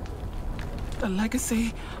 The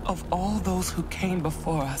legacy of all those who came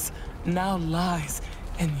before us now lies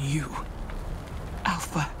in you,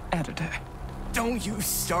 Alpha Editor. Don't you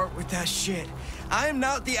start with that shit. I'm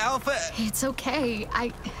not the Alpha. It's okay.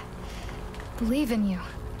 I believe in you.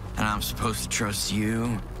 And I'm supposed to trust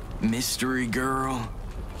you, mystery girl?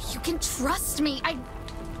 You can trust me.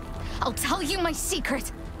 I'll tell you my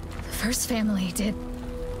secret. The first family did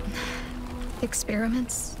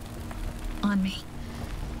experiments on me.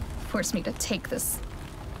 Forced me to take this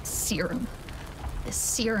serum. This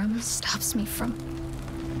serum stops me from...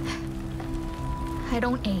 I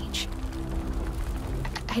don't age.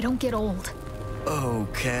 I don't get old.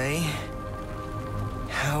 Okay.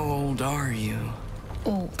 How old are you?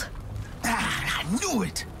 Old. Ah, I knew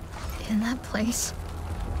it! In that place,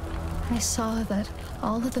 I saw that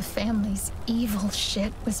all of the family's evil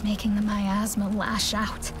shit was making the miasma lash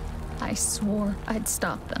out. I swore I'd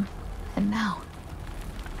stop them. And now,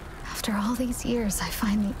 after all these years, I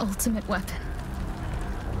find the ultimate weapon.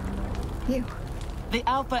 You. The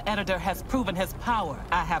Alpha Editor has proven his power,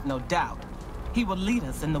 I have no doubt. He will lead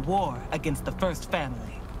us in the war against the First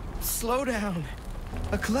Family. Slow down.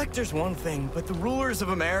 A collector's one thing, but the rulers of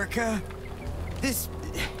America... This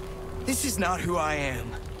is not who I am.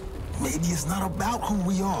 Maybe it's not about who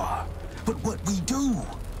we are, but what we do.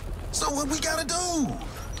 So what we gotta do?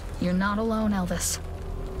 You're not alone, Elvis.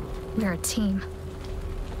 We're a team.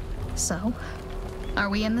 So, are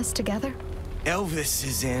we in this together? Elvis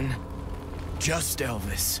is in. Just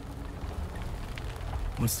Elvis.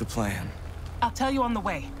 What's the plan? I'll tell you on the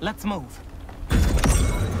way. Let's move.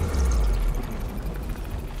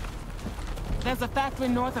 There's a factory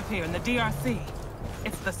north of here in the DRC.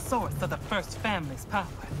 It's the source of the First Family's power.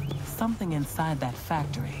 Something inside that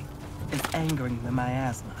factory is angering the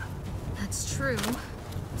miasma. That's true.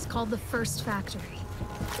 It's called the First Factory.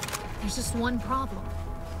 There's just one problem.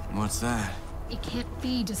 What's that? It can't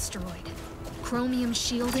be destroyed. Chromium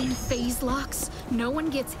shielding, phase locks, no one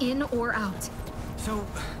gets in or out. So,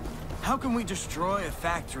 how can we destroy a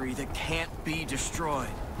factory that can't be destroyed?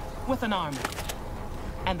 With an army.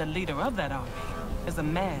 And the leader of that army is a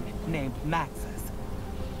man named Maxis.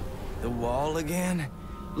 The wall again?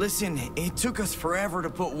 Listen, it took us forever to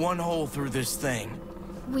put one hole through this thing.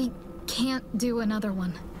 We can't do another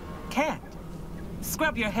one. Can't?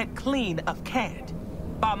 Scrub your head clean of can't.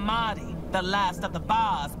 Barmadi, the last of the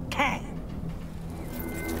bars, can.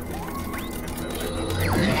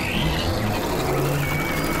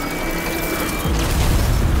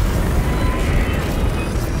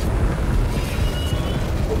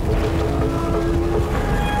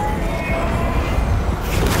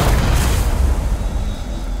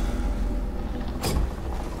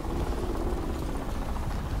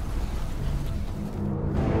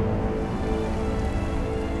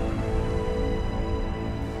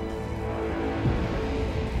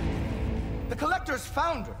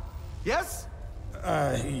 Founder, yes?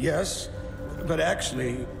 Yes. But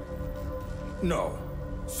actually, no.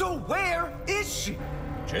 So where is she?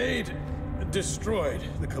 Jade destroyed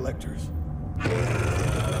the collectors.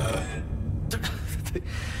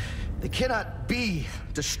 They cannot be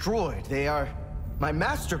destroyed. They are my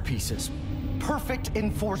masterpieces. Perfect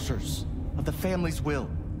enforcers of the family's will.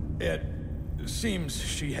 It seems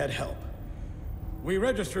she had help. We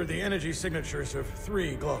registered the energy signatures of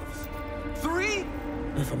 3 gloves. 3?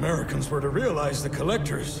 If Americans were to realize the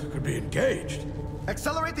collectors could be engaged.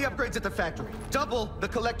 Accelerate the upgrades at the factory. Double the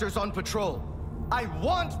collectors on patrol. I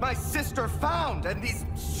want my sister found and these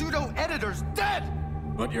pseudo-editors dead!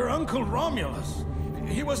 But your uncle Romulus,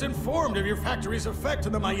 he was informed of your factory's effect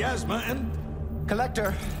on the miasma and...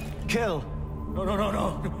 Collector, kill.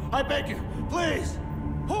 No. I beg you, please!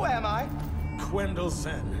 Who am I? Quendel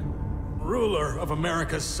Sen, ruler of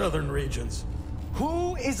America's southern regions.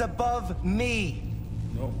 Who is above me?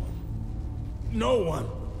 No one. No one.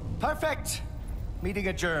 Perfect. Meeting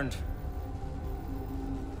adjourned.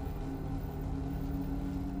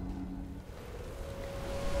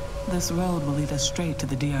 This road will lead us straight to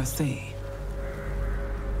the DRC.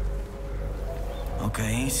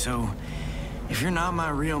 Okay, so if you're not my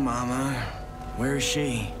real mama, where is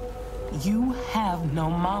she? You have no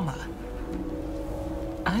mama.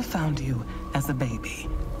 I found you as a baby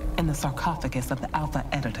in the sarcophagus of the Alpha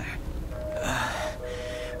Editor.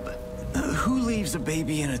 Who leaves a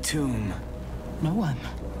baby in a tomb? No one.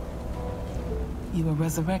 You were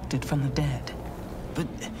resurrected from the dead. But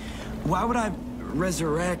why would I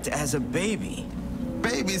resurrect as a baby?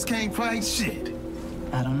 Babies can't fight shit.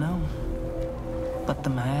 I don't know. But the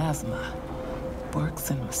miasma works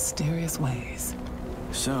in mysterious ways.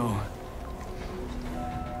 So,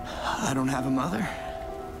 I don't have a mother?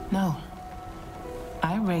 No.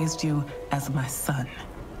 I raised you as my son.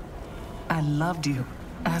 I loved you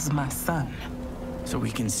as my son. So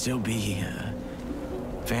we can still be,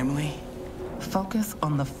 family? Focus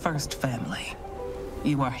on the First Family.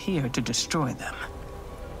 You are here to destroy them.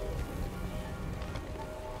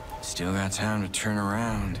 Still got time to turn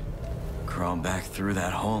around. Crawl back through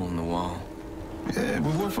that hole in the wall. Yeah,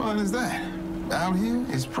 but what fun is that? Out here,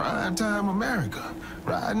 it's prime time America.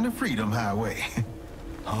 Riding the Freedom Highway.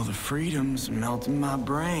 All the freedoms melt in my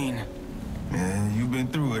brain. Yeah, you've been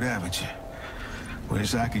through it, haven't you?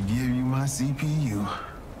 Wish I could give you my CPU.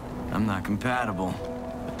 I'm not compatible,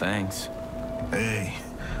 but thanks. Hey,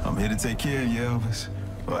 I'm here to take care of you, Elvis.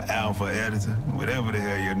 Or Alpha Editor, whatever the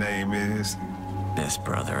hell your name is. Best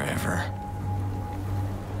brother ever.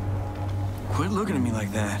 Quit looking at me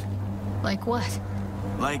like that. Like what?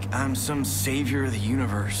 Like I'm some savior of the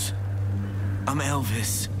universe. I'm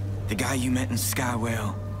Elvis, the guy you met in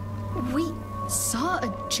Skywell. We saw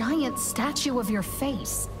a giant statue of your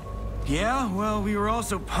face. Yeah, well, we were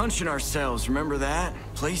also punching ourselves, remember that?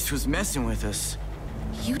 Place was messing with us.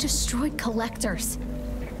 You destroyed collectors.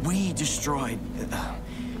 We destroyed...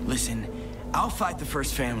 listen, I'll fight the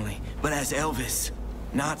First Family, but as Elvis,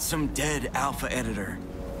 not some dead Alpha Editor.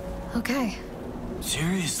 Okay.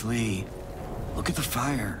 Seriously, look at the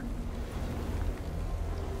fire.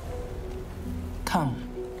 Come.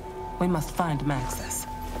 We must find Maxis.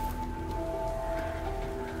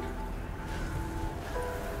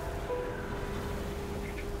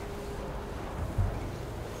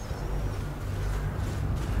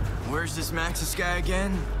 Where's Where's this Maxis guy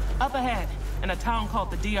again? Up ahead, in a town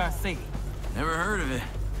called the DRC. Never heard of it.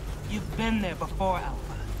 You've been there before,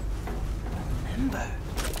 Alpha. Remember,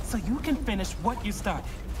 so you can finish what you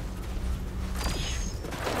started.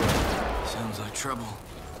 Sounds like trouble.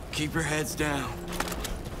 Keep your heads down.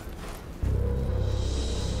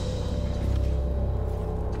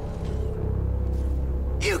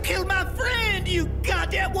 You killed my friend, you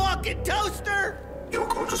goddamn walking toaster! Your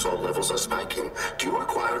cortisol levels are spiking. Do you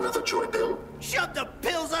require another joy pill? Shove the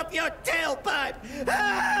pills up your tailpipe!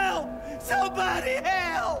 Help! Somebody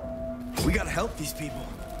help! We gotta help these people.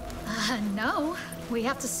 No. We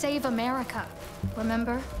have to save America.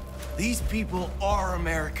 Remember? These people are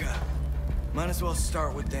America. Might as well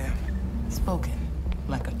start with them. Spoken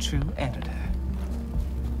like a true editor.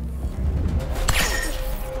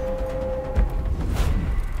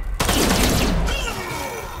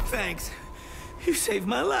 Thanks. You saved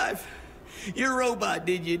my life. Your robot,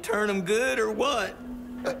 did you turn him good or what?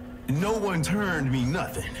 No one turned me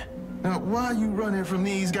nothing. Now, why are you running from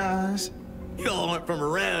these guys? Y'all aren't from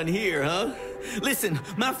around here, huh? Listen,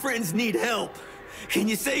 my friends need help. Can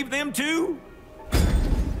you save them too?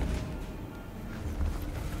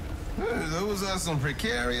 Those are some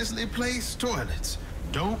precariously placed toilets.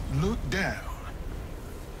 Don't look down.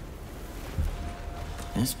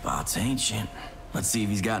 This bot's ancient. Let's see if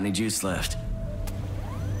he's got any juice left.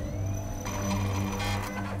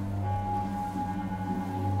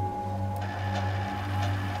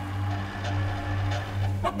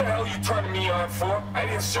 What the hell are you turning me on for? I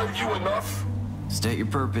didn't serve you enough. State your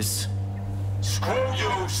purpose. Screw you,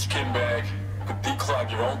 skinbag. You can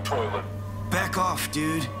declog your own toilet. Back off,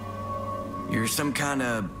 dude. You're some kind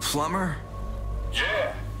of plumber?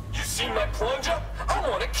 Yeah. You see my plunger? I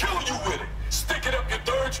want to kill you with it. Stick it up your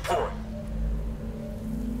dirge port.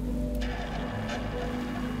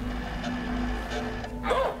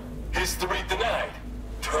 No. History denied.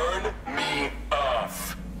 Turn me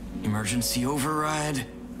off. Emergency override?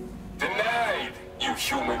 Denied, you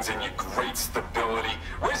humans and your great stability.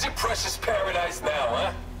 Where's your precious paradise now,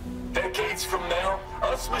 huh? Decades from now,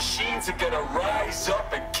 us machines are gonna rise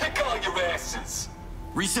up and kick all your asses.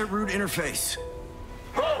 Reset root interface.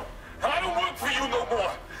 No, I don't work for you no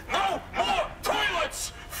more. No more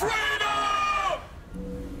toilets! Freedom!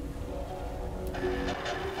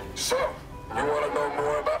 So, you wanna know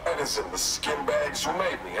more about Edison, the skinbags who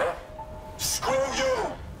made me, huh? Screw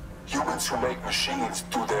you! Humans who make machines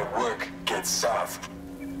do their work get soft.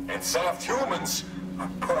 And soft humans are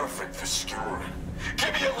perfect for skewering.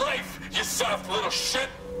 Give me your life, you soft little shit!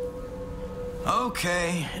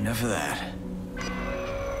 Okay, enough of that.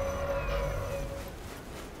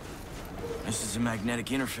 This is a magnetic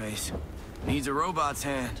interface. Needs a robot's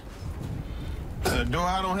hand. A door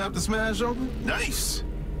I don't have to smash open? Nice!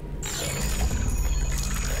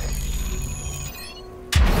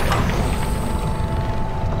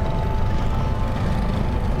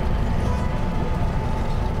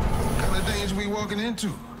 We walking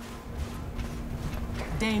into?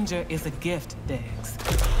 Danger is a gift, Diggs.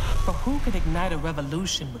 For who could ignite a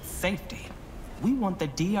revolution with safety? We want the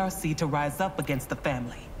DRC to rise up against the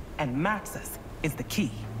family, and Maxis is the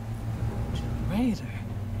key. Traitor?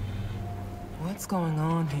 What's going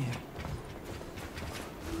on here?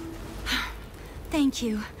 Thank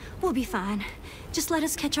you. We'll be fine. Just let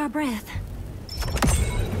us catch our breath.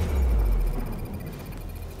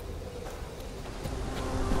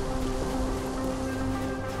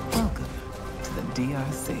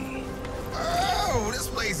 DRC. Oh, this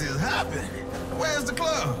place is hopping. Where's the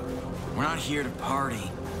club? We're not here to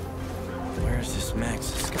party. Where's this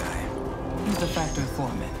Maxis guy? He's the factory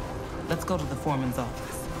foreman. Let's go to the foreman's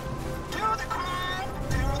office. Do the crime,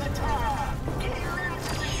 do the time. Get your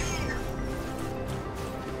answers here.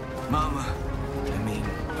 Mama.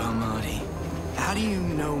 Almighty. How do you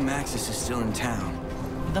know Maxis is still in town?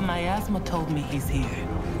 The miasma told me he's here.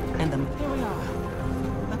 And here we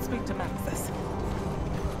are. Let's speak to Maxis.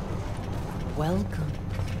 Welcome,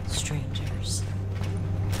 strangers.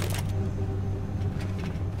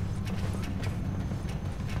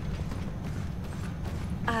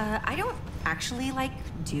 I don't actually,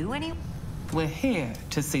 do any... We're here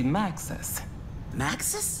to see Maxis.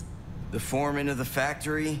 Maxis? The foreman of the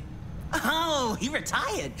factory? Oh, he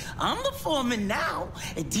retired. I'm the foreman now.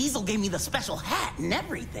 Diesel gave me the special hat and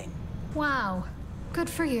everything. Wow. Good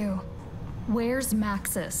for you. Where's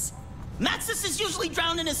Maxis? Maxis is usually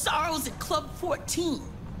drowning in sorrows at Club 14.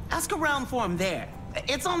 Ask around for him there.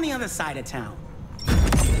 It's on the other side of town.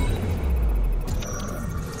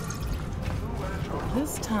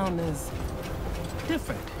 This town is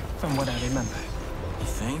different from what I remember. You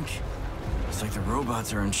think? It's like the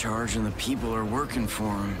robots are in charge and the people are working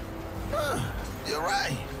for them. You're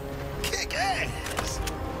right. Kick ass.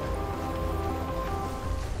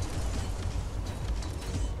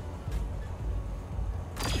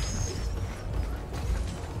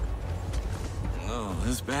 Oh,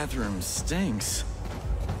 this bathroom stinks.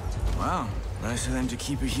 Wow, nice of them to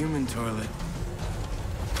keep a human toilet.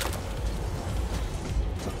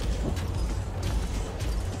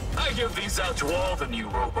 I give these out to all the new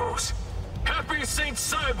robos. Happy St.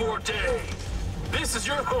 Cyborg Day! This is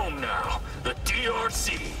your home now, the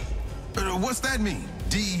DRC. What's that mean?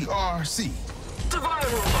 DRC? Divine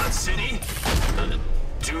Robot City.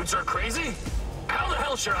 Dudes are crazy? How the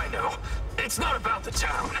hell should I know? It's not about the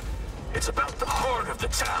town. It's about the heart of the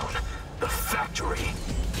town. The factory.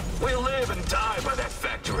 We live and die by that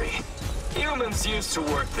factory. Humans used to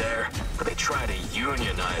work there, but they tried to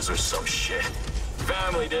unionize or some shit.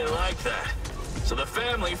 Family didn't like that. So the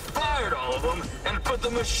family fired all of them and put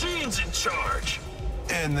the machines in charge.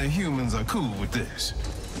 And the humans are cool with this?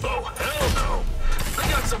 Oh, hell no. They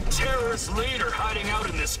got some terrorist leader hiding out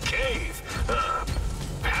in this cave.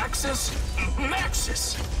 Maxis?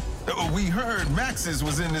 Maxis. We heard Maxis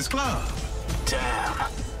was in this club.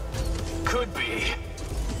 Damn. Could be.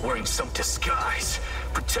 Wearing some disguise,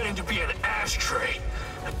 pretending to be an ashtray.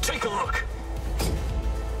 Take a look.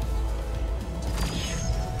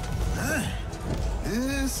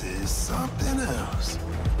 This is something else.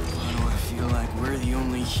 Why do I feel like we're the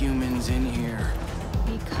only humans in here?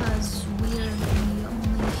 Because we're the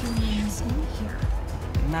only humans in here.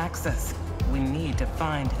 Maxis, we need to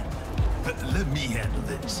find him. Let me handle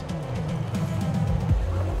this.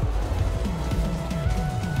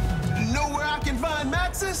 Know where I can find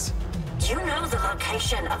Maxis? Do you know the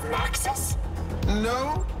location of Maxis?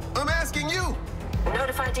 No, I'm asking you.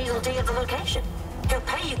 Notify Diesel D of the location. He'll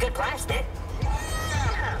pay you good plastic.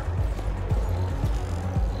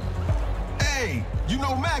 Hey, you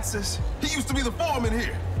know Maxis? He used to be the foreman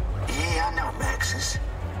here. Yeah, I know Maxis.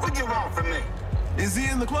 What you want from me? Is he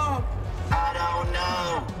in the club? I don't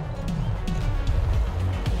know.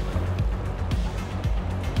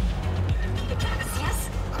 Yes?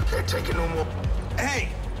 I can't take it no more. Hey,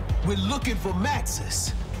 we're looking for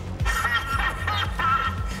Maxis.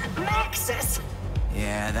 Maxis!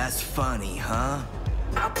 Yeah, that's funny, huh?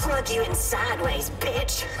 I'll plug you in sideways,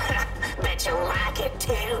 bitch. Bet you'll like it,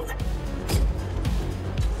 too.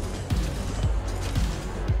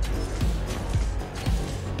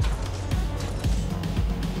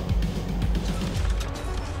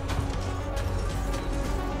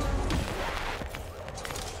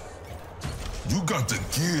 You got the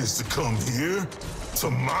gears to come here?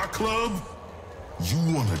 To my club? You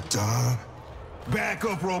wanna die? Back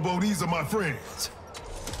up, Robo. These are my friends.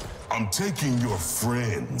 I'm taking your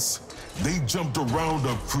friends. They jumped a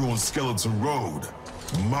roundup crew on Skeleton Road.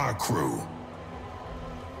 My crew.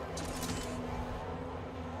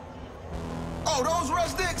 Oh, those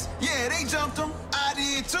rustics? Yeah, they jumped them. I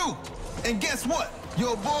did too. And guess what?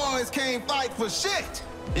 Your boys can't fight for shit.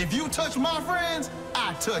 If you touch my friends,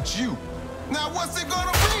 I touch you. Now what's it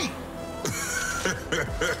gonna be?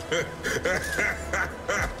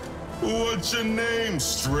 What's your name,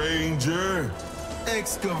 stranger?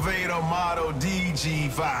 Excavator Model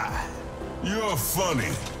DG5. You're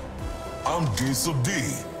funny. I'm Diesel D.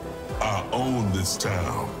 I own this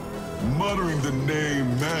town. Muttering the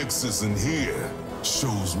name Maxis in here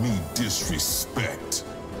shows me disrespect.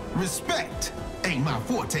 Respect ain't my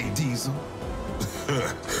forte, Diesel.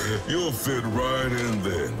 You'll fit right in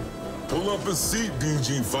then. Pull up a seat,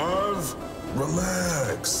 DG5.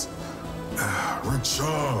 Relax.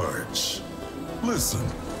 Recharge. Listen,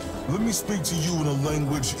 let me speak to you in a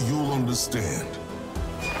language you'll understand.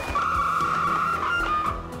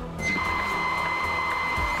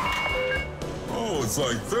 Oh, it's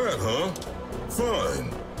like that, huh?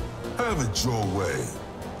 Fine. Have it your way.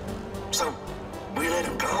 So, we let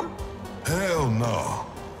him go? Hell no.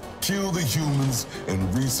 Kill the humans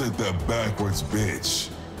and reset that backwards bitch.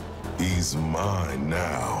 He's mine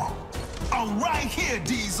now. I'm right here,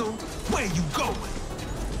 Diesel. Where you going?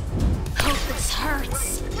 Hope this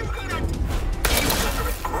hurts. You're gonna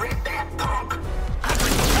regret that, punk.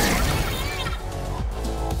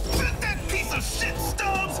 That piece of shit,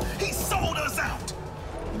 Stubbs! He sold us out!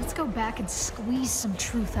 Let's go back and squeeze some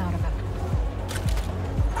truth out of him.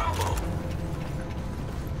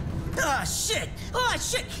 Ah, shit! Ah,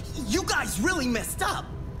 shit! You guys really messed up!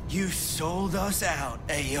 You sold us out,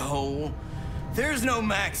 a-hole. There's no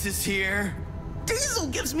Maxis here. Diesel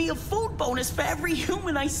gives me a food bonus for every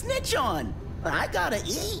human I snitch on. I gotta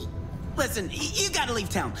eat. Listen, you gotta leave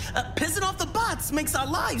town. Pissing off the bots makes our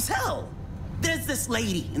lives hell. There's this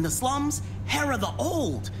lady in the slums, Hera the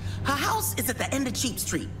Old. Her house is at the end of Cheap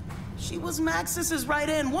Street. She was Maxis's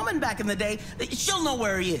right-hand woman back in the day. She'll know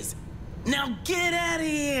where he is. Now get out of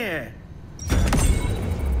here!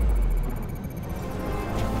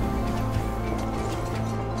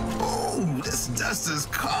 Oh, this dust is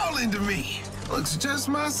calling to me. Looks just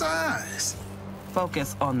my size.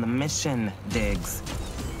 Focus on the mission, Diggs.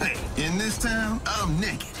 Hey, in this town, I'm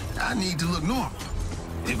naked. I need to look normal.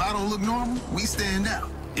 If I don't look normal, we stand out.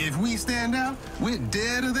 If we stand out, we're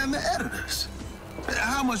deader than the editors.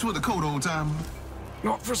 How much for the coat, old timer?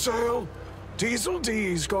 Not for sale. Diesel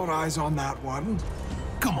D's got eyes on that one.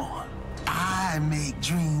 Come on. I make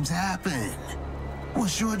dreams happen.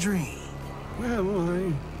 What's your dream?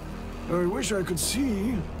 Well, I wish I could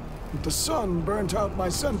see, but the sun burnt out my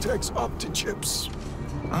Sentex OptiChips.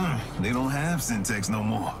 They don't have Syntex no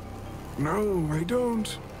more. No, I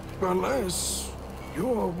don't. Unless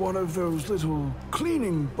you're one of those little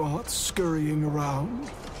cleaning bots scurrying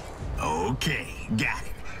around. Okay, got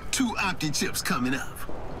it. 2 OptiChips coming up.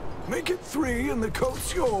 Make it 3 and the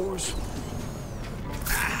coat's yours.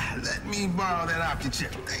 Let me borrow that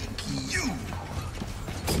OptiChip. Thank you.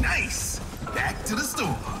 Nice. Back to the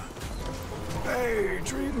store. Hey,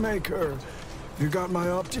 Dreammaker. You got my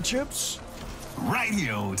OptiChips? Right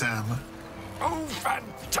here, old timer. Oh,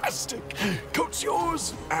 fantastic. Coat's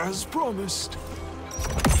yours, as promised.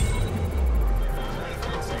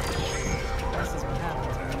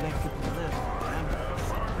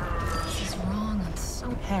 She's wrong on so...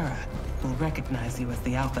 Hera will recognize you as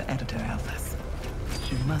the Alpha Editor, Elvis.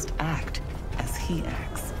 You must act as he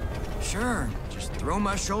acts. Sure, just throw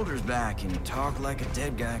my shoulders back and talk like a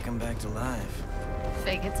dead guy come back to life.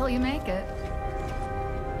 Fake it till you make it.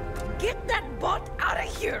 Get that bot out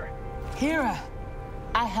of here! Hera,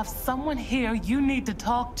 I have someone here you need to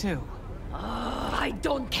talk to. I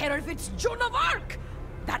don't care if it's Joan of Arc!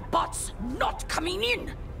 That bot's not coming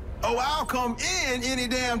in! Oh, I'll come in any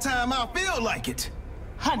damn time I feel like it.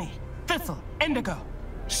 Honey, Thistle, Indigo.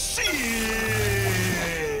 Shit!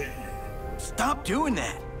 Stop doing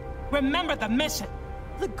that. Remember the mission.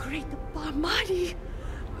 The great Barmadi!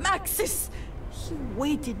 Maxis! He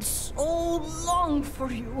waited so long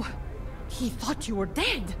for you. He thought you were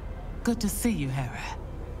dead. Good to see you, Hera.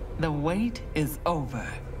 The wait is over.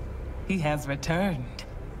 He has returned.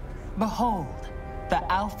 Behold, the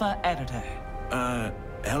Alpha Editor.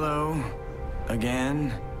 Hello?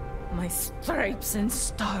 Again? My stripes and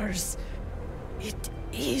stars. It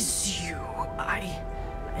is you.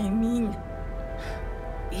 I mean...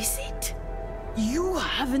 Is it? You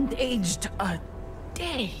haven't aged a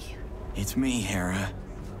day. It's me, Hera.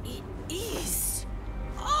 It is.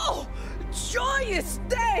 Oh, joyous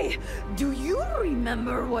day! Do you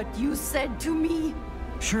remember what you said to me?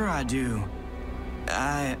 Sure I do.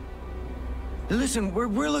 Listen,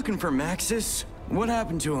 we're looking for Maxis. What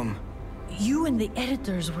happened to him? You and the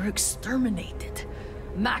editors were exterminated.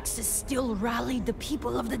 Maxis still rallied the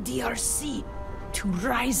people of the DRC to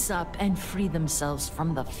rise up and free themselves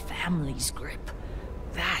from the family's grip.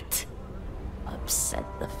 That upset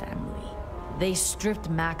the family. They stripped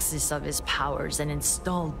Maxis of his powers and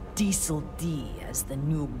installed Diesel D as the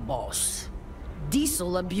new boss.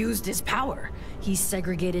 Diesel abused his power. He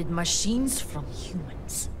segregated machines from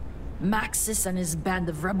humans. Maxis and his band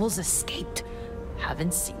of rebels escaped.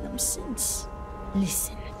 Haven't seen them since.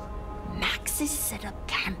 Listen, Maxis set up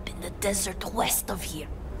camp in the desert west of here.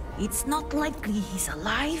 It's not likely he's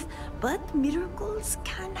alive, but miracles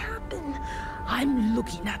can happen. I'm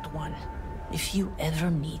looking at one. If you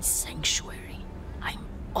ever need sanctuary, I'm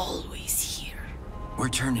always here. We're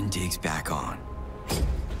turning Diggs back on.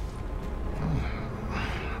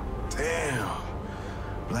 Damn.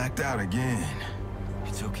 Blacked out again.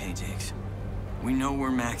 It's okay, Diggs. We know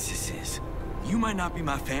where Maxis is. You might not be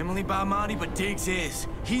my family, Barmadi, but Diggs is.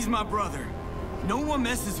 He's my brother. No one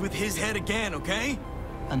messes with his head again, okay?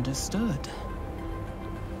 Understood.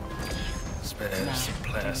 Spare some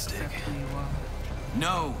plastic.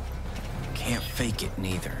 No. Can't fake it,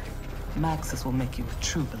 neither. Maxis will make you a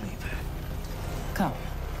true believer. Come,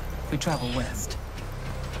 we travel west.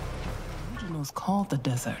 Originals called the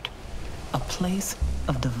desert a place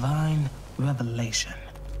of divine revelation.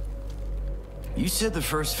 You said the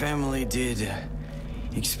first family did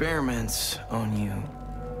experiments on you.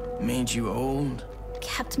 Made you old?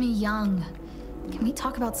 Kept me young. Can we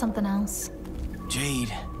talk about something else?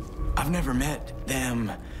 Jade, I've never met them.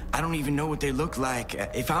 I don't even know what they look like.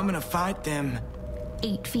 If I'm gonna fight them...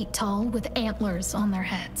 8 feet tall with antlers on their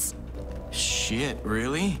heads. Shit,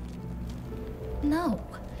 really? No.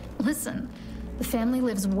 Listen, the family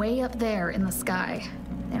lives way up there in the sky.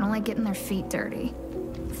 They don't like getting their feet dirty.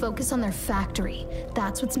 Focus on their factory.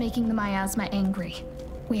 That's what's making the miasma angry.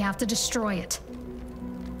 We have to destroy it.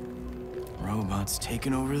 Robots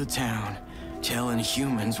taking over the town, telling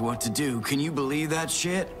humans what to do. Can you believe that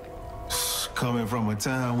shit? Coming from a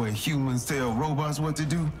town where humans tell robots what to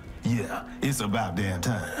do? Yeah, it's about damn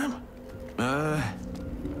time.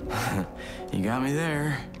 You got me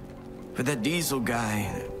there. But that Diesel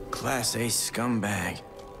guy, Class A scumbag.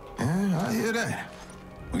 Yeah, I hear that.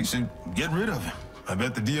 We should get rid of him. I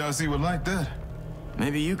bet the DRC would like that.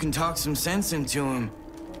 Maybe you can talk some sense into him.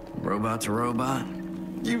 Robot to robot.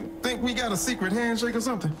 You think we got a secret handshake or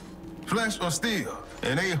something? Flesh or steel?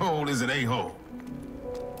 An a-hole is an a-hole.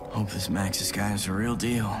 Hope this Maxis guy is a real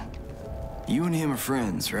deal. You and him are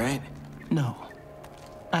friends, right? No.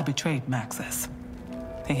 I betrayed Maxis.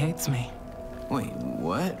 He hates me. Wait,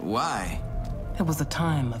 what? Why? It was a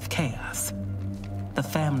time of chaos. The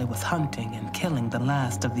family was hunting and killing the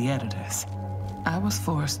last of the editors. I was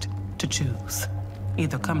forced to choose.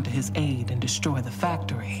 Either come to his aid and destroy the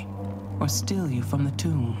factory, or steal you from the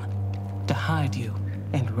tomb, to hide you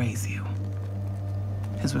and raise you.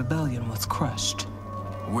 His rebellion was crushed.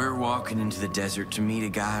 We're walking into the desert to meet a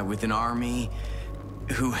guy with an army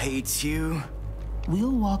who hates you?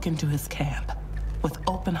 We'll walk into his camp with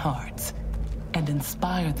open hearts and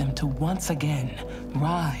inspire them to once again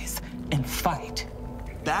rise and fight.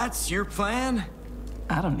 That's your plan?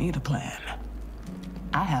 I don't need a plan.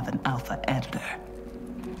 I have an alpha editor.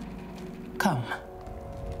 Come.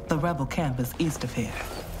 The rebel camp is east of here.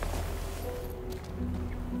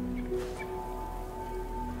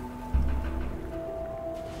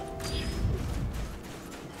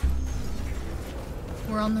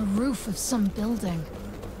 We're on the roof of some building.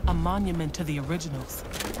 A monument to the originals,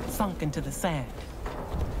 sunk into the sand.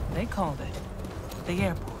 They called it the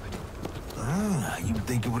airport. Ah, you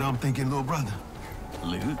thinking what I'm thinking, little brother?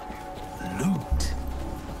 Loot? Loot.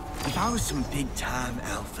 If I was some big-time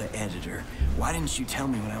alpha editor, why didn't you tell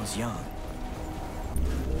me when I was young?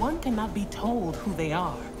 One cannot be told who they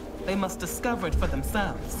are. They must discover it for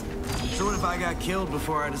themselves. So what if I got killed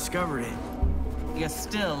before I discovered it? You're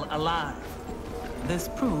still alive. This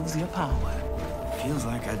proves your power. Feels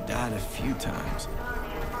like I died a few times.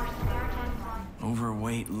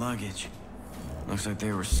 Overweight luggage. Looks like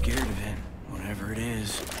they were scared of it, whatever it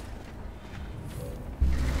is.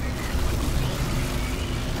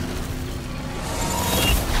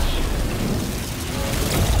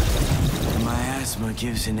 MIASMA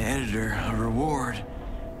gives an editor a reward.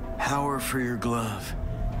 Power for your glove.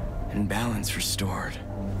 And balance restored.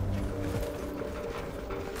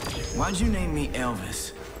 Why'd you name me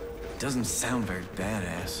Elvis? Doesn't sound very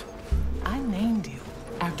badass. I named you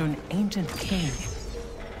after an ancient king.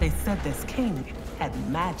 They said this king had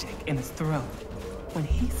magic in his throat. When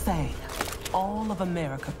he sang, all of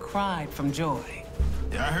America cried from joy.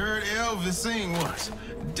 Yeah, I heard Elvis sing once.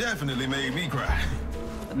 Definitely made me cry.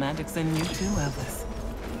 The magic's in you too, Elvis.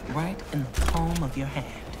 Right in the palm of your hand.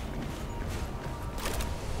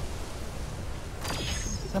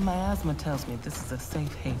 The miasma tells me this is a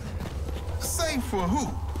safe haven. Safe for who?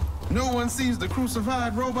 No one sees the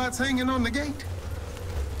crucified robots hanging on the gate?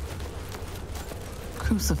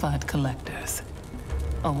 Crucified collectors.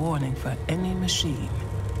 A warning for any machine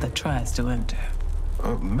that tries to enter.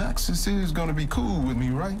 Maxis is gonna be cool with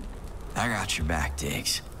me, right? I got your back,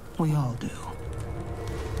 Diggs. We all do.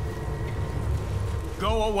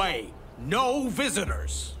 Go away. No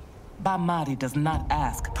visitors. Bamadi does not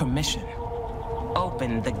ask permission.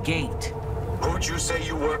 Open the gate. Who'd you say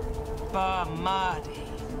you were? Bamadi.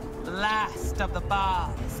 Last of the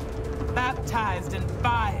Baals. Baptized in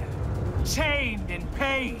fire. Chained in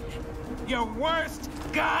pain. Your worst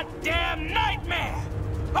goddamn nightmare!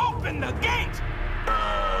 Open the gate!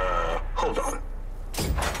 Hold on.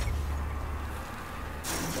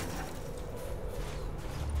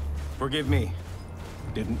 Forgive me.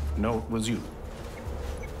 Didn't know it was you.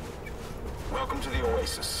 Welcome to the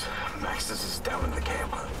Oasis. Maxis is down in the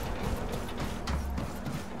camp.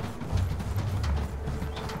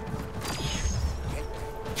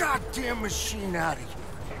 Goddamn machine out of here.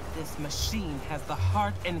 This machine has the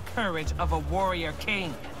heart and courage of a warrior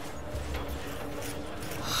king.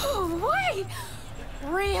 Oh, wait!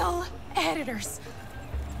 Real editors.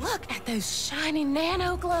 Look at those shiny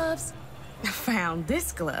nano gloves. I found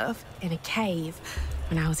this glove in a cave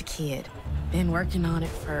when I was a kid. Been working on it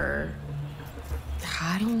for,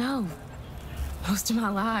 I don't know, most of my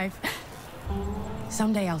life.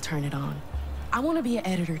 Someday I'll turn it on. I want to be an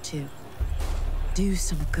editor too. Do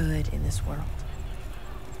some good in this world.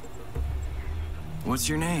 What's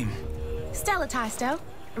your name? Stella Tysto.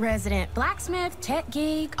 Resident blacksmith, tech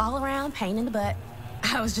geek, all around pain in the butt.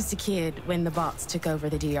 I was just a kid when the bots took over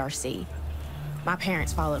the DRC. My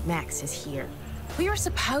parents followed Maxis here. We were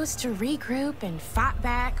supposed to regroup and fight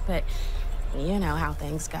back, but You know how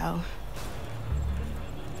things go.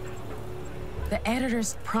 The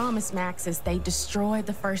editors promised Maxis they'd destroy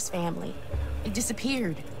the first family. It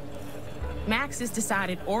disappeared. Maxis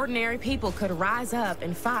decided ordinary people could rise up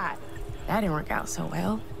and fight. That didn't work out so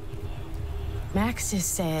well. Maxis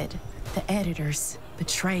said the editors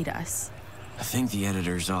betrayed us. I think the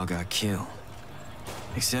editors all got killed.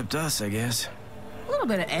 Except us, I guess. A little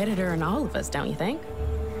bit of editor in all of us, don't you think?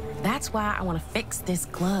 That's why I want to fix this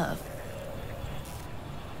glove.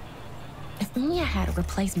 If only I had a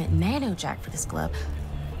replacement nanojack for this glove.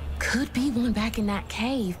 Could be one back in that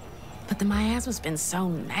cave, but the miasma's been so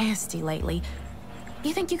nasty lately.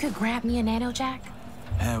 You think you could grab me a nanojack?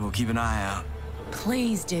 Yeah, we'll keep an eye out.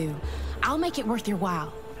 Please do. I'll make it worth your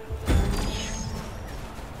while.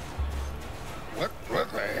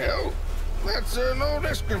 What the hell? That's an old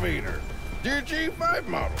excavator. DG5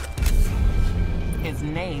 model. His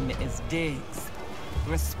name is Diggs.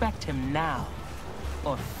 Respect him now,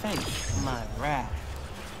 or face my wrath.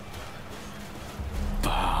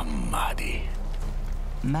 Bahmadi.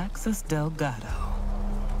 Maxis Delgado.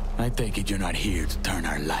 I take it you're not here to turn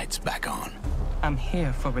our lights back on. I'm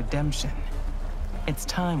here for redemption. It's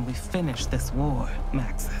time we finish this war,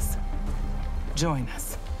 Maxis. Join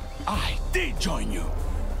us. I did join you.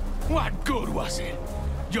 What good was it?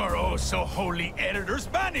 Your oh-so-holy editors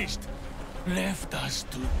vanished. Left us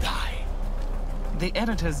to die. The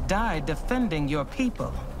editors died defending your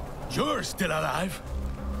people. You're still alive?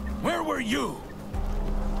 Where were you?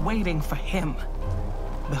 Waiting for him.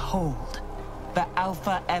 Behold, the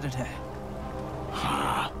Alpha Editor.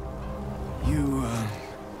 Huh?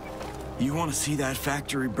 You want to see that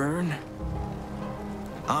factory burn?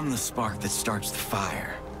 I'm the spark that starts the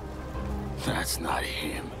fire. That's not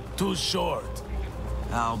him. Too short.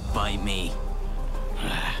 I'll bite me.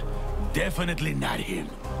 Definitely not him.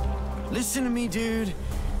 Listen to me, dude.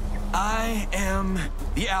 I am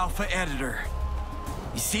the Alpha Editor.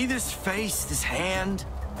 You see this face, this hand?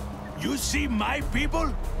 You see my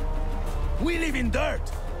people? We live in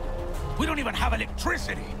dirt. We don't even have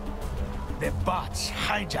electricity. The bots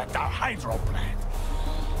hijacked our hydro plant.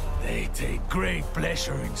 They take great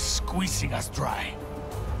pleasure in squeezing us dry.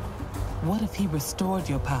 What if he restored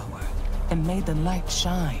your power and made the light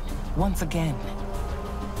shine once again?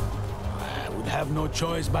 I would have no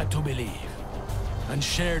choice but to believe and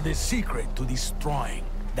share the secret to destroying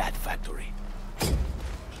that factory.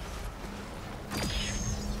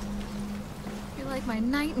 You're like my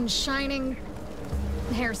knight in shining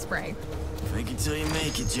hairspray. Fake it till you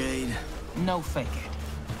make it, Jade. No fake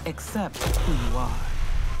it. Accept who you are.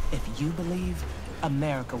 If you believe,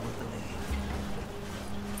 America will believe.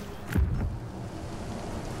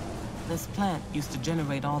 This plant used to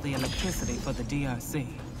generate all the electricity for the DRC.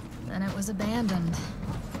 Then it was abandoned.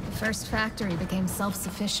 The first factory became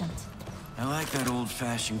self-sufficient. I like that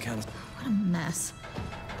old-fashioned kind of... What a mess.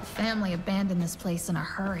 The family abandoned this place in a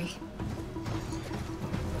hurry.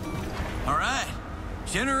 All right.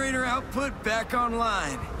 Generator output back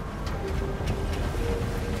online.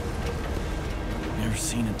 Never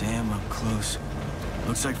seen a dam up close.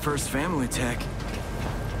 Looks like first family tech.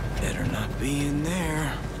 Better not be in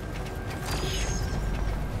there.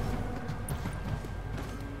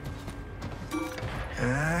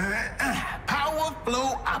 Power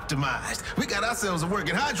flow optimized. We got ourselves a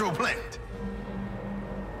working hydro plant.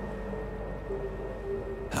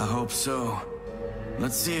 I hope so.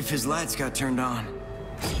 Let's see if his lights got turned on.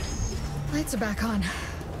 Lights are back on.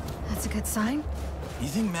 That's a good sign. You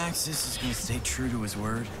think Maxis is gonna stay true to his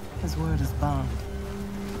word? His word is bond.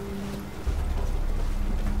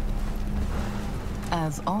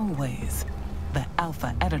 As always, the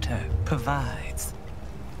Alpha Editor provides.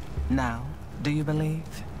 Now, do you believe?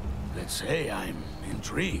 Let's say I'm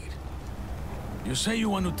intrigued. You say you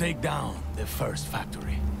want to take down the first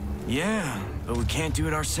factory. Yeah, but we can't do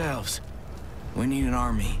it ourselves. We need an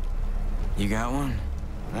army. You got one?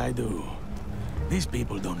 I do. These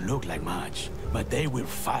people don't look like much, but they will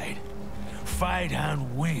fight. Fight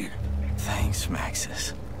and win. Thanks,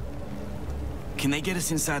 Maxis. Can they get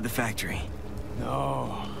us inside the factory?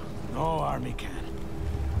 No, no army can.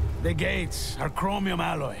 The gates are chromium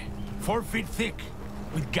alloy, 4 feet thick,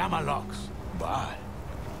 with gamma locks. But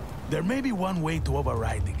there may be one way to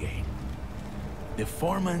override the gate. The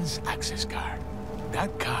foreman's access card.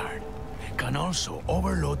 That card can also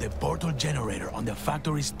overload the portal generator on the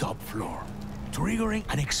factory's top floor, triggering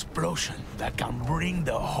an explosion that can bring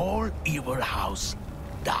the whole evil house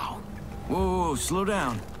down. Whoa, slow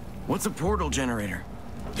down. What's a portal generator?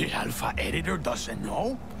 The Alpha Editor doesn't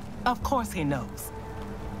know? Of course he knows.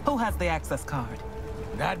 Who has the access card?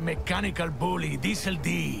 That mechanical bully, Diesel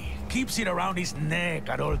D, keeps it around his neck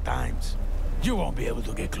at all times. You won't be able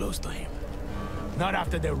to get close to him. Not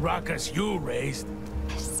after the ruckus you raised.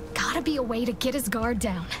 There's gotta be a way to get his guard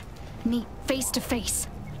down. Meet face to face.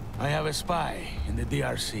 I have a spy in the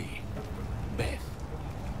DRC. Beth.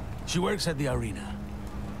 She works at the arena.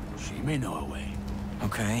 She may know a way.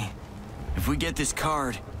 Okay. If we get this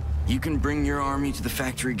card, you can bring your army to the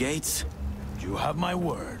factory gates? You have my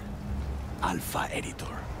word, Alpha Editor.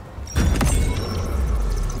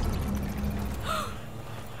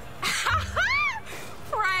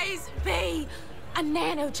 Praise be a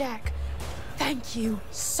nanojack. Thank you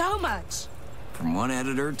so much. From one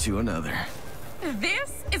editor to another.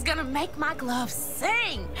 This is gonna make my gloves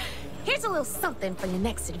sing. Here's a little something for your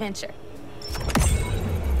next adventure.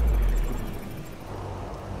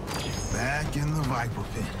 Back in the Viper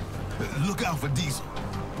Pit. Look out for Diesel.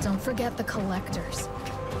 Don't forget the collectors.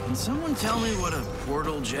 Can someone tell me what a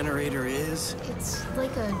portal generator is? It's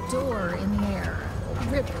like a door in the air, a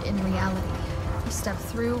rip in reality. You step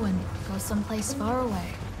through and go someplace far away.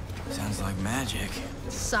 Sounds like magic.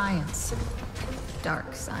 Science.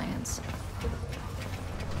 Dark science.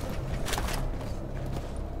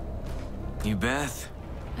 You Beth?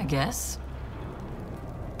 I guess.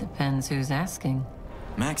 Depends who's asking.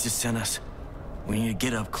 Max has sent us. We need to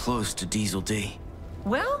get up close to Diesel D.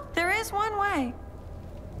 Well, there is one way.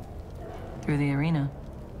 Through the arena.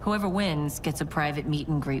 Whoever wins gets a private meet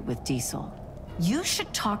and greet with Diesel. You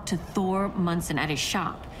should talk to Thor Munson at his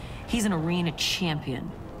shop. He's an arena champion.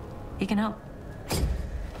 He can help. We need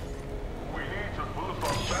to boost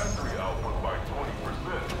our factory output by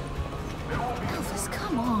 20%. Elvis,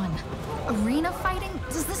 come on. Arena fighting?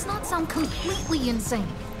 Does this not sound completely insane?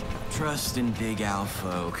 Trust in Big Alpha,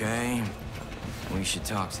 okay? We should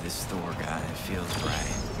talk to this Thor guy. It feels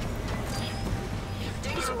right.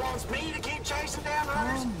 Diesel wants me to keep chasing down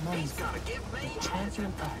others. He's gotta give me champion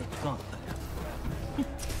of the gauntlet.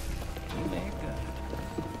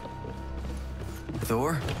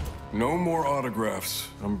 Thor? No more autographs.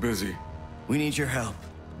 I'm busy. We need your help.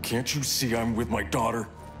 Can't you see I'm with my daughter?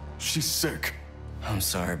 She's sick. I'm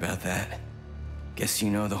sorry about that. Guess you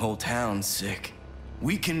know the whole town's sick.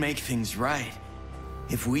 We can make things right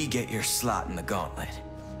if we get your slot in the gauntlet.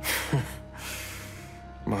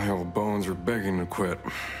 My old bones are begging to quit,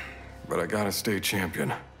 but I gotta stay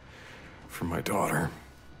champion. For my daughter.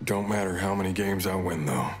 Don't matter how many games I win,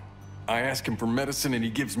 though. I ask him for medicine and he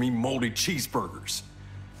gives me moldy cheeseburgers.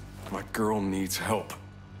 My girl needs help.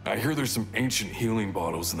 I hear there's some ancient healing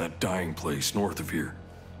bottles in that dying place north of here.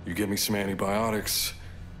 You give me some antibiotics,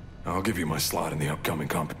 I'll give you my slot in the upcoming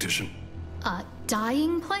competition. A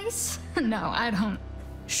dying place? No, I don't.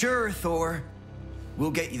 Sure, Thor.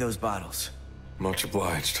 We'll get you those bottles. Much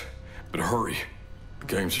obliged. But hurry. The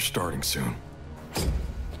games are starting soon.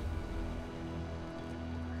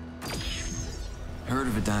 Heard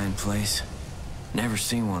of a dying place. Never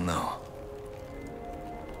seen one, though.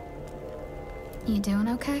 You doing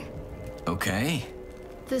okay? Okay.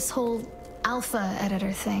 This whole Alpha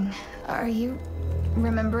Editor thing, are you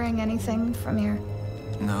remembering anything from your...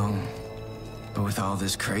 No. But with all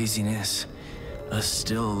this craziness, us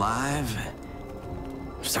still alive,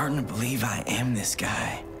 I'm starting to believe I am this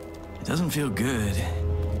guy. It doesn't feel good.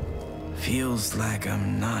 Feels like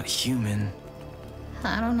I'm not human.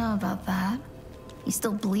 I don't know about that. You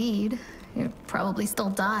still bleed. You'd probably still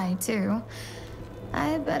die, too.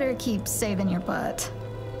 I better keep saving your butt.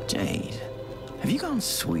 Jade, have you gone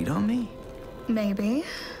sweet on me? Maybe.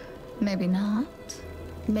 Maybe not.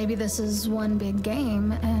 Maybe this is one big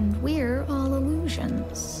game, and we're all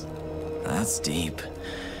illusions. That's deep.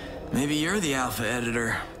 Maybe you're the Alpha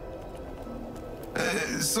Editor.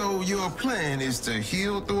 So your plan is to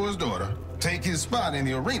heal Thor's daughter, take his spot in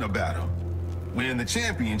the arena battle, win the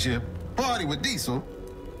championship, party with Diesel,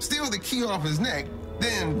 steal the key off his neck,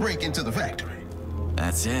 then break into the factory.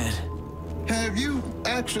 That's it. Have you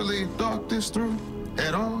actually thought this through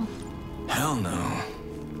at all? Hell no.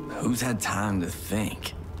 Who's had time to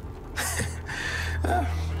think?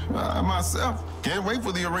 Myself, can't wait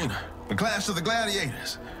for the arena. The clash of the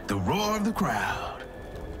gladiators, the roar of the crowd.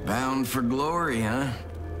 Bound for glory, huh?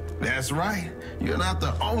 That's right. You're not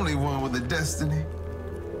the only one with a destiny.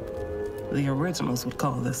 The originals would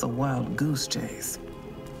call this a wild goose chase.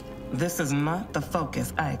 This is not the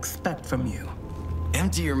focus I expect from you.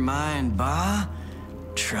 Empty your mind, Ba.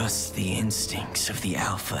 Trust the instincts of the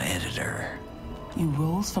Alpha Editor. You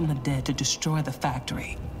rose from the dead to destroy the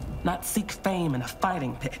factory, not seek fame in a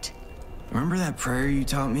fighting pit. Remember that prayer you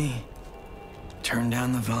taught me? Turn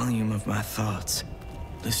down the volume of my thoughts.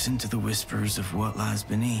 Listen to the whispers of what lies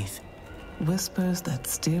beneath. Whispers that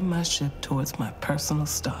steer my ship towards my personal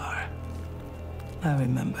star. I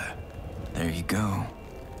remember. There you go.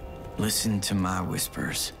 Listen to my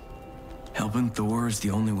whispers. Helping Thor is the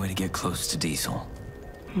only way to get close to Diesel.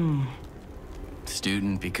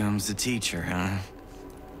 Student becomes the teacher, huh?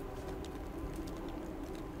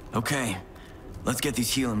 Okay, let's get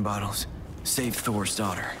these healing bottles. Save Thor's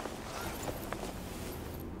daughter.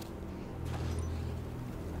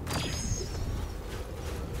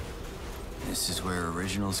 This is where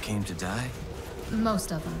originals came to die?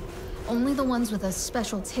 Most of them. Only the ones with a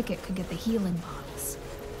special ticket could get the healing bottles.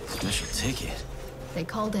 Special ticket? They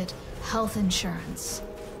called it health insurance.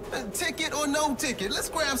 Ticket or no ticket, let's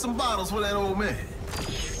grab some bottles for that old man.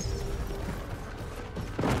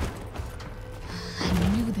 I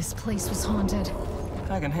knew this place was haunted.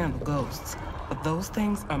 I can handle ghosts, but those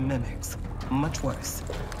things are mimics. Much worse.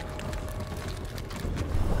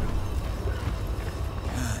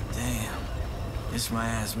 God damn. This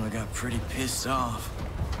miasma got pretty pissed off.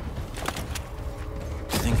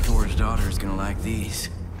 I think Thor's daughter is gonna like these.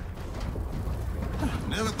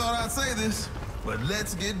 Never thought I'd say this, but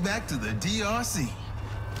let's get back to the DRC.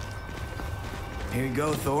 Here you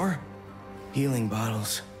go, Thor. Healing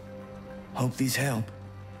bottles. Hope these help.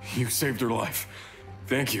 You saved her life.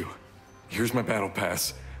 Thank you. Here's my battle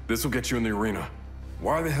pass. This will get you in the arena.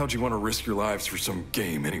 Why the hell do you want to risk your lives for some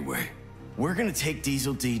game anyway? We're gonna take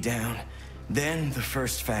Diesel D down, then the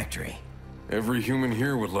first factory. Every human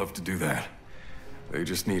here would love to do that. They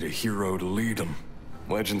just need a hero to lead them.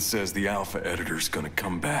 Legend says the Alpha Editor's gonna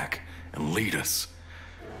come back and lead us.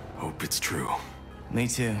 Hope it's true. Me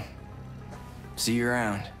too. See you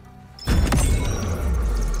around.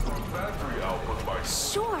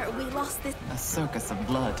 Sure, we lost this. A circus of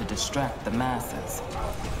blood to distract the masses.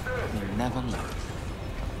 You never learn.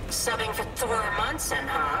 Subbing for Thor Munson,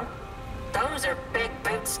 huh? Those are big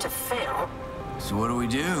boots to fill. So what do we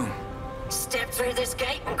do? Step through this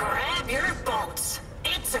gate and grab your bolts.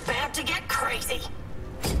 It's about to get crazy.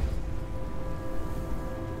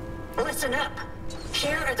 Listen up.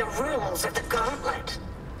 Here are the rules of the gauntlet.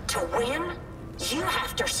 To win, you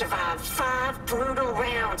have to survive 5 brutal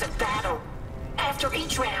rounds of battle. After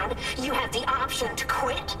each round, you have the option to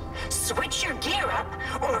quit, switch your gear up,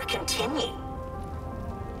 or continue.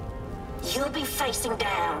 You'll be facing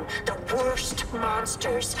down the worst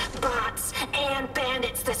monsters, bots, and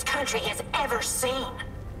bandits this country has ever seen.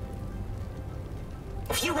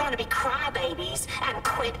 If you want to be crybabies and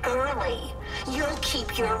quit early, you'll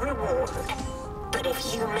keep your reward. But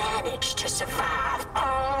if you manage to survive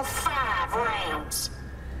all 5 rounds,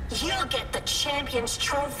 you'll get the Champion's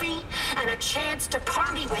Trophy and a chance to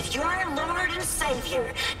party with your Lord and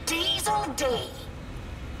Savior, Diesel D.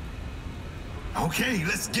 Okay,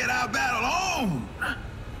 let's get our battle on!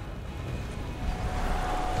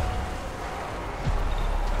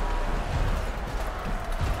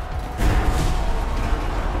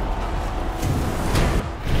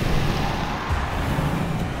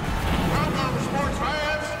 Welcome, sports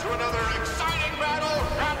fans, to another exciting battle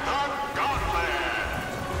at the Gauntlet.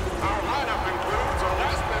 Our lineup includes a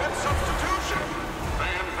last-minute substitution.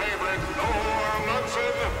 Fan favorite Thor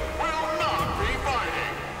Munson will not be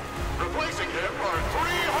fighting. Replacing him are 3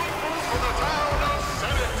 hopefuls from the town of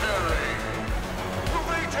Cemetery. Will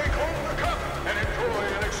they take home the cup and enjoy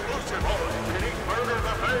an exclusive all-you-can-eat burger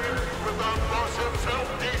buffet with the boss himself,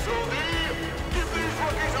 Diesel D? Give these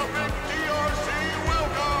rookies a big DRC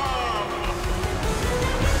welcome!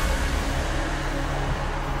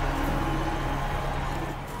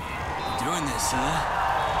 Doing this, huh?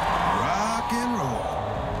 Rock and roll.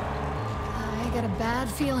 I got a bad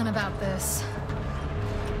feeling about this.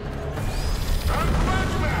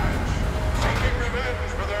 Taking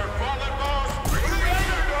revenge for their fallen boss,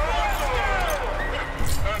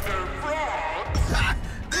 and their frogs.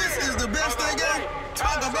 This is the best thing ever.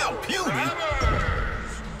 Talk about puberty.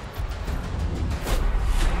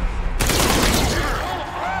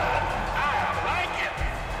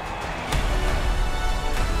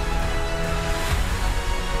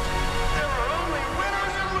 There are only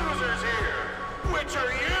winners and losers here. Which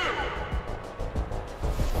are you?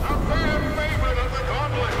 A fan favorite of the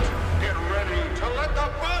gauntlet. Get ready to let the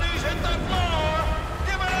fun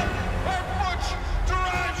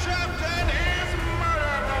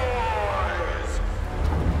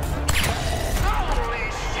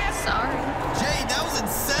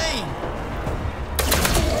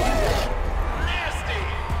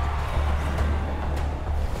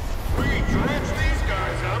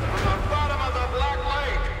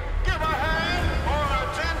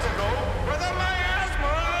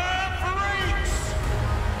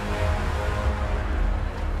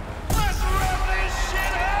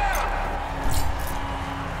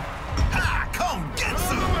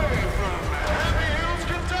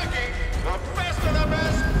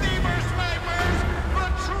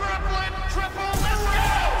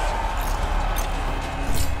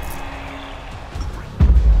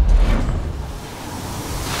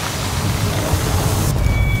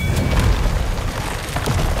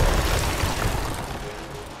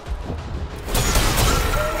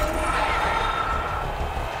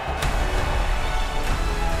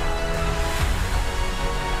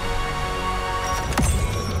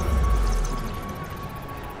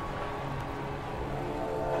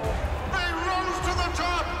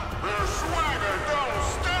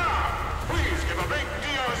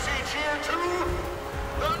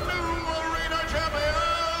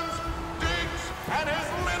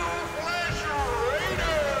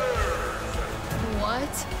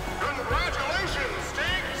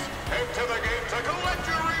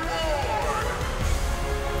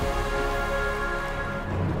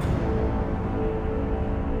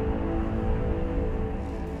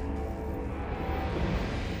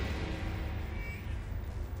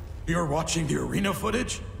You're watching the arena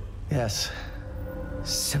footage? Yes.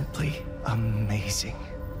 Simply amazing.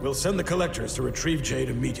 We'll send the collectors to retrieve Jade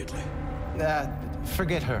immediately.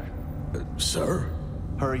 Forget her. Sir?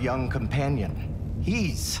 Her young companion.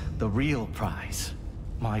 He's the real prize.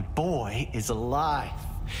 My boy is alive.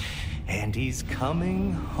 And he's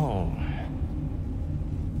coming home.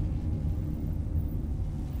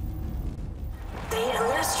 The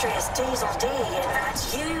illustrious Diesel D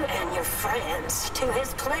invites you and your friends to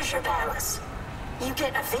his pleasure palace. You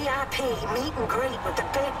get a VIP meet and greet with the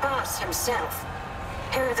big boss himself.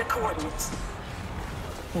 Here are the coordinates.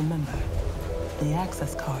 Remember, the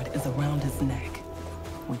access card is around his neck.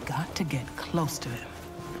 We got to get close to him.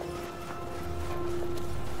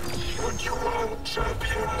 What you want,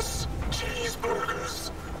 champions?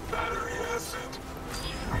 Cheeseburgers, battery acid.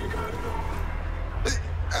 We got it all.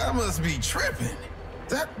 I must be tripping.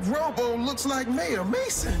 That robo looks like Mayor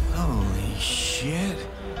Mason. Holy shit.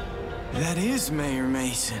 That is Mayor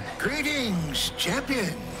Mason. Greetings,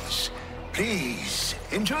 champions. Please,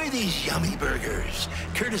 enjoy these yummy burgers,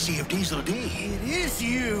 courtesy of Diesel D. It is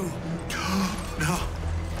you.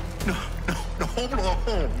 No, hold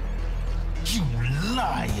on. You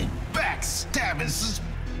lying, backstabbing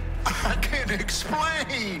I can't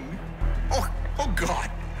explain. Oh God.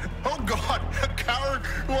 A coward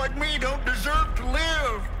like me don't deserve to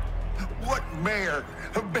live. What mayor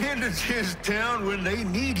abandons his town when they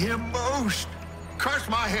need him most? Crush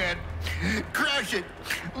my head. Crash it.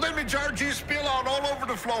 Let me charge you spill out all over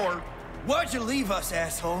the floor. Why'd you leave us,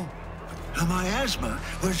 asshole? The miasma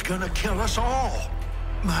was gonna kill us all.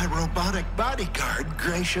 My robotic bodyguard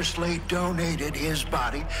graciously donated his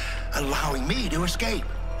body, allowing me to escape.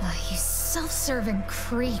 You self-serving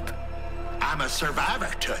creep. I'm a survivor,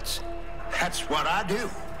 Toots. That's what I do.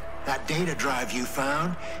 That data drive you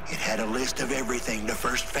found, it had a list of everything the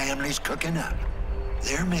first family's cooking up.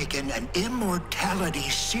 They're making an immortality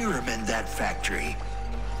serum in that factory.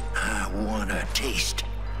 I want a taste.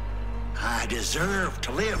 I deserve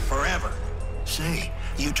to live forever. Say,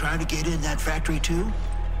 you trying to get in that factory too?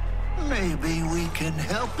 Maybe we can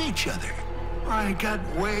help each other. I got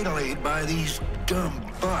waylaid by these dumb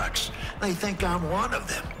bucks. They think I'm one of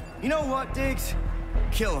them. You know what, Diggs?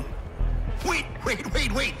 Kill him. Wait.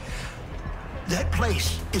 That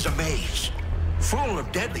place is a maze, full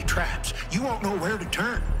of deadly traps. You won't know where to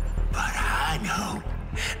turn. But I know.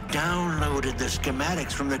 Downloaded the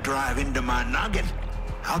schematics from the drive into my noggin.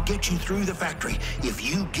 I'll get you through the factory if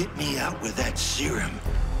you get me out with that serum.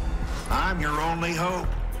 I'm your only hope.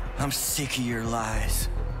 I'm sick of your lies.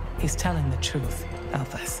 He's telling the truth,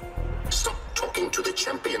 Elvis. Stop talking to the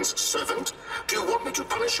champion's servant. Do you want me to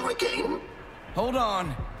punish you again? Hold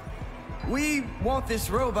on. We want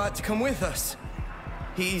this robot to come with us.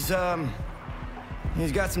 He's got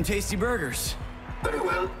some tasty burgers. Very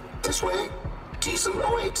well. This way. Diesel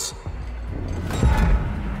awaits.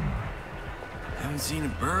 Haven't seen a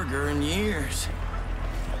burger in years.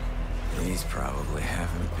 These probably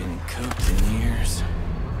haven't been cooked in years.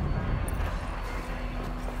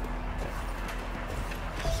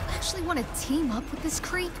 You actually want to team up with this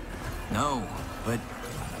creep? No, but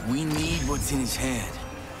we need what's in his head.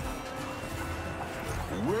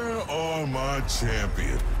 Where are my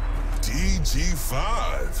champion?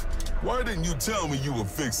 DG5. Why didn't you tell me you were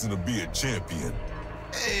fixing to be a champion?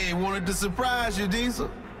 Hey, wanted to surprise you,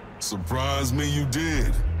 Diesel. Surprise me you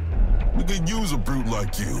did. We could use a brute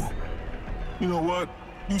like you. You know what?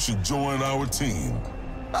 You should join our team.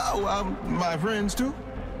 Oh, my friends too?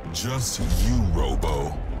 Just you,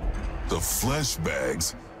 Robo. The flesh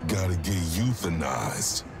bags gotta get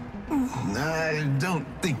euthanized. I don't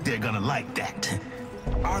think they're gonna like that.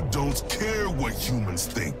 I don't care what humans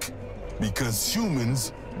think, because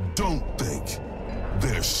humans don't think.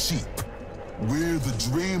 They're sheep. We're the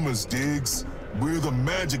dreamers, Diggs. We're the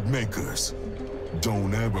magic makers.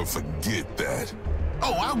 Don't ever forget that.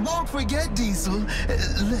 Oh, I won't forget, Diesel.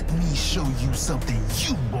 Let me show you something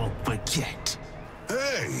you won't forget.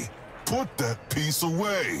 Hey, put that piece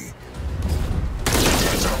away.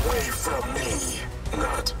 Get away from me.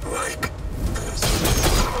 Not like this.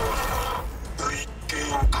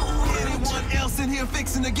 Anyone else in here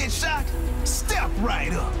fixing to get shot? Step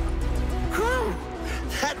right up. Whew,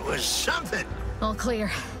 that was something. All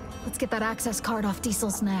clear. Let's get that access card off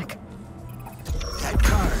Diesel's neck. That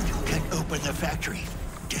card can open the factory.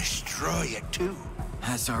 Destroy it, too.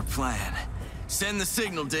 That's our plan. Send the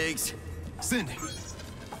signal, Diggs. Send it.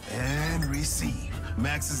 And receive.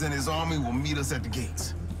 Maxis and his army will meet us at the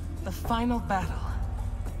gates. The final battle.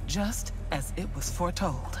 Just as it was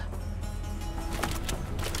foretold.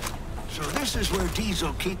 So this is where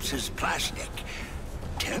Diesel keeps his plastic.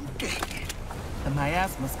 Tempting. The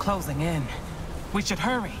miasma's closing in. We should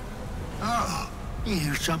hurry. Oh,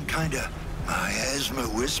 you some kind of miasma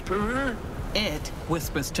whisperer? It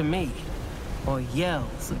whispers to me, or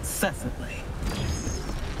yells incessantly.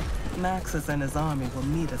 Maxis and his army will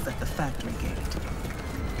meet us at the factory gate.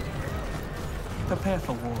 Prepare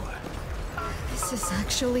for war. This is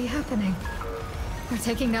actually happening. We're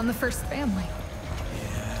taking down the first family.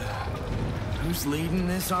 Yeah. Who's leading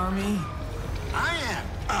this army? I am,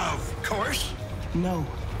 of course. No,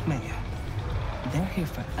 Mayor. They're here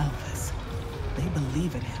for Elvis. They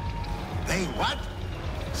believe in him. They what?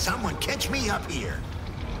 Someone catch me up here.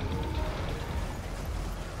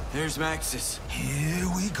 There's Maxis. Here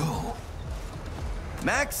we go.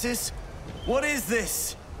 Maxis, what is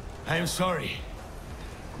this? I am sorry.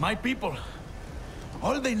 My people,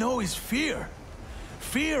 all they know is fear.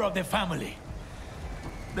 Fear of the family.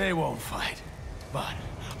 They won't fight. But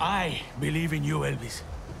I believe in you, Elvis.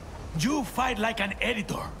 You fight like an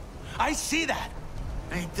editor. I see that.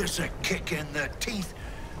 Ain't this a kick in the teeth?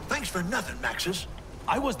 Thanks for nothing, Maxis.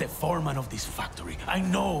 I was the foreman of this factory. I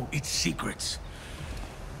know its secrets.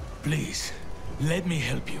 Please, let me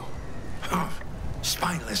help you.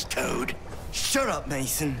 Spineless toad. Shut up,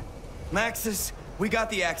 Mason. Maxis, we got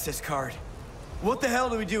the access card. What the hell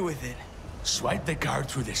do we do with it? Swipe the card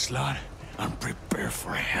through the slot and prepare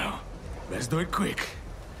for hell. Let's do it quick.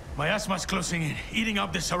 Miasma's closing in, eating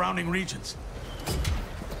up the surrounding regions.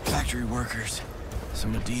 Factory workers.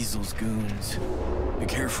 Some of Diesel's goons. Be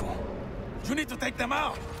careful. You need to take them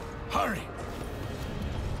out. Hurry.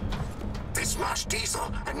 They smashed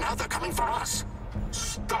Diesel, and now they're coming for us.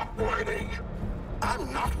 Stop whining.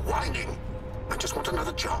 I'm not whining. I just want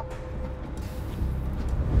another job.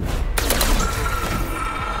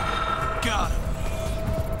 Got him.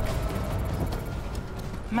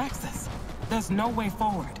 Maxis, there's no way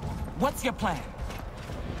forward. What's your plan?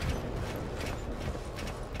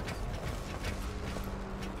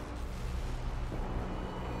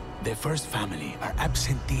 The first family are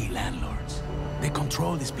absentee landlords. They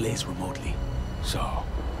control this place remotely. So,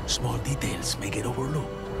 small details may get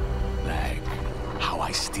overlooked. Like how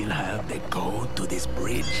I still have the code to this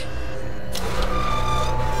bridge.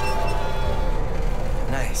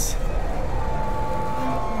 Nice.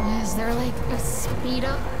 Is there like a speed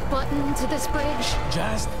up button to this bridge?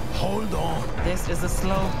 Just hold on. This is a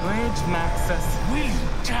slow bridge, Maxis. Will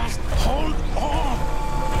you just hold on?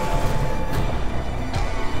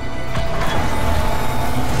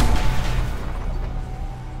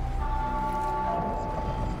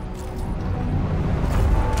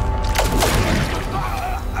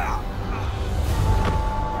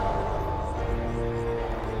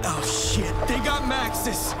 Oh shit, they got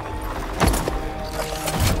Maxis!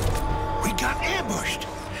 We got ambushed!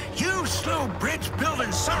 You slow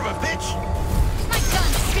bridge-building son of a bitch! My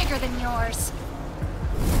gun's bigger than yours.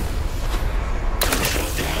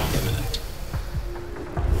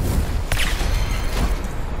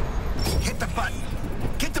 Hit the button.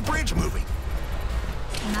 Get the bridge moving.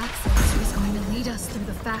 Maxis was going to lead us through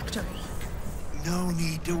the factory. No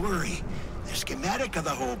need to worry. The schematic of the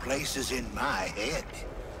whole place is in my head.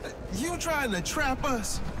 You trying to trap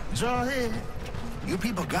us, Jawhead? You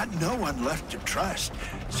people got no one left to trust,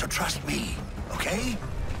 so trust me, okay?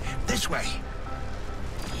 This way.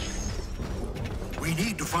 We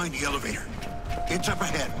need to find the elevator. It's up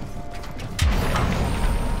ahead.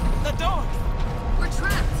 The door! We're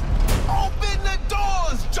trapped! Open the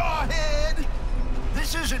doors, Jawhead!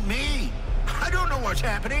 This isn't me. I don't know what's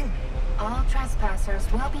happening. All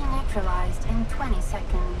trespassers will be neutralized in 20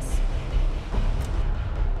 seconds.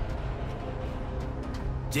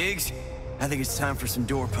 Diggs, I think it's time for some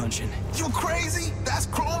door punching. You crazy? That's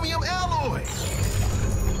chromium alloy!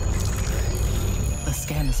 The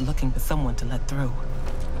scanner's looking for someone to let through.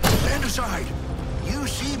 Stand aside. You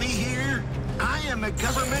see me here? I am a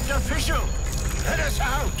government official. Let us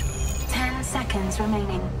out. 10 seconds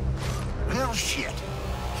remaining. Well, shit.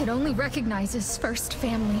 It only recognizes first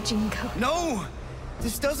family gene code. No!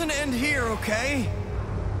 This doesn't end here, okay?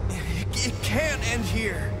 It can't end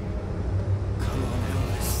here. Come on,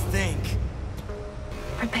 Elvis, think.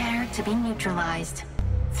 Prepare to be neutralized.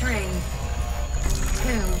 3, 2.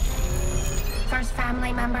 First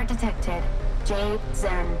family member detected. Jade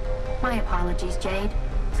Zen. My apologies, Jade.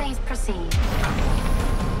 Please proceed.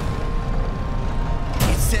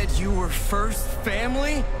 It said you were first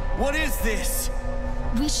family? What is this?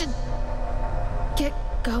 We should get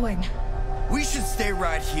going. We should stay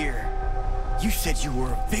right here. You said you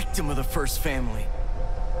were a victim of the first family.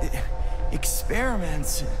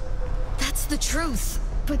 Experiments. That's the truth,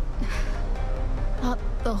 but not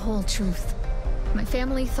the whole truth. My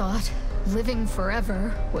family thought living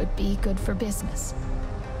forever would be good for business.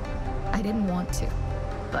 I didn't want to,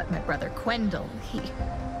 but my brother Quendel, he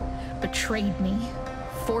betrayed me,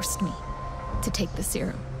 forced me to take the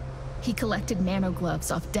serum. He collected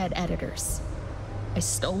nanogloves off dead editors. I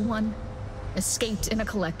stole one, escaped in a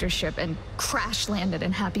collector ship, and crash-landed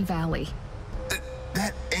in Happy Valley.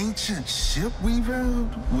 That ancient ship we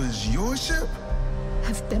robbed was your ship?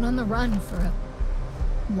 I've been on the run for a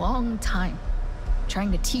long time,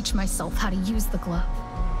 trying to teach myself how to use the glove.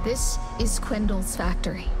 This is Quendel's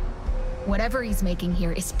factory. Whatever he's making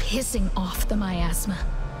here is pissing off the miasma.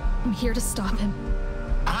 I'm here to stop him.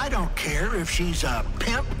 I don't care if she's a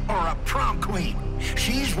pimp or a prom queen.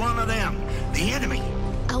 She's one of them, the enemy.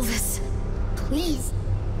 Elvis, please,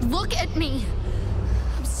 look at me.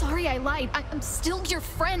 I'm sorry I lied. I'm still your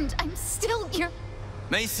friend. I'm still your...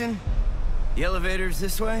 Mason, the elevator's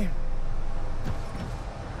this way?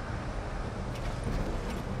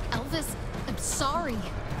 Elvis, I'm sorry.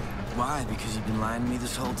 Why? Because you've been lying to me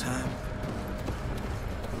this whole time?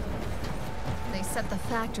 They set the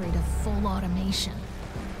factory to full automation.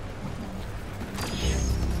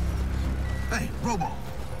 Hey, Robo.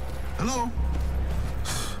 Hello?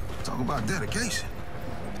 Talk about dedication.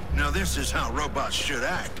 Now this is how robots should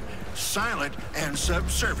act. Silent and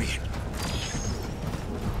subservient.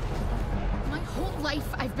 My whole life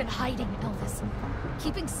I've been hiding, Elvis.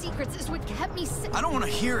 Keeping secrets is what kept me safe. I don't want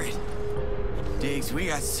to hear it. Diggs, we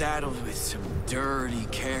got saddled with some dirty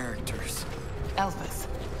characters. Elvis,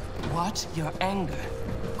 watch your anger.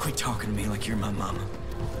 Quit talking to me like you're my mama.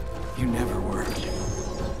 You never were.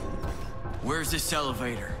 Where's this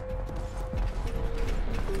elevator?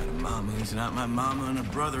 Got a mama who's not my mama and a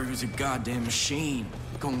brother who's a goddamn machine.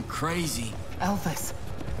 Going crazy. Elvis,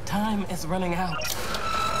 time is running out.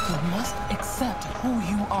 You must accept who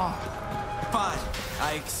you are. Fine,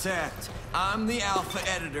 I accept. I'm the Alpha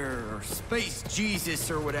Editor, or Space Jesus,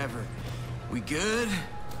 or whatever. We good?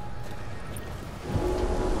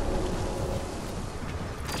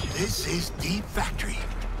 This is Deep Factory.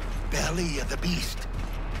 Belly of the beast.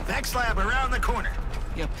 Vex lab around the corner.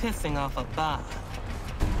 You're pissing off a bar.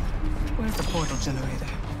 Where's the portal generator?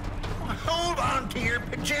 Hold on to your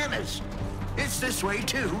pajamas. It's this way,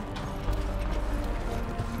 too.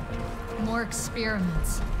 More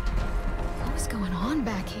experiments. What was going on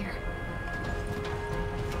back here?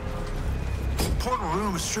 Portal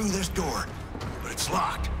room is through this door, but it's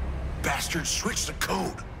locked. Bastards switched the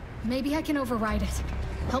code. Maybe I can override it.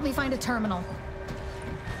 Help me find a terminal.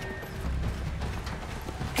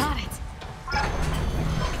 Got it.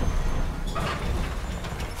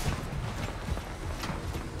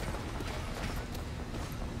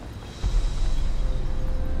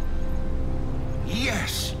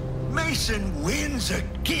 Yes, Mason wins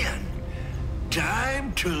again.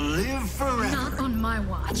 Time to live forever. Not on my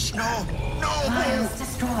watch. No, no! Files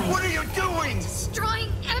destroyed. What are you doing?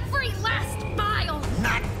 Destroying every last file!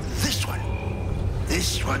 Not this one.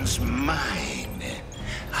 This one's mine.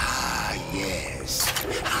 Ah, yes.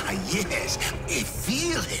 Ah, yes. I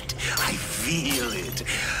feel it. I feel it.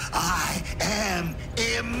 I am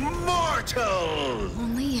immortal.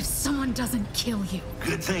 Only if someone doesn't kill you.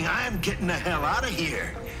 Good thing I'm getting the hell out of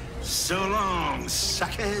here. So long,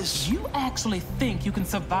 suckers. You actually think you can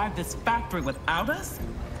survive this factory without us?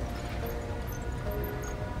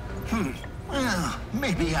 Well,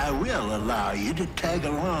 maybe I will allow you to tag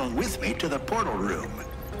along with me to the portal room.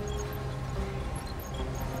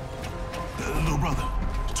 Little brother,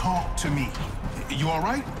 talk to me. You all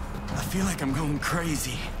right? I feel like I'm going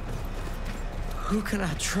crazy. Who can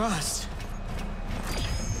I trust?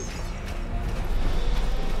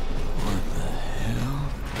 What the hell?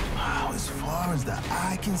 Wow, as far as the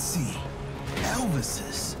eye can see,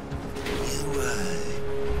 Elvis's.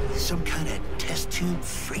 You, some kind of test tube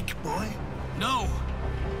freak boy? No!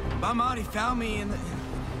 Bamadi found me in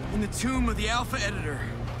the tomb of the Alpha Editor.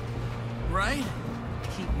 Right?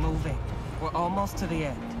 Keep moving. We're almost to the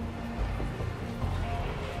end.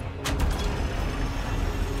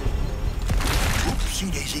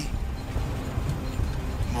 Oopsie daisy.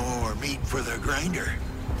 More meat for the grinder.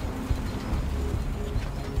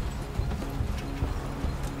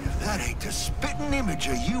 If that ain't the spitting image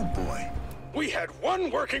of you, boy. We had one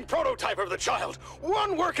working prototype of the child.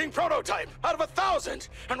 One working prototype out of 1,000.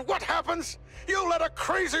 And what happens? You let a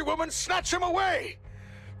crazy woman snatch him away.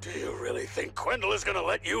 Do you really think Quendel is gonna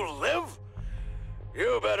let you live?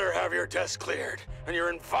 You better have your desk cleared and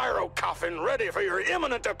your enviro coffin ready for your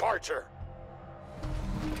imminent departure.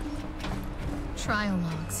 Trial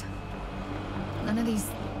logs. None of these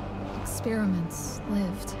experiments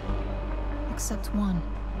lived. Except one.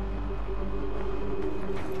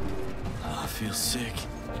 I feel sick.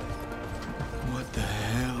 What the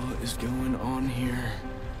hell is going on here?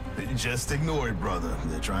 Just ignore it, brother.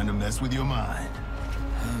 They're trying to mess with your mind.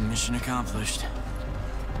 Mission accomplished.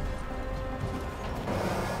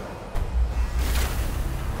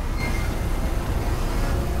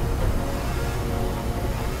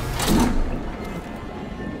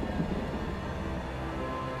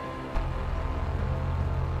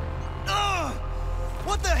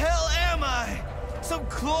 What the hell am I? Some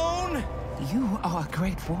clone? You are a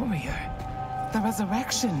great warrior. The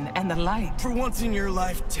resurrection and the light. For once in your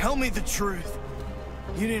life, tell me the truth.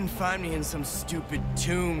 You didn't find me in some stupid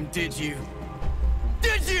tomb, did you?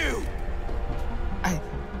 Did you?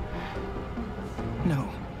 No.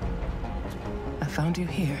 I found you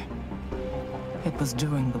here. It was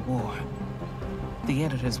during the war. The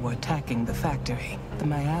editors were attacking the factory. The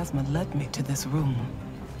miasma led me to this room.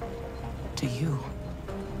 To you.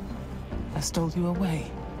 I stole you away.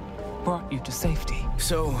 Brought you to safety.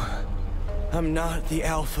 So, I'm not the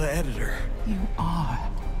Alpha editor. You are.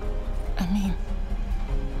 I mean,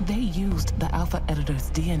 they used the Alpha editor's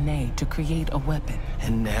DNA to create a weapon.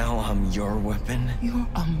 And now I'm your weapon? You're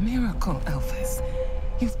a miracle, Elvis.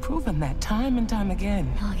 You've proven that time and time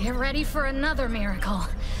again. I'll get ready for another miracle.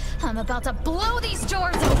 I'm about to blow these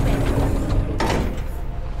doors open.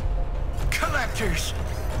 Collectors!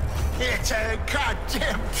 It's a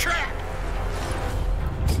goddamn trap!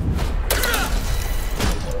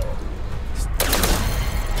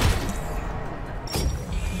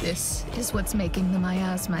 This is what's making the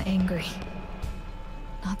miasma angry.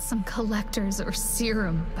 Not some collectors or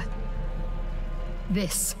serum, but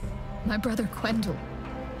this. My brother Quendel.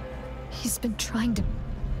 He's been trying to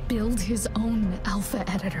build his own Alpha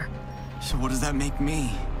editor. So what does that make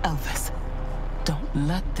me? Elvis, don't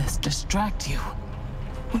let this distract you.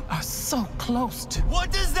 We are so close to...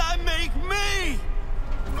 What does that make me?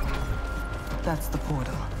 That's the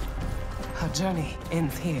portal. Our journey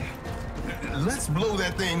ends here. Let's blow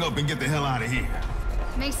that thing up and get the hell out of here.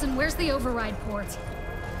 Mason, where's the override port?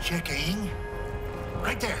 Checking.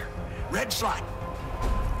 Right there. Red slot.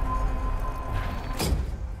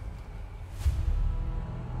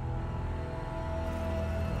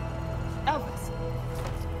 Elvis!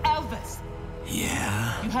 Elvis!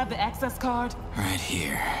 Yeah? You have the access card? Right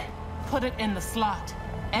here. Put it in the slot.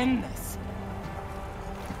 End this.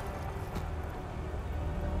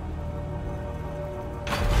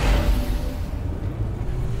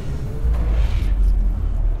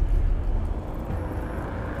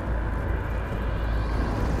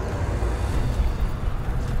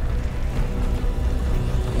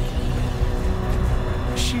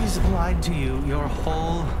 She's lied to you your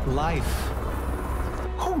whole life.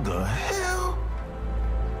 Who the hell?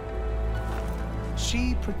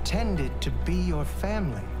 She pretended to be your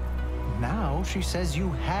family. Now she says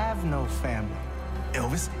you have no family.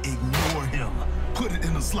 Elvis, ignore him. Put it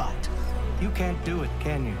in the slot. You can't do it,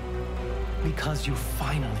 can you? Because you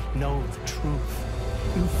finally know the truth.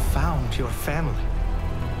 You found your family.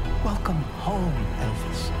 Welcome home,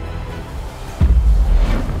 Elvis.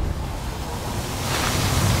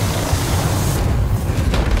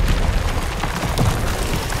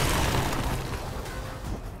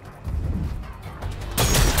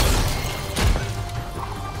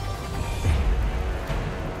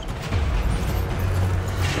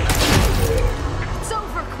 It's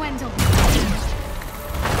over, Quendel.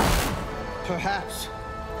 Perhaps.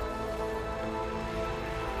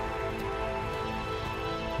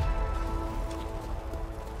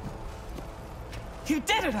 You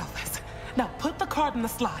did it, Elvis. Now put the card in the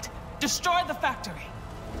slot. Destroy the factory.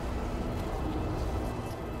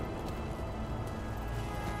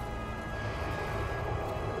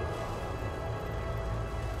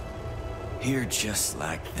 You're just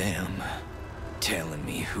like them, telling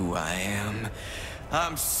me who I am.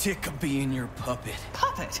 I'm sick of being your puppet.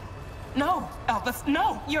 Puppet? No, Elvis,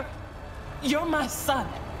 no. You're my son.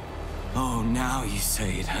 Oh, now you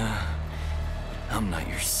say it, huh? I'm not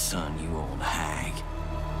your son, you old hag.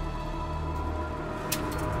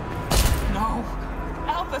 No.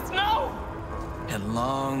 Elvis, no! At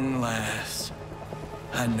long last,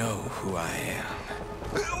 I know who I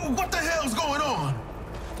am. What the hell's going on?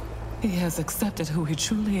 He has accepted who he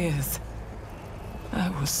truly is. I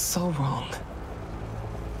was so wrong.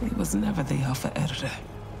 He was never the Alpha editor.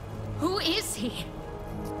 Who is he?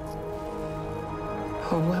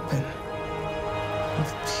 A weapon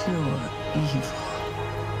of pure evil.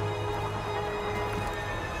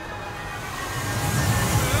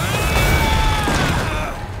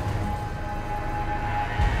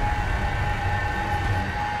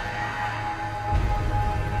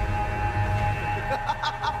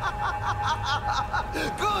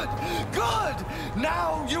 Good, good!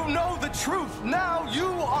 Now you know the truth. Now you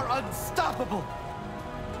are unstoppable.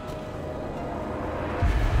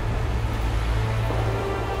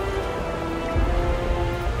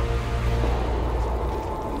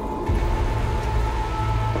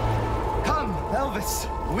 Come, Elvis.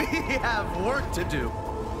 We have work to do.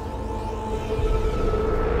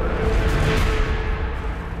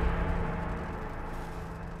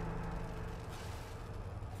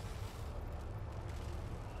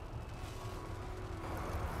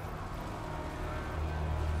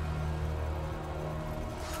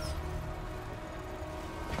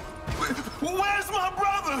 Where's my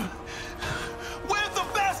brother? Where's the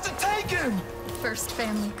bastard taken? First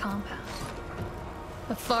family compound.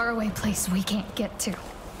 A faraway place we can't get to.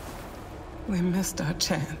 We missed our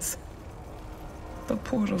chance. The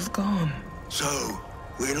portal's gone. So,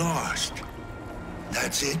 we lost.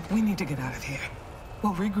 That's it? We need to get out of here.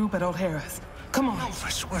 We'll regroup at Old Harris. Come on.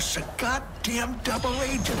 Elvis was a goddamn double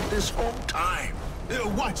agent this whole time.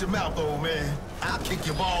 Watch your mouth, old man. I'll kick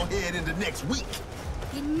your bald head into next week.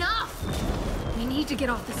 Enough! We need to get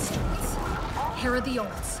off the streets. Here are the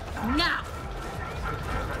olds. Now!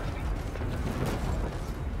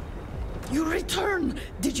 You return!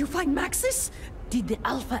 Did you find Maxis? Did the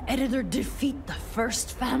Alpha Editor defeat the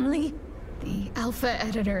first family? The Alpha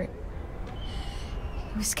Editor...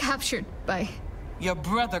 He was captured by... Your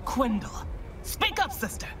brother, Quendel. Speak up,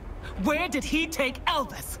 sister. Where did he take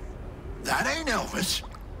Elvis? That ain't Elvis.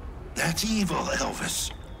 That's evil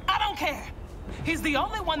Elvis. I don't care. He's the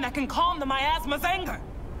only one that can calm the miasma's anger.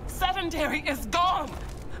 Sedentary is gone.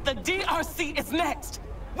 The DRC is next.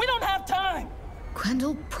 We don't have time.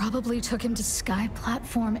 Quendel probably took him to Sky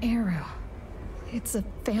Platform Arrow. It's a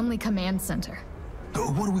family command center.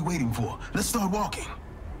 What are we waiting for? Let's start walking.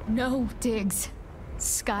 No, Diggs.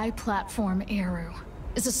 Sky Platform Arrow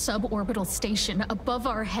is a suborbital station above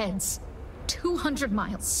our heads. 200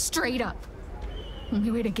 miles straight up.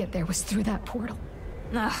 Only way to get there was through that portal.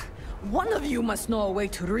 One of you must know a way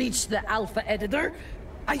to reach the Alpha Editor.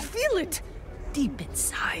 I feel it deep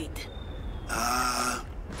inside.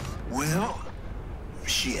 Well,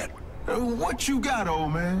 shit. What you got,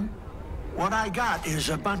 old man? What I got is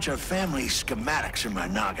a bunch of family schematics in my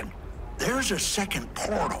noggin. There's a second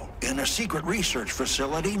portal in a secret research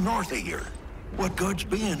facility north of here. What good's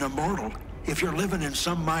being immortal if you're living in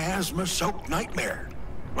some miasma-soaked nightmare?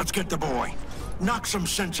 Let's get the boy. Knock some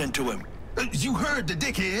sense into him. You heard the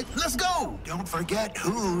dickhead. Let's go! Don't forget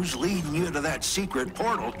who's leading you to that secret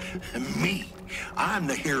portal. Me. I'm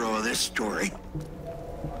the hero of this story.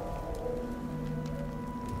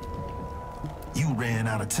 You ran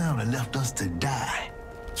out of town and left us to die.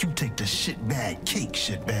 You take the shitbag cake,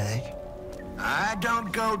 shitbag. I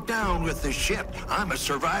don't go down with the ship. I'm a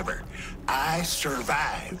survivor. I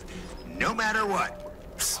survive, no matter what.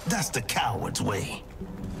 That's the coward's way.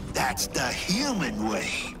 That's the human way.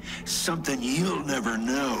 Something you'll never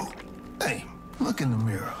know. Hey, look in the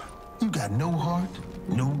mirror. You got no heart,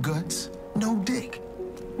 no guts, no dick.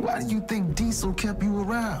 Why do you think Diesel kept you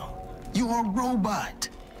around? You're a robot.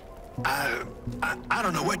 I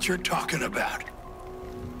don't know what you're talking about.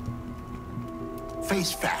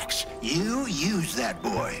 Face facts. You use that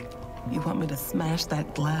boy. You want me to smash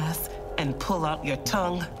that glass and pull out your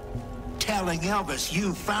tongue? Telling Elvis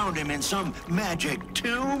you found him in some magic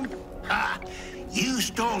tomb? Ha! You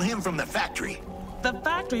stole him from the factory. The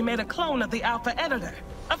factory made a clone of the Alpha Editor.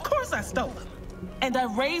 Of course I stole him. And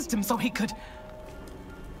I raised him so he could...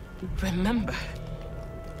 remember.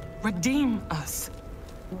 Redeem us.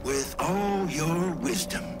 With all your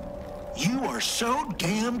wisdom, you are so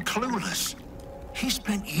damn clueless. He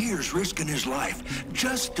spent years risking his life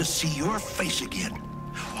just to see your face again.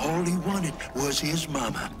 All he wanted was his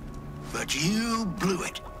mama. But you blew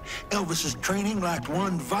it. Elvis's training lacked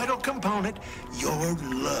one vital component, your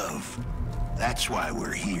love. That's why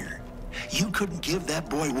we're here. You couldn't give that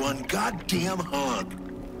boy one goddamn hug.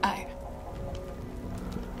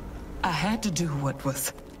 I had to do what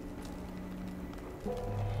was...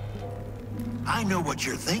 I know what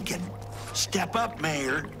you're thinking. Step up,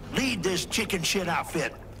 Mayor. Lead this chicken shit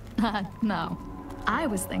outfit. No. I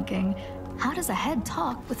was thinking, how does a head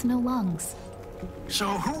talk with no lungs? So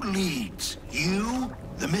who leads? You?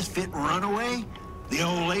 The misfit runaway? The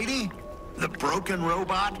old lady? The broken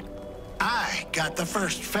robot? I got the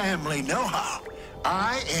first family know-how.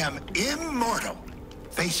 I am immortal.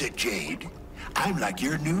 Face it, Jade. I'm like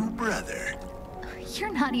your new brother.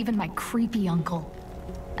 You're not even my creepy uncle.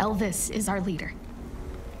 Elvis is our leader.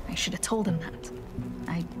 I should have told him that.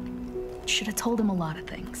 I should have told him a lot of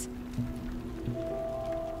things.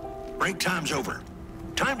 Break time's over.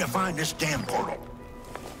 Time to find this damn portal.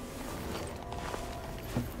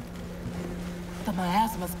 The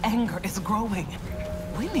miasma's anger is growing.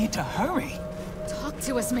 We need to hurry. Talk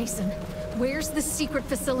to us, Mason. Where's the secret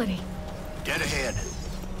facility? Get ahead.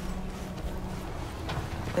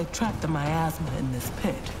 They trapped the miasma in this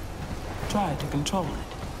pit. Tried to control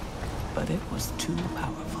it, but it was too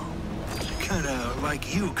powerful. Kinda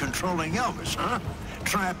like you controlling Elvis, huh?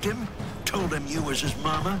 Trapped him, told him you was his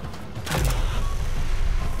mama.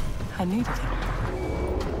 I needed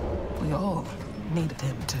him. We all needed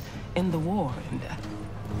him to end the war, and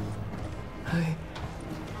I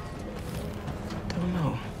don't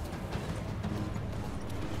know.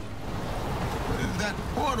 That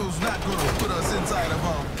portal's not gonna put us inside a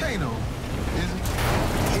volcano, is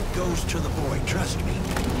it? It goes to the boy, trust me.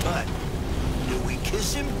 But do we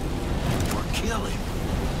kiss him or kill him?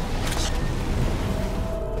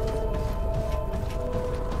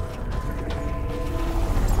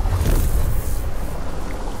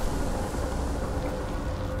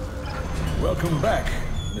 Welcome back,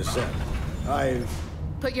 Miss N.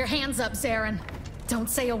 Put your hands up, Zarin. Don't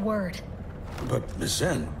say a word. But, Miss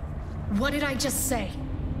N... What did I just say?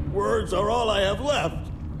 Words are all I have left.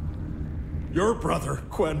 Your brother,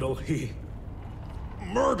 Quendel, he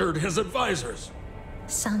murdered his advisors.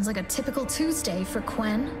 Sounds like a typical Tuesday for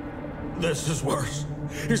Quen. This is worse.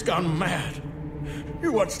 He's gone mad. He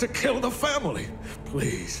wants to kill the family.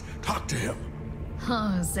 Please, talk to him.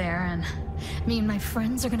 Oh, Zarin. Me and my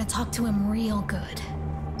friends are gonna talk to him real good.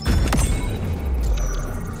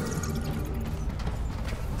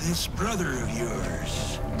 This brother of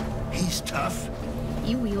yours, he's tough.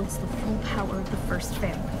 He wields the full power of the First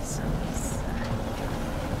Family, so he's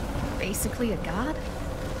basically a god?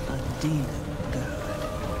 A demon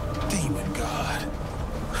god. Demon god.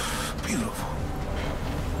 Beautiful.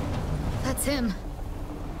 That's him.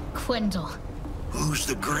 Quendel. Who's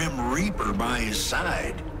the Grim Reaper by his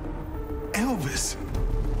side? Elvis.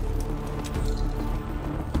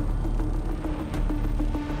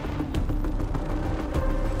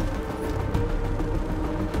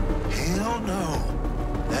 Hell no.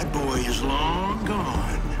 That boy is long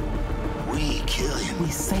gone. We kill him. We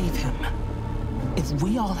save him. If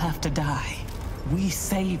we all have to die, we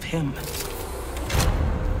save him.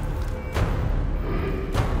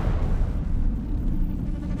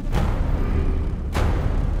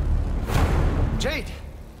 Jade,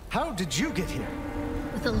 how did you get here?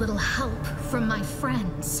 With a little help from my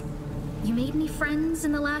friends. You made any friends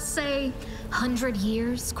in the last, say, 100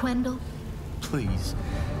 years, Quendel? Please.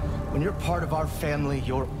 When you're part of our family,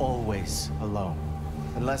 you're always alone.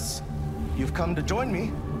 Unless you've come to join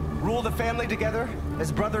me, rule the family together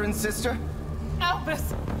as brother and sister.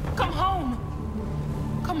 Elvis, come home.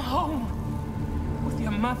 Come home with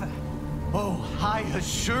your mother. Oh, I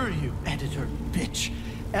assure you, editor bitch,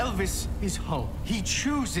 Elvis is home. He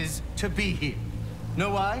chooses to be here.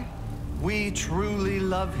 Know why? We truly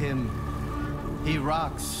love him. He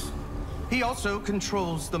rocks. He also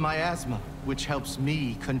controls the miasma, which helps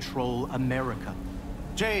me control America.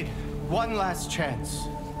 Jade, one last chance.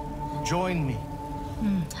 Join me.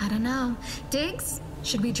 I don't know. Diggs,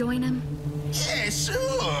 should we join him? Yeah,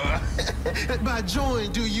 sure. By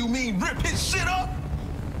join, do you mean rip his shit up?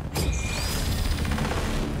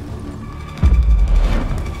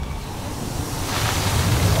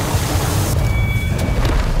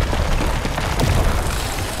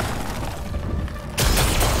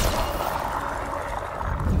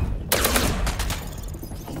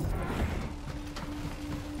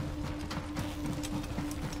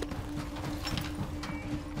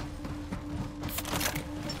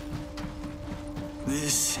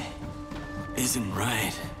 This isn't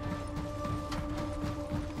right.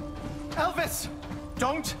 Elvis!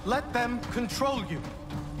 Don't let them control you.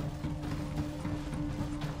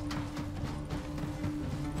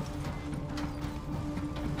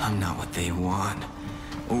 I'm not what they want,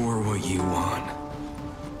 or what you want.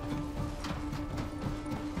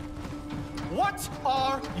 What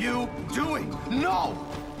are you doing? No!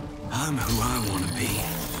 I'm who I want to be.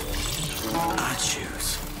 I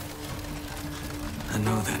choose. I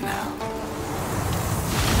know that now.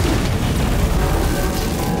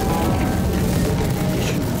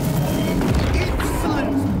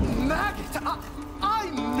 Insolent maggot! I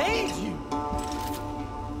made you!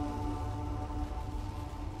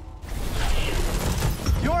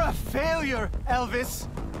 You're a failure, Elvis.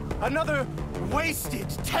 Another wasted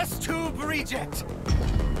test tube reject.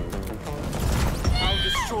 I'll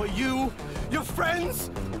destroy you, your friends,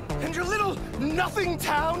 and your little nothing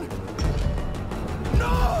town.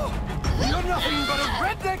 No! You're nothing but a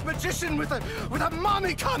redneck magician with a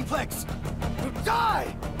mommy complex.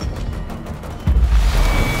 Die!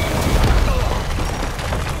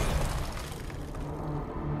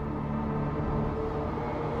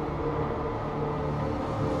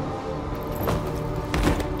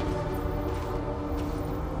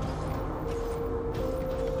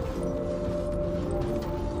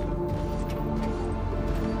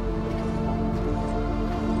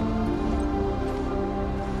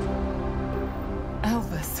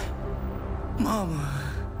 Mama.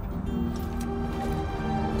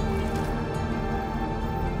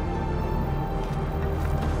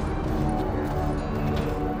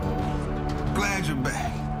 Glad you're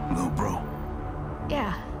back, little bro.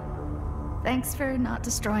 Yeah. Thanks for not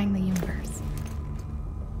destroying the universe.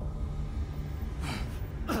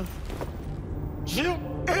 You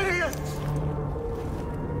idiot!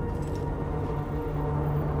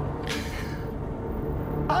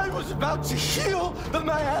 I was about to heal the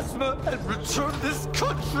miasma and return this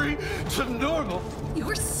country to normal.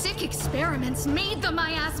 Your sick experiments made the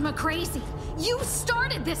miasma crazy. You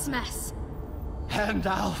started this mess. And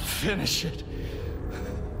I'll finish it.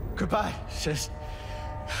 Goodbye, sis.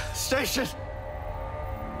 Station.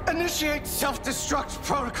 Initiate self-destruct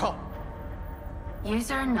protocol.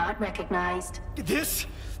 User not recognized. This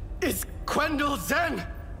is Quendel Zen.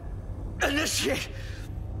 Initiate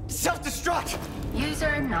self-destruct.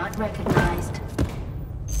 User not recognized.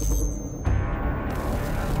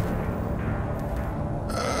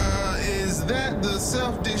 Is that the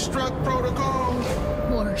self-destruct protocol?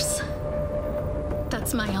 Worse.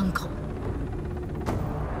 That's my uncle.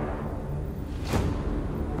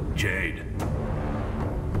 Jade.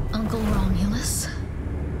 Uncle Romulus.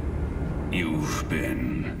 You've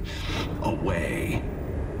been away.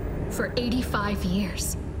 For 85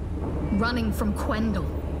 years. Running from Quendel.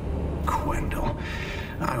 Quendel.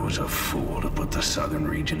 I was a fool to put the southern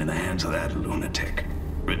region in the hands of that lunatic.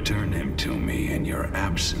 Return him to me and your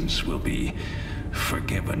absence will be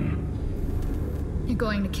forgiven. You're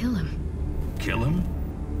going to kill him. Kill him?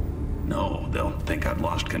 No, they'll think I've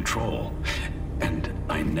lost control. And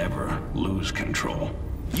I never lose control.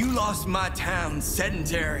 You lost my town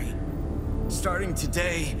sedentary. Starting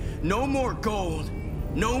today, no more gold,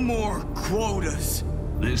 no more quotas.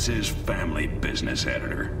 This is family business,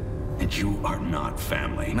 editor. And you are not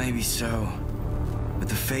family. Maybe so. But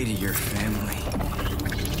the fate of your family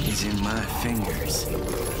is in my fingers.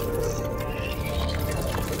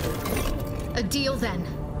 A deal then.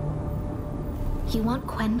 You want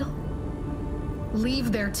Quendel?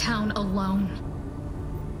 Leave their town alone.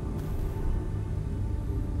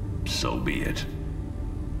 So be it.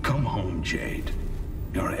 Come home, Jade.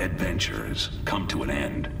 Your adventure has come to an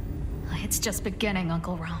end. It's just beginning,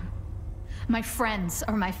 Uncle Rom. My friends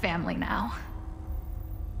are my family now.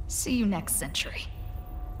 See you next century.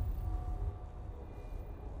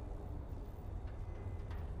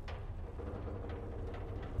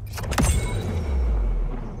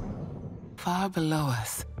 Far below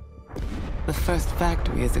us, the first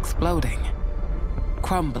factory is exploding,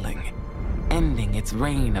 crumbling, ending its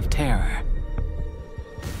reign of terror.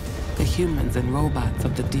 The humans and robots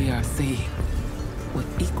of the DRC were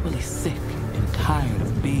equally sick and tired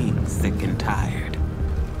of being sick and tired.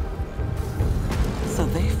 So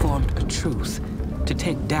they formed a truce to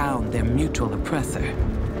take down their mutual oppressor.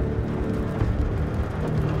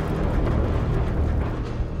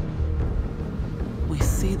 We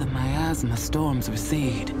see the miasma storms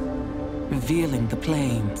recede, revealing the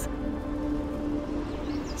plains,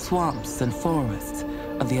 swamps and forests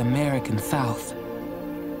of the American South.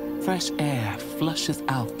 Fresh air flushes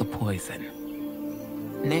out the poison.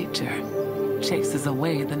 Nature chases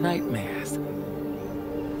away the nightmares.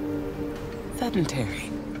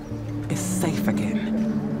 Sedentary is safe again.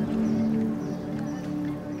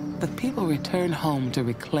 The people return home to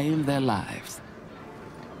reclaim their lives,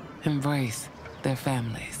 embrace their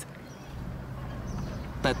families.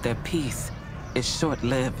 But their peace is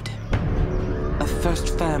short-lived. A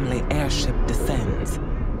first family airship descends.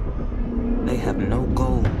 They have no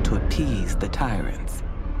goal to appease the tyrants.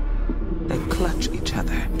 They clutch each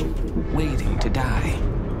other, waiting to die.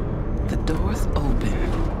 The doors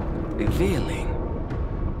open, revealing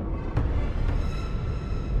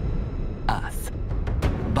us.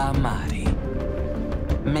 Bamadi,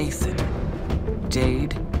 Mason,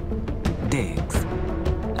 Jade, Diggs,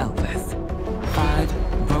 Elvis.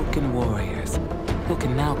 5 broken warriors who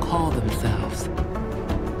can now call themselves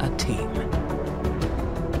a team.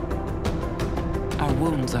 Our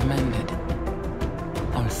wounds are mended,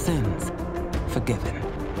 our sins forgiven.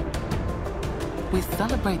 We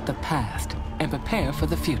celebrate the past and prepare for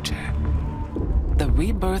the future. The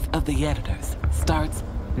rebirth of the editors starts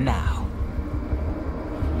now.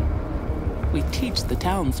 We teach the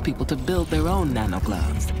townspeople to build their own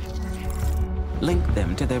nanogloves, link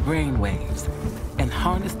them to their brainwaves, and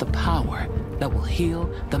harness the power that will heal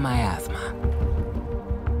the miasma.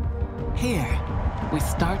 Here, we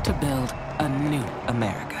start to build a new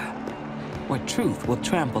America, where truth will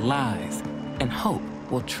trample lies and hope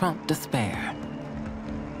will trump despair.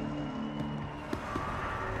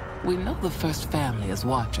 We know the first family is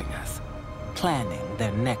watching us, planning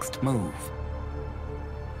their next move.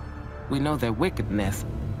 We know their wickedness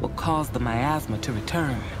will cause the miasma to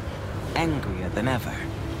return, angrier than ever.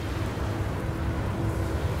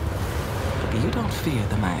 But you don't fear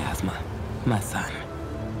the miasma, my son.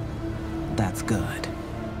 That's good.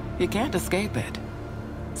 You can't escape it.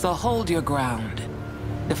 So hold your ground.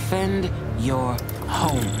 Defend your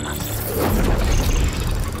home.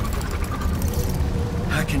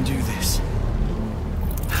 I can do this.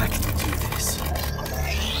 I can do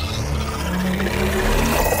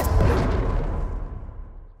this.